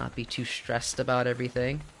 Not be too stressed about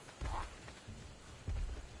everything.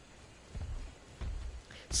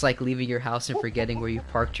 It's like leaving your house and forgetting where you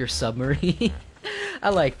parked your submarine. I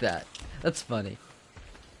like that. That's funny.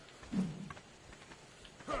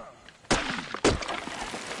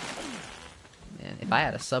 Man, if I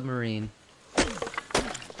had a submarine,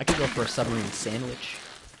 I could go for a submarine sandwich.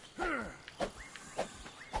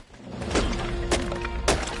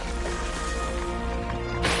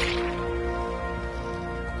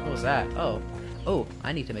 What was that? Oh. Oh,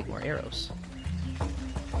 I need to make more arrows.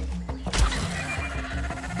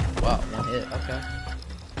 Wow, one hit, okay.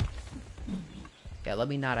 Yeah, let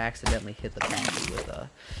me not accidentally hit the battery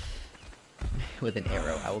with an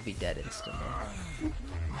arrow. I will be dead instantly.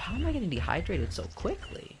 How am I getting dehydrated so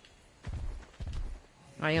quickly?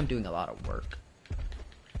 I am doing a lot of work.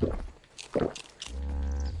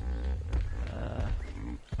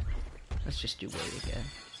 Let's just do weight again.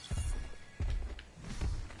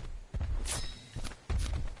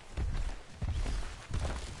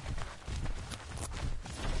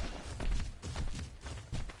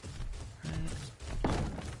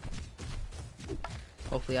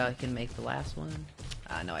 Hopefully I can make the last one.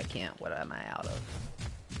 No, I can't. What am I out of?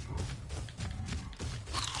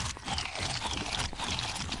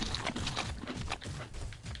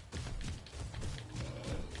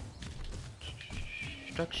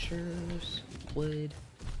 Structures, wood.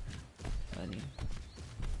 I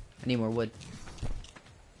need more wood.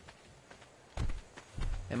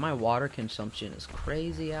 And my water consumption is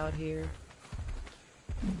crazy out here.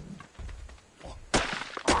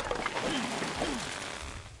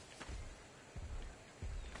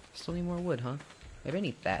 Still need more wood, huh? Maybe I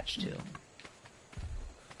need thatch too.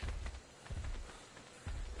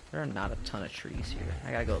 There are not a ton of trees here.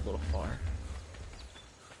 I gotta go a little far.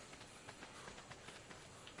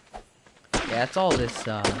 Yeah, it's all this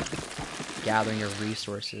gathering of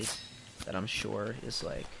resources that I'm sure is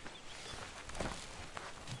like...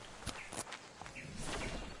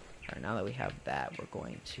 Alright, now that we have that, we're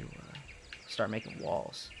going to start making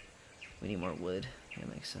walls. We need more wood. That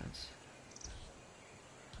makes sense.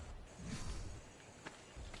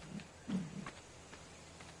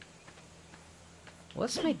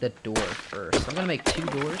 Let's make the door first. I'm gonna make 2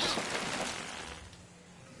 doors.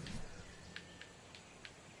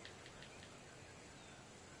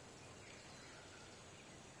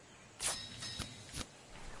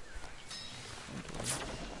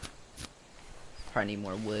 Probably need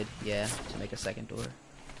more wood, yeah, to make a second door.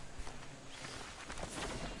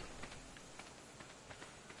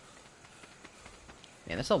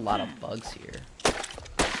 Man, there's a lot of bugs here.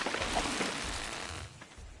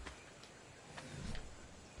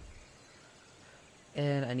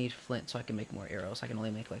 And I need flint so I can make more arrows. I can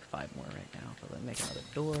only make like 5 more right now, but let me make another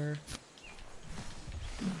door.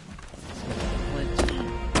 Flint.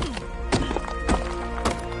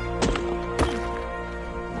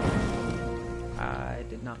 I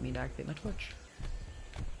did not mean to activate my torch.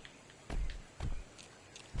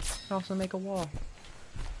 I can also make a wall.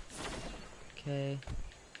 Okay.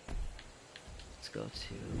 Let's go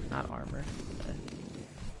to, not armor, but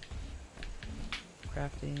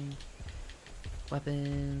crafting.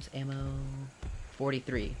 Weapons, ammo,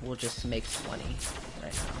 43. We'll just make 20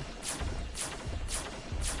 right now.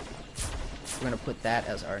 We're gonna put that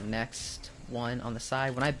as our next one on the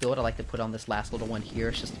side. When I build, I like to put on this last little one here.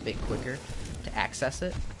 It's just a bit quicker to access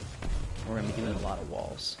it. We're gonna be doing a lot of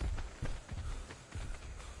walls.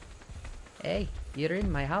 Hey, you're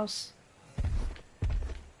in my house.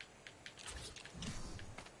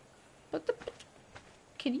 But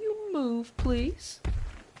can you move, please?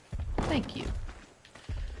 Thank you.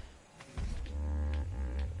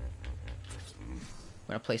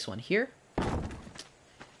 We're gonna place one here.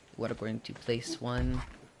 We're going to place one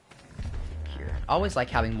here. I always like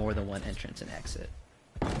having more than one entrance and exit.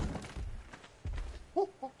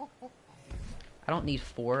 I don't need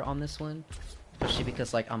 4 on this one, Especially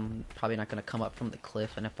because, like, I'm probably not going to come up from the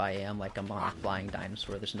cliff, and if I am, like, I'm on a flying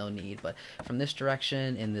dinosaur, there's no need. But from this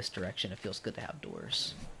direction, in this direction, it feels good to have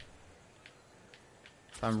doors.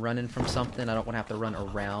 If I'm running from something, I don't want to have to run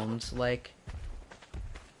around, like,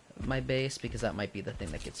 my base, because that might be the thing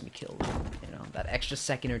that gets me killed. You know, that extra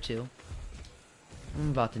second or two. I'm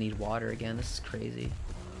about to need water again. This is crazy.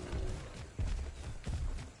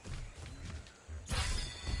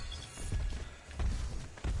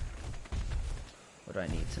 What do I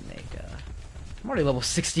need to make? I'm already level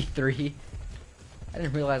 63. I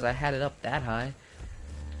didn't realize I had it up that high.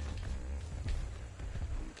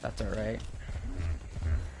 That's alright.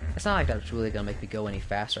 It's not like that's really gonna make me go any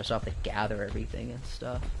faster. I still have to gather everything and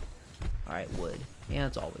stuff. Alright, wood. Yeah,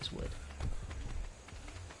 it's always wood.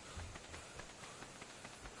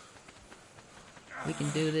 We can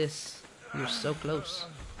do this. You're so close.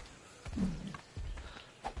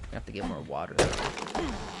 I have to get more water.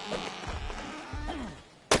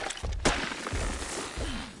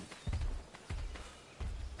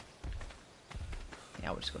 Yeah,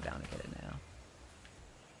 we'll just go down and get it now.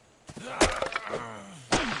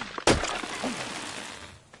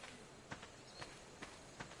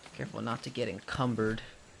 Careful not to get encumbered,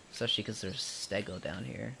 especially because there's stego down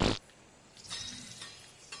here.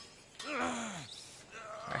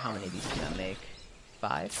 Alright, how many of these can I make?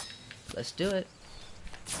 5? Let's do it.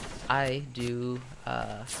 I do,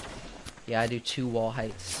 yeah, I do 2 wall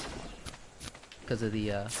heights because of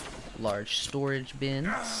the large storage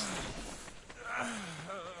bins.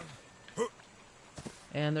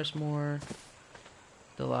 And there's more.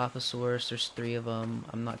 Dilophosaurus, there's 3 of them.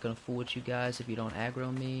 I'm not gonna fool with you guys if you don't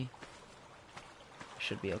aggro me.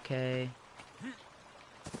 Should be okay.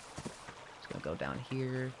 Just gonna go down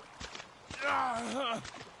here.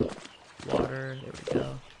 Water, there we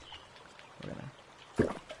go. We're gonna...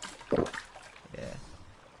 Yeah.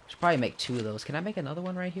 Should probably make 2 of those. Can I make another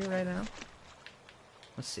one right here, right now?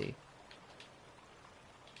 Let's see.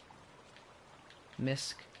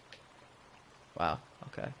 Misk. Wow,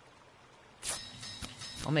 okay.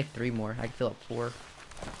 I'll make 3 more. I can fill up 4.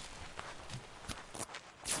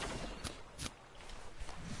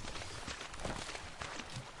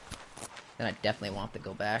 Then I definitely want to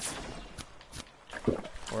go back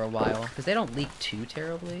for a while, because they don't leak too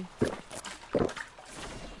terribly.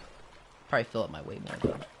 Probably fill up my way more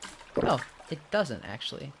though. Oh, it doesn't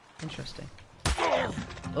actually. Interesting.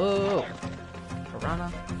 Oh,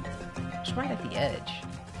 piranha. Just right at the edge.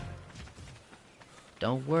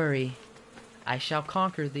 Don't worry. I shall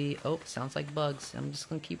conquer thee. Oh, sounds like bugs. I'm just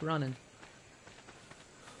gonna keep running.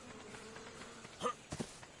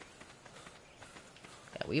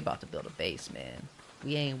 Yeah, we about to build a base, man.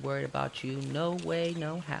 We ain't worried about you. No way,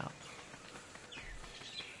 no how.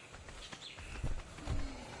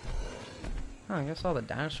 Oh, I guess all the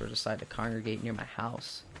dinosaurs decided to congregate near my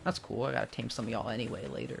house. That's cool. I gotta tame some of y'all anyway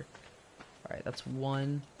later. Alright, that's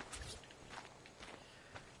 1,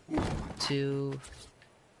 2,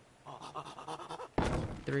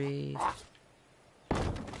 3,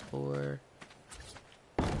 4,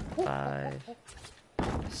 5,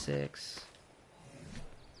 6.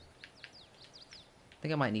 I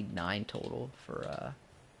think I might need 9 total for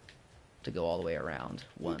to go all the way around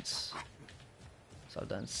once. So I've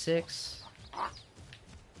done 6.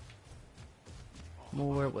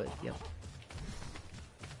 More wood, yep.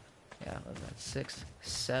 Yeah, that's 6,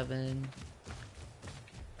 7,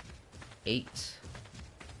 8,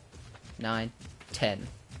 9, 10.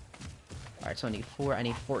 Alright, so I need 4. I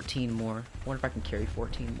need 14 more. I wonder if I can carry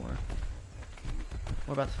 14 more.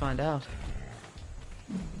 We're about to find out.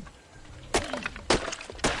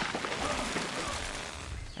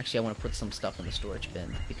 Actually, I want to put some stuff in the storage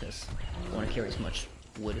bin because I want to carry as much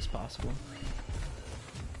wood as possible.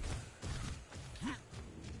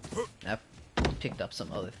 I've picked up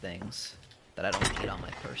some other things that I don't need on my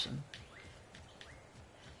person.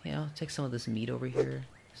 Yeah, I'll take some of this meat over here.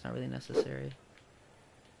 It's not really necessary.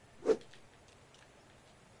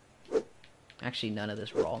 Actually, none of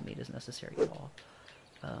this raw meat is necessary at all.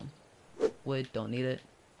 Wood, don't need it.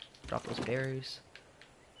 Drop those berries.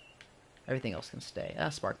 Everything else can stay.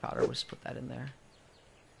 Spark powder, we'll just put that in there.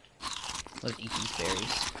 Let's eat these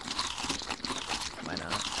berries. Why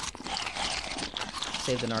not?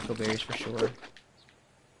 Save the narco berries for sure.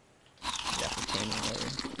 Definitely taming later.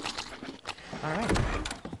 Alright.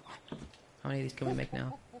 How many of these can we make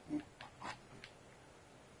now?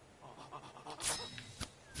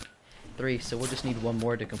 3, so we'll just need 1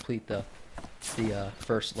 more to complete the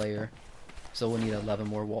first layer. So we'll need 11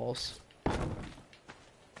 more walls.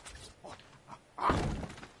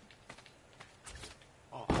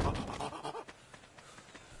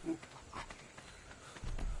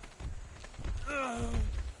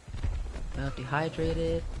 not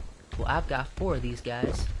dehydrated. Well, I've got 4 of these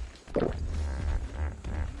guys.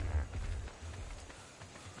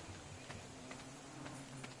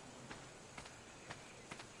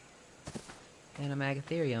 And a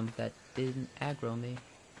Magatherium that didn't aggro me.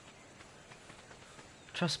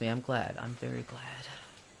 Trust me, I'm glad. I'm very glad.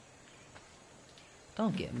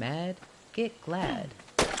 Don't get mad. Get glad.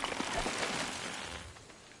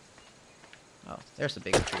 Oh, there's the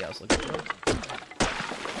bigger tree I was looking for.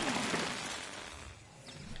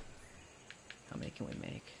 How many can we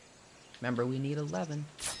make? Remember, we need 11.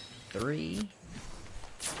 3.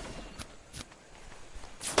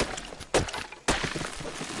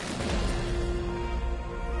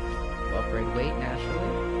 Upgrade weight,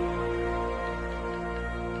 naturally.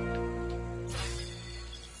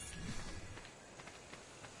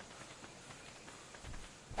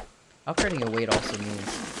 Upgrading your weight also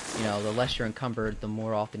means, you know, the less you're encumbered, the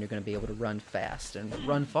more often you're going to be able to run fast and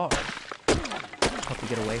run far. Help you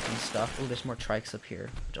get away from stuff. Oh, there's more trikes up here,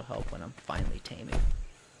 which will help when I'm finally taming.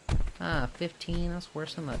 15, that's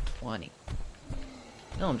worse than the 20.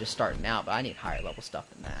 No, I'm just starting out, but I need higher level stuff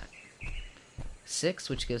than that. 6,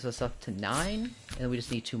 which gives us up to 9, and we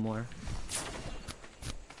just need 2 more.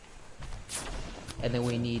 And then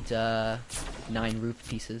we need 9 roof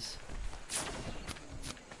pieces.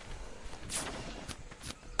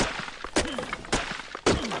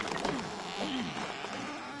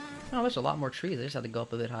 Oh, there's a lot more trees. I just have to go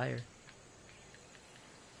up a bit higher.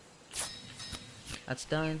 That's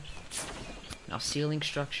done. Now ceiling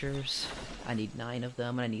structures. I need 9 of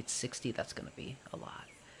them, and I need 60. That's gonna be a lot.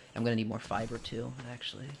 I'm gonna need more fiber too,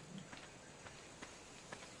 actually.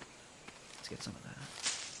 Let's get some of that.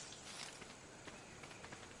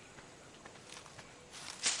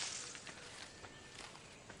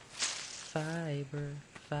 Fiber,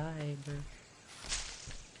 fiber.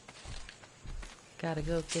 Gotta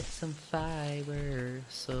go get some fiber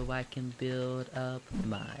so I can build up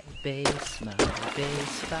my base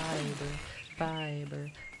fiber,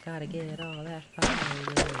 fiber. Gotta get all that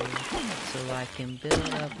fiber so I can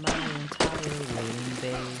build up my entire wooden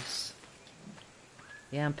base.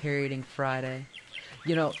 Yeah, I'm parodying Friday.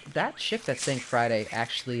 You know, that chick that sang Friday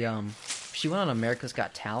actually, she went on America's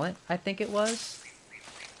Got Talent, I think it was.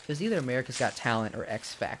 It was either America's Got Talent or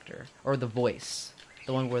X Factor, or The Voice.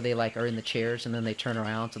 The one where they, like, are in the chairs and then they turn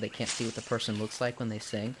around so they can't see what the person looks like when they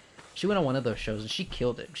sing. She went on one of those shows and she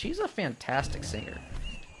killed it. She's a fantastic singer.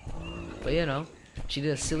 But, you know, she did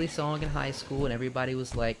a silly song in high school and everybody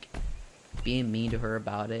was, like, being mean to her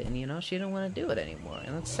about it. And, you know, she didn't want to do it anymore.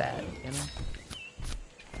 And that's sad, you know?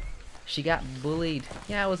 She got bullied.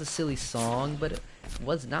 Yeah, it was a silly song, but it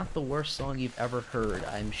was not the worst song you've ever heard,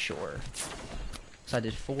 I'm sure. So I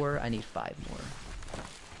did 4. I need 5 more.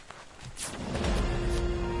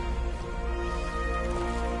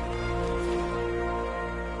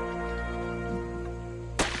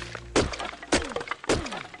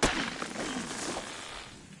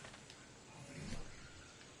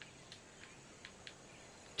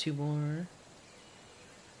 2 more.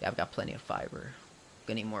 Yeah, I've got plenty of fiber.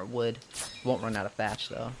 Gonna need more wood. Won't run out of thatch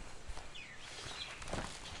though.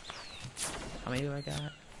 How many do I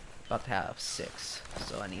got? About to have 6,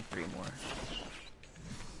 so I need 3 more.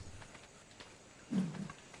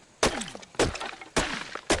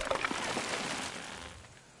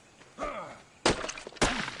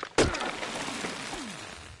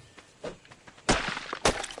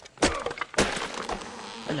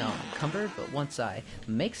 I know, I'm encumbered, but once I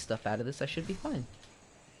make stuff out of this, I should be fine.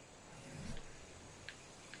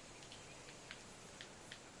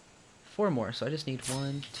 Four more, so I just need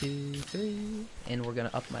 1, 2, 3, and we're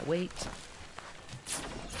gonna up my weight.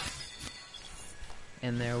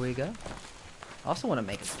 And there we go. I also want to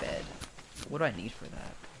make a bed. What do I need for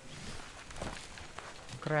that?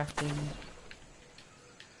 Crafting.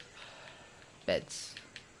 Beds.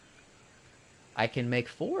 I can make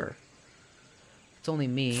 4. It's only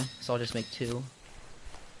me, so I'll just make 2.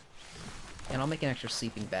 And I'll make an extra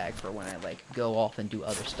sleeping bag for when I, like, go off and do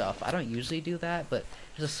other stuff. I don't usually do that, but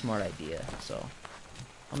it's a smart idea, so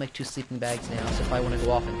I'll make 2 sleeping bags now, so if I want to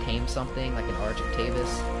go off and tame something, like an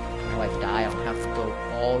Argentavis, and I, like, die, I don't have to go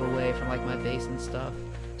all the way from, like, my base and stuff.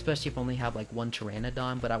 Especially if I only have, like, 1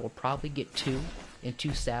 Pteranodon, but I will probably get 2 in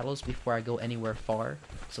 2 saddles before I go anywhere far.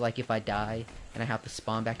 So, like, if I die and I have to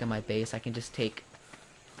spawn back in my base, I can just take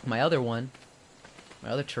my other one, my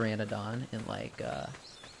other Pteranodon, and, like,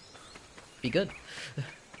 be good.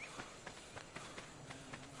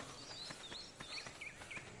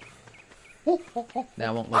 Now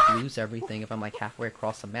I won't, like, lose everything if I'm, like, halfway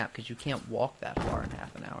across the map, because you can't walk that far in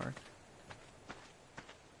half an hour.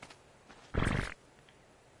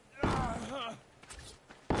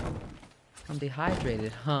 I'm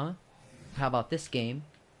dehydrated, huh? How about this game?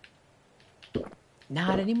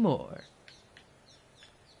 Not anymore.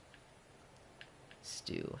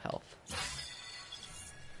 Stew, health.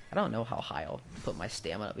 I don't know how high I'll put my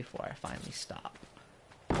stamina before I finally stop.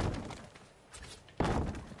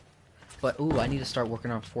 But, ooh, I need to start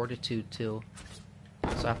working on fortitude, too.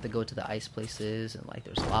 So I have to go to the ice places, and, like,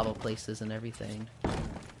 there's lava places and everything.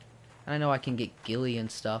 And I know I can get gilly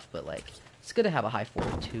and stuff, but, like, it's good to have a high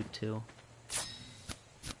fortitude, too.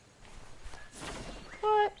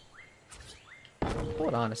 What?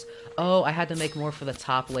 Hold on. Oh, I had to make more for the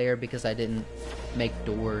top layer because I didn't make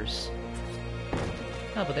doors.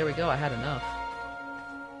 Oh, but there we go. I had enough.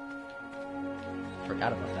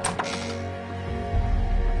 Forgot about that.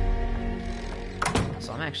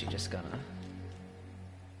 So I'm actually just gonna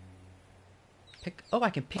pick... Oh, I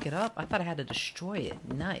can pick it up? I thought I had to destroy it.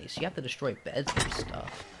 Nice. You have to destroy beds and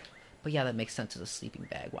stuff. But yeah, that makes sense as a sleeping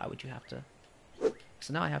bag. Why would you have to...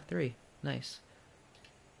 So now I have 3. Nice.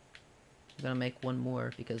 I'm gonna make one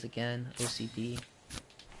more because, again, OCD.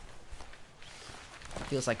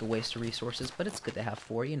 Feels like a waste of resources, but it's good to have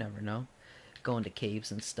 4. You never know. Go into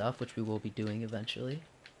caves and stuff, which we will be doing eventually.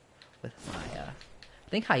 With my, I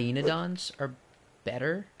think Hyenodons are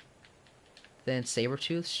better than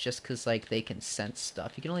Sabertooths just because, like, they can sense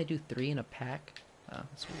stuff. You can only do 3 in a pack. Oh,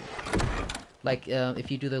 that's weird. Like, if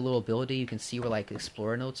you do the little ability, you can see where, like,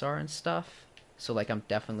 explorer notes are and stuff. So, like, I'm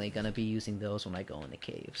definitely gonna be using those when I go into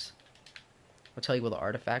caves. I'll tell you where the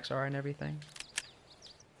artifacts are and everything.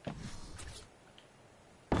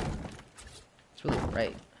 It's really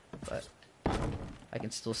bright, but I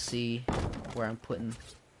can still see where I'm putting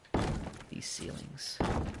these ceilings.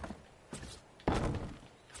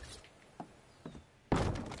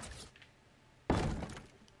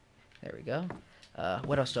 There we go.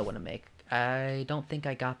 What else do I want to make? I don't think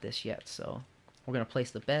I got this yet, so we're going to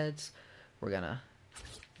place the beds. We're going to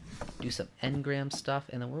do some engram stuff,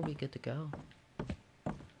 and then we'll be good to go.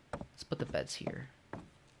 Let's put the beds here.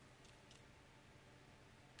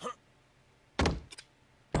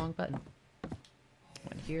 Wrong button.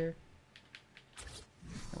 One here.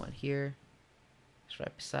 And one here. Just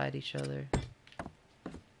right beside each other.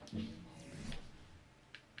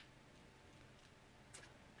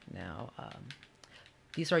 Now,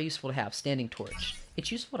 these are useful to have. Standing torch.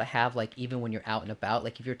 It's useful to have, like, even when you're out and about.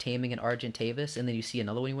 Like, if you're taming an Argentavis and then you see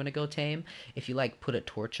another one you want to go tame, if you, like, put a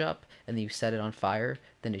torch up and then you set it on fire,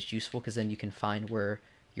 then it's useful because then you can find where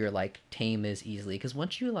your, like, tame is easily. Because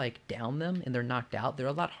once you, like, down them and they're knocked out, they're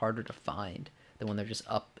a lot harder to find than when they're just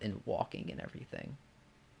up and walking and everything.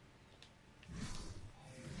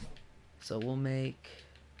 So we'll make...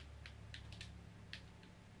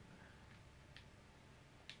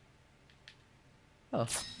 Oh,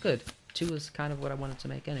 good. 2 is kind of what I wanted to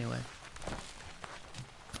make anyway.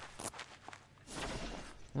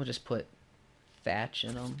 We'll just put thatch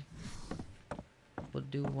in them. We'll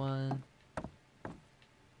do one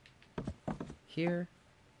here.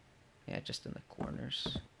 Yeah, just in the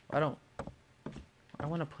corners. I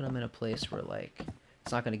want to put them in a place where, like,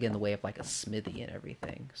 it's not going to get in the way of, like, a smithy and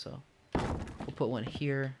everything. So we'll put one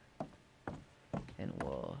here, and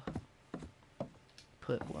we'll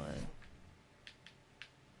put one...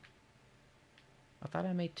 I thought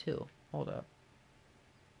I made 2. Hold up.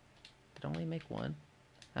 Did I only make 1?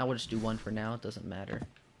 I will just do 1 for now. It doesn't matter.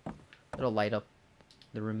 It'll light up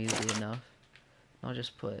the room easily enough. I'll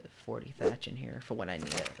just put 40 thatch in here for when I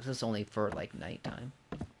need it. This is only for, like, nighttime.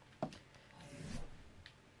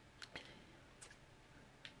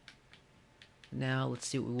 Now, let's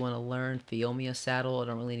see what we want to learn. Phiomia saddle. I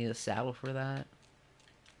don't really need a saddle for that.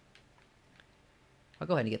 I'll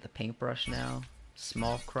go ahead and get the paintbrush now.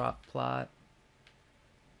 Small crop plot.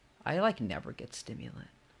 I, like, never get stimulant.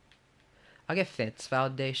 I'll get fence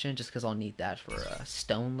foundation just because I'll need that for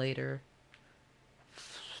stone later.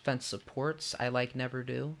 Fence supports, I, like, never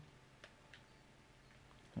do.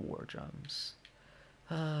 War drums.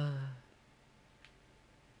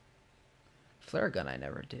 Flare gun I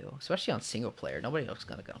never do. Especially on single player. Nobody else is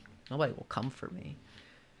gonna go. Nobody will come for me.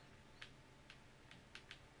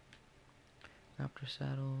 Raptor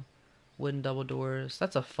saddle. Wooden double doors.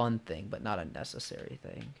 That's a fun thing, but not a necessary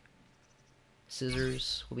thing.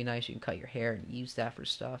 Scissors will be nice. You can cut your hair and use that for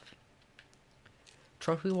stuff.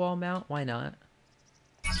 Trophy wall mount. Why not?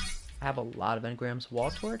 I have a lot of engrams.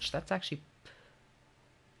 Wall torch. That's actually...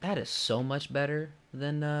 That is so much better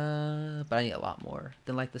than... But I need a lot more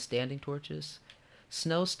than, like, the standing torches.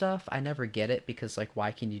 Snow stuff. I never get it because, like,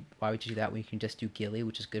 why would you do that when you can just do ghillie,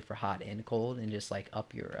 which is good for hot and cold, and just, like,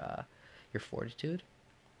 up your fortitude.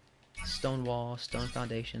 Stone wall, stone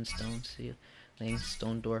foundation, stone ceiling,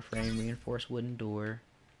 stone door frame, reinforced wooden door.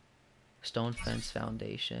 Stone fence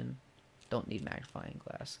foundation. Don't need magnifying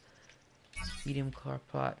glass. Medium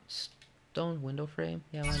carport. Stone window frame?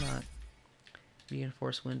 Yeah, why not?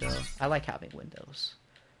 Reinforced window. I like having windows.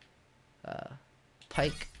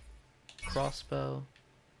 Pike. Crossbow.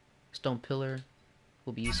 Stone pillar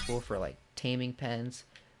will be useful for like taming pens.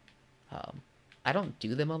 I don't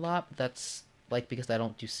do them a lot, but that's like because I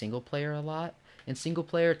don't do single player a lot. In single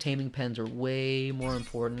player, taming pens are way more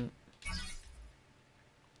important.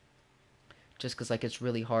 Just because like it's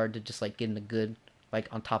really hard to just like get in a good like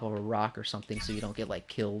on top of a rock or something so you don't get like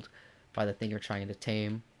killed by the thing you're trying to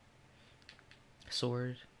tame.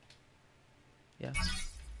 Sword. Yeah.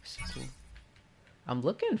 So cool. I'm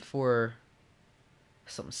looking for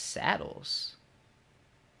some saddles.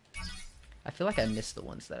 I feel like I missed the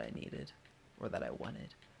ones that I needed or that I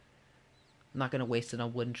wanted. I'm not going to waste it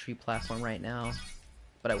on wooden tree platform right now,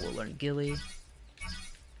 but I will learn ghillie.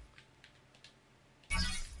 I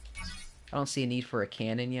don't see a need for a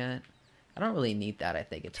cannon yet. I don't really need that, I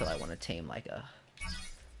think, until I want to tame like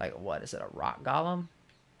what is it, a rock golem?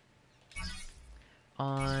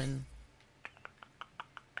 On...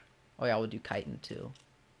 Oh yeah, we'll do chitin too.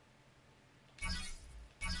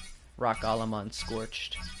 Rock golem on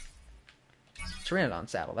scorched. Pteranodon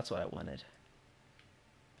saddle, that's what I wanted.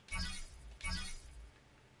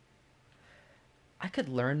 I could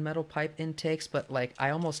learn metal pipe intakes, but like I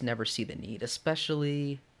almost never see the need,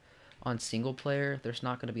 especially on single player. There's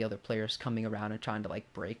not going to be other players coming around and trying to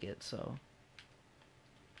like break it, so.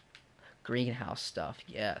 Greenhouse stuff,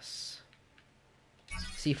 yes.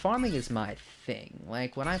 See, farming is my thing.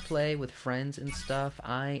 Like when I play with friends and stuff,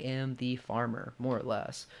 I am the farmer, more or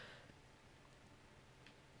less.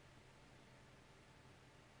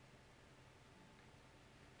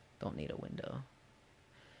 Don't need a window.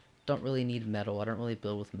 Don't really need metal. I don't really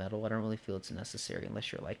build with metal. I don't really feel it's necessary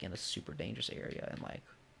unless you're like in a super dangerous area and like,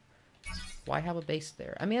 why have a base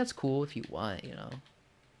there? I mean, that's cool if you want, you know.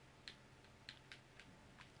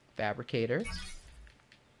 Fabricator.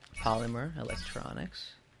 Polymer,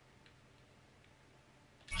 electronics.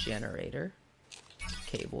 Generator.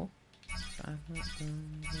 Cable.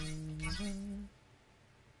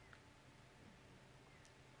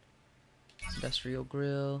 Industrial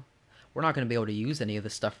grill. We're not going to be able to use any of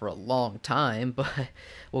this stuff for a long time, but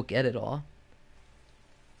we'll get it all.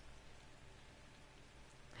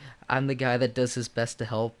 I'm the guy that does his best to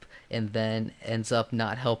help and then ends up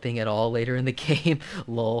not helping at all later in the game.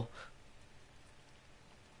 Lol.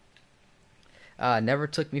 Never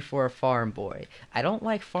took me for a farm boy. I don't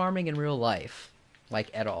like farming in real life,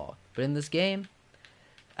 like at all. But in this game,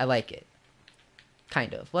 I like it.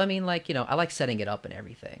 Kind of. Well, I mean, like, you know, I like setting it up and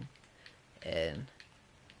everything. And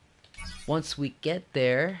once we get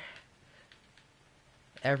there,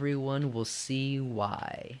 everyone will see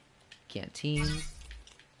why. Canteen,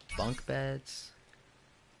 bunk beds.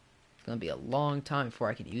 It's gonna be a long time before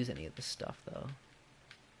I can use any of this stuff, though.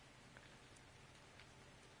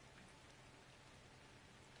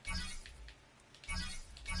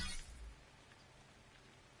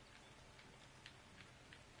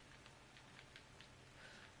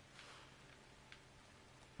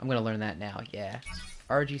 I'm gonna learn that now, yeah.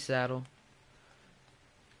 RG saddle.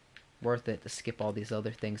 Worth it to skip all these other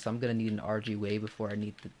things. So I'm gonna need an RG way before I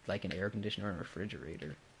need like an air conditioner and a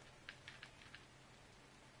refrigerator.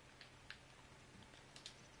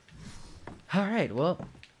 Alright, well,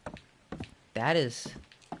 that is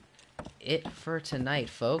it for tonight,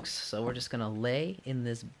 folks. So we're just gonna lay in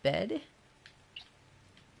this bed.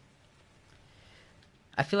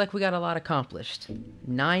 I feel like we got a lot accomplished.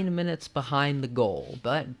 9 minutes behind the goal,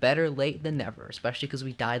 but better late than never, especially because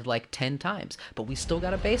we died like 10 times. But we still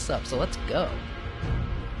got a base up, so let's go.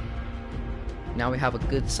 Now we have a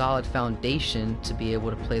good solid foundation to be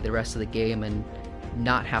able to play the rest of the game and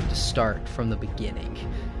not have to start from the beginning.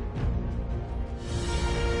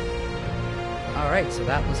 Alright, so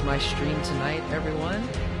that was my stream tonight, everyone.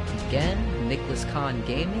 Again, Nicholas Khan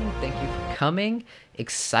Gaming, thank you for coming.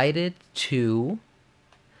 Excited to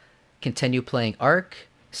continue playing Ark,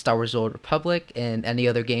 Star Wars: The Old Republic, and any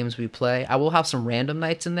other games we play. I will have some random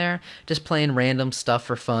nights in there, just playing random stuff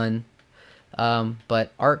for fun.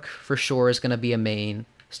 But Ark for sure is going to be a main.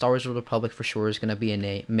 Star Wars: The Old Republic for sure is going to be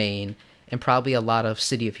a main. And probably a lot of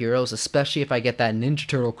City of Heroes, especially if I get that Ninja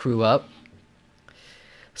Turtle crew up.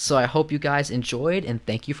 So I hope you guys enjoyed, and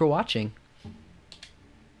thank you for watching.